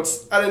of my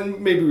notes...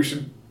 maybe we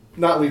should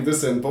not leave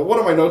this in, but one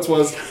of my notes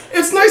was,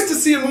 it's nice to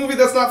see a movie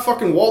that's not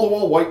fucking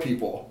wall-to-wall white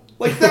people.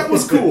 Like, that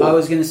was cool. I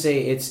was gonna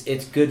say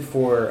it's good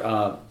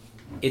for.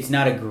 It's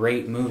not a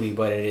great movie,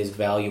 but it is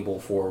valuable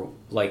for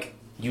like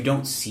you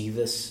don't see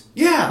this.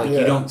 Yeah. Like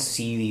you don't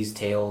see these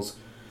tales.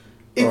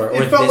 It or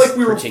felt this like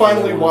we were particular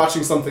finally one.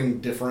 watching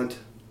something different.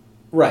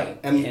 Right,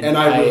 And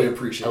I really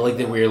appreciate I like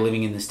that. that we are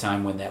living in this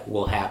time when that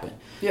will happen.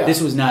 Yeah.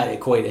 This was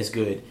not quite as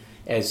good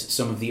as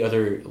some of the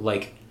other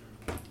like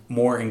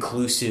more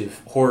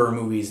inclusive horror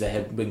movies that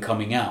had been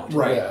coming out.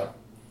 Right. Yeah.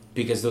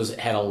 Because those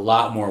had a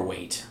lot more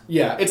weight.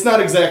 Yeah, it's not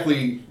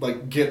exactly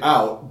like Get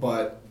Out,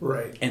 but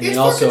Right. And it's they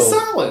also fucking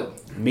solid.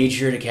 made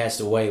sure to cast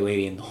a white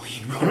lady in the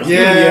lead role.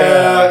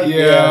 Yeah.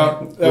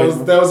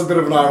 That was a bit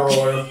of an eye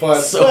roller,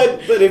 but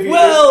But if you,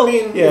 Well, I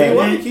mean, yeah. if you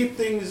want to keep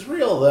things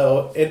real,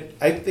 though,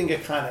 I think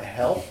it kind of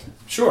helped.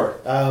 sure.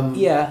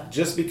 Yeah.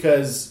 Just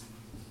because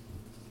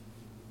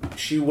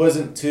she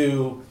wasn't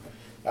too...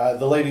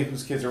 the lady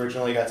whose kids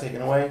originally got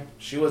taken away,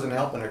 she wasn't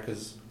helping her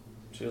because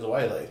she was a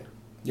white lady.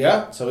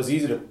 Yeah. So it was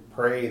easy to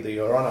pray the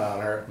Llorona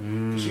on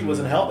her. She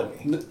wasn't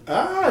helping me.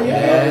 Ah, yeah.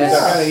 Yes.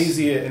 It's kind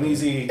of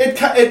easy.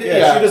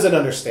 She Doesn't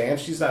understand.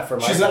 She's not from.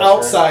 She's my an culture.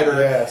 outsider.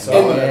 Yeah. So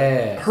And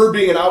Yeah. her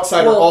being an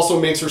outsider Well- also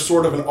makes her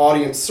sort of an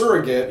audience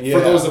surrogate Yeah.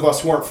 for those of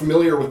us who aren't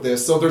familiar with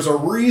this. So there's a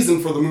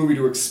reason for the movie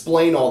to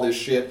explain all this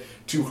shit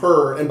to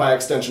her and by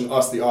extension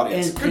us, the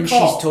audience. And, Good and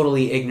call. she's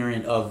totally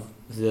ignorant of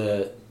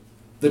the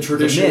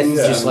traditions,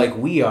 myth, just and- like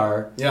we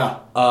are. yeah.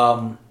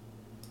 Um,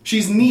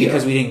 She's Nia.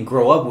 because we didn't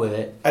grow up with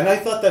it. And I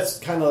thought that's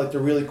kind of like the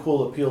really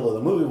cool appeal of the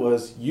movie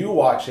was you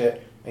watch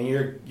it and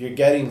you're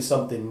getting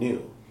something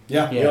new.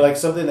 yeah. Yeah. You're like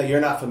something that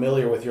you're not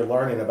familiar with. You're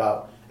learning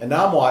about. And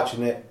now I'm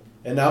watching it,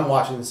 and now I'm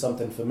watching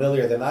something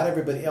familiar that not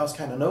everybody else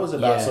kind of knows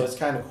about. Yeah. So it's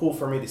kind of cool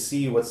for me to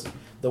see what's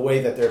the way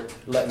that they're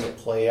letting it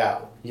play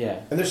out. Yeah.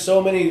 And there's so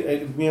many.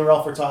 Me and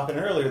Ralph were talking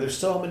earlier. There's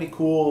so many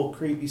cool,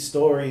 creepy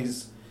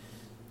stories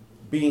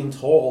being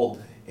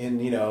told in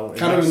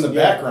Kind of in the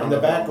background In the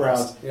of it background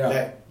almost. Yeah.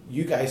 that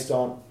you guys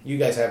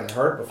haven't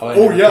heard Oh, before. I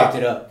Oh, never yeah. picked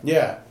it up.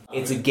 Yeah.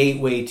 It's a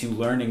gateway to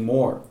learning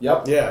more.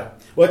 Yep. Yeah.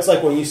 Well, it's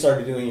like when you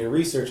started doing your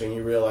research and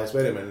you realize,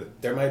 wait a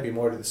minute, there might be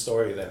more to the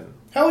story than.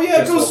 Hell yeah, it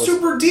Just goes what was-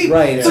 super deep.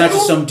 Right. It's The not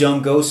just mo- some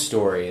dumb ghost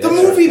story. The That sort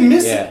of movie thing.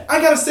 missed. Yeah.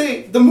 I gotta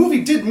say, the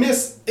movie did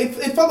miss. It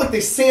felt like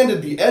they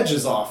sanded the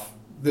edges off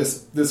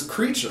this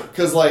creature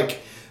because like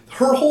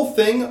her whole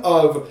thing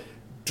of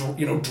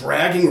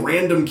dragging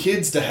random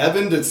kids to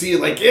heaven to see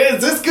like,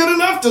 is this good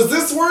enough? Does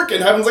this work?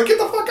 And heaven's like, get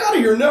the fuck out of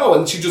here, no.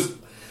 And she just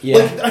Yeah.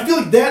 like I feel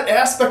like that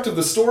aspect of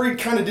the story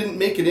kind of didn't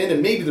make it in,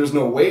 and maybe there's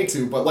no way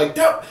to, but like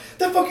that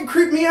fucking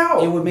creeped me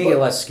out. It would make But- it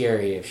less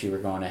scary if she were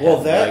going ahead. Well,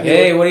 that- like,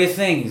 hey, what do you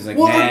think? He's like,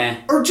 Well, nah.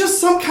 or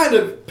just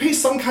pay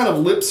some kind of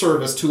lip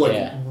service to like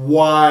Yeah.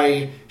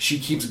 why she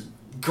keeps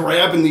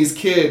grabbing these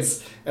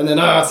kids, and then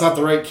it's not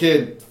the right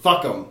kid.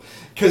 Fuck them,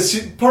 because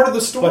part of the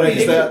But I story is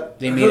think that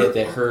They made it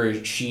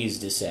that she's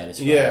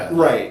dissatisfied. Yeah.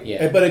 right.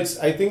 Yeah. But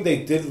I think they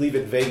did leave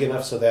it vague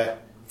enough so that,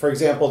 for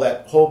example,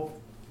 that whole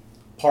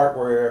part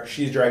where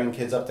she's dragging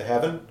kids up to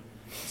heaven,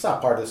 it's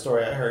not part of the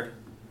story I heard.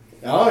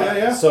 Oh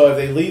yeah. So if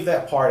they leave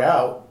that part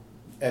out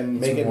and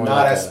It's make it more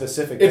not like as a-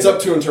 specific, It's then-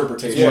 up to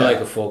interpretation. It's more Yeah. like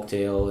a folk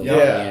tale. And, Yeah.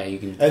 yeah, you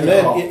can. And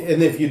Yeah.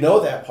 and if you know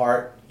that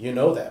part, you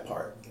know that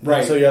part.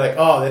 Right. So you're like,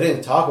 oh, they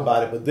didn't talk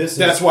about it, but this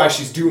That's is why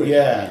she's doing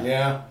Yeah. it.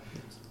 Yeah.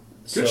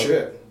 Good So,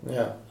 shit.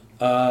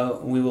 yeah.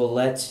 We will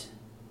let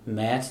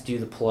Matt do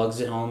the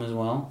plugs at home as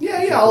well.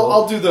 Yeah.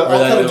 I'll do the. Or I'll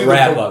the- kind of the do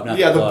wrap the up, not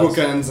yeah, the the plugs.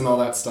 bookends and all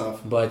that stuff.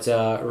 But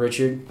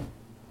Richard,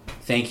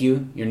 thank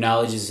you. Your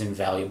knowledge is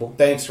invaluable.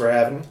 Thanks for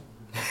having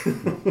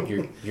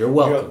me. You're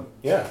welcome.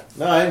 Yeah.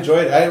 No, I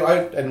enjoyed it. I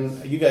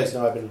and you guys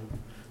know I've been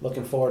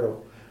looking forward to.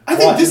 I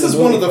think this watching is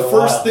one of the movie for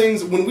a first while.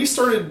 things when we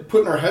started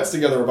putting our heads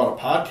together about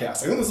a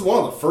podcast. I think this is one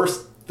of the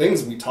first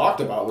things we talked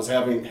about was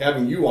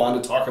having you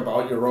on to talk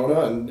about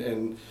Llorona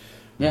and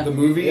Yeah. the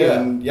movie Yeah.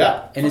 and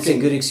yeah, And it's a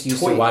fucking good excuse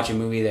toy. to watch a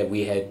movie that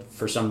we had,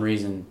 for some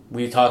reason,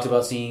 we talked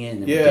about seeing it.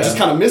 And then we Yeah. didn't. Just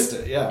kind of missed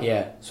it, yeah.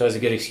 Yeah, so it's a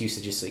good excuse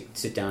to just like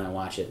sit down and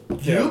watch it.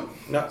 Yep.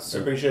 No, I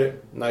appreciate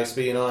it. Nice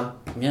being on.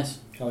 Yes,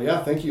 Hell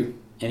yeah, thank you.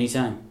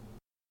 anytime.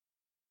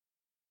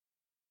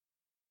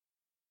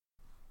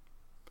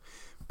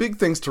 Big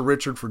thanks to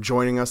Richard for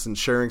joining us and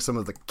sharing some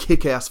of the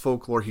kick-ass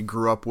folklore he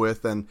grew up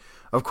with, and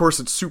of course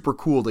it's super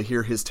cool to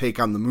hear his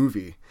take on the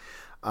movie.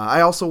 I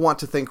also want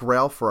to thank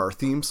Ralph for our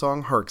theme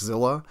song,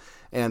 Harkzilla,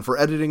 and for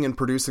editing and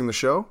producing the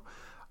show.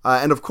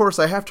 And of course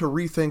I have to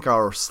rethink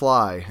our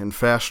sly and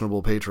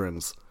fashionable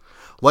patrons.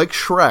 Like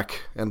Shrek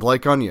and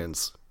like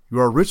onions, you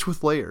are rich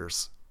with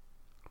layers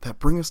that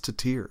bring us to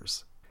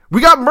tears. We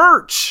got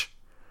merch!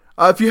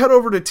 If you head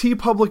over to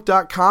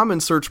tpublic.com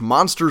and search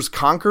Monsters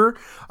Conquer,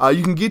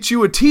 you can get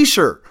you a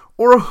t-shirt,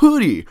 or a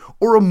hoodie,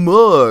 or a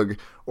mug,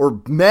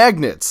 or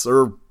magnets,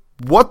 or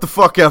what the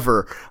fuck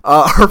ever.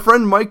 Our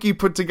friend Mikey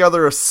put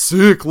together a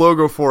sick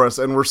logo for us,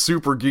 and we're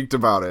super geeked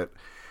about it.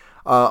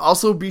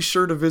 Also, be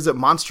sure to visit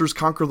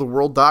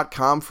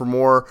monstersconquertheworld.com for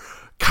more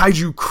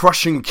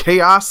kaiju-crushing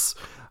chaos.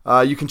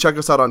 You can check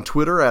us out on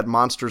Twitter at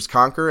Monsters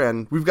Conquer,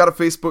 and we've got a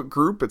Facebook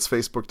group. It's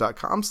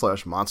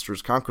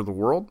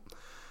facebook.com/monstersconquertheworld.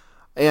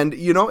 And,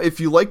 you know, if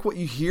you like what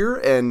you hear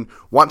and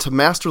want to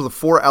master the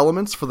 4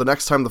 elements for the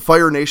next time the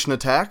Fire Nation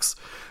attacks,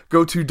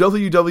 go to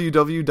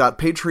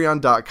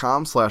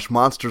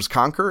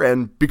www.patreon.com/monstersconquer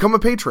and become a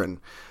patron.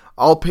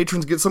 All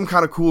patrons get some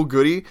kind of cool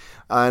goodie,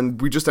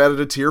 and we just added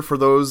a tier for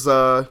those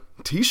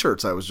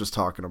t-shirts I was just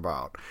talking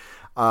about.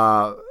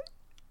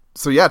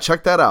 So yeah,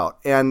 check that out.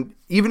 And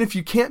even if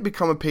you can't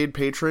become a paid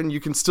patron, you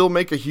can still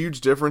make a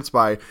huge difference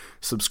by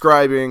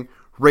subscribing,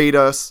 rate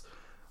us,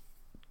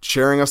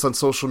 sharing us on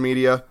social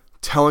media,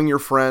 telling your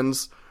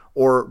friends,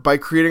 or by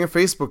creating a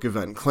Facebook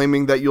event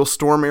claiming that you'll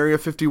storm Area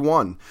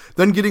 51,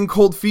 then getting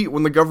cold feet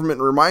when the government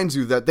reminds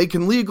you that they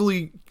can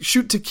legally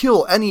shoot to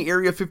kill any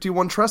Area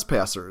 51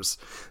 trespassers,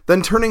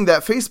 then turning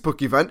that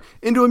Facebook event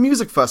into a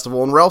music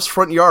festival in Ralph's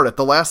front yard at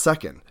the last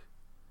second.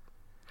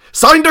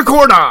 Signed a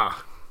corner!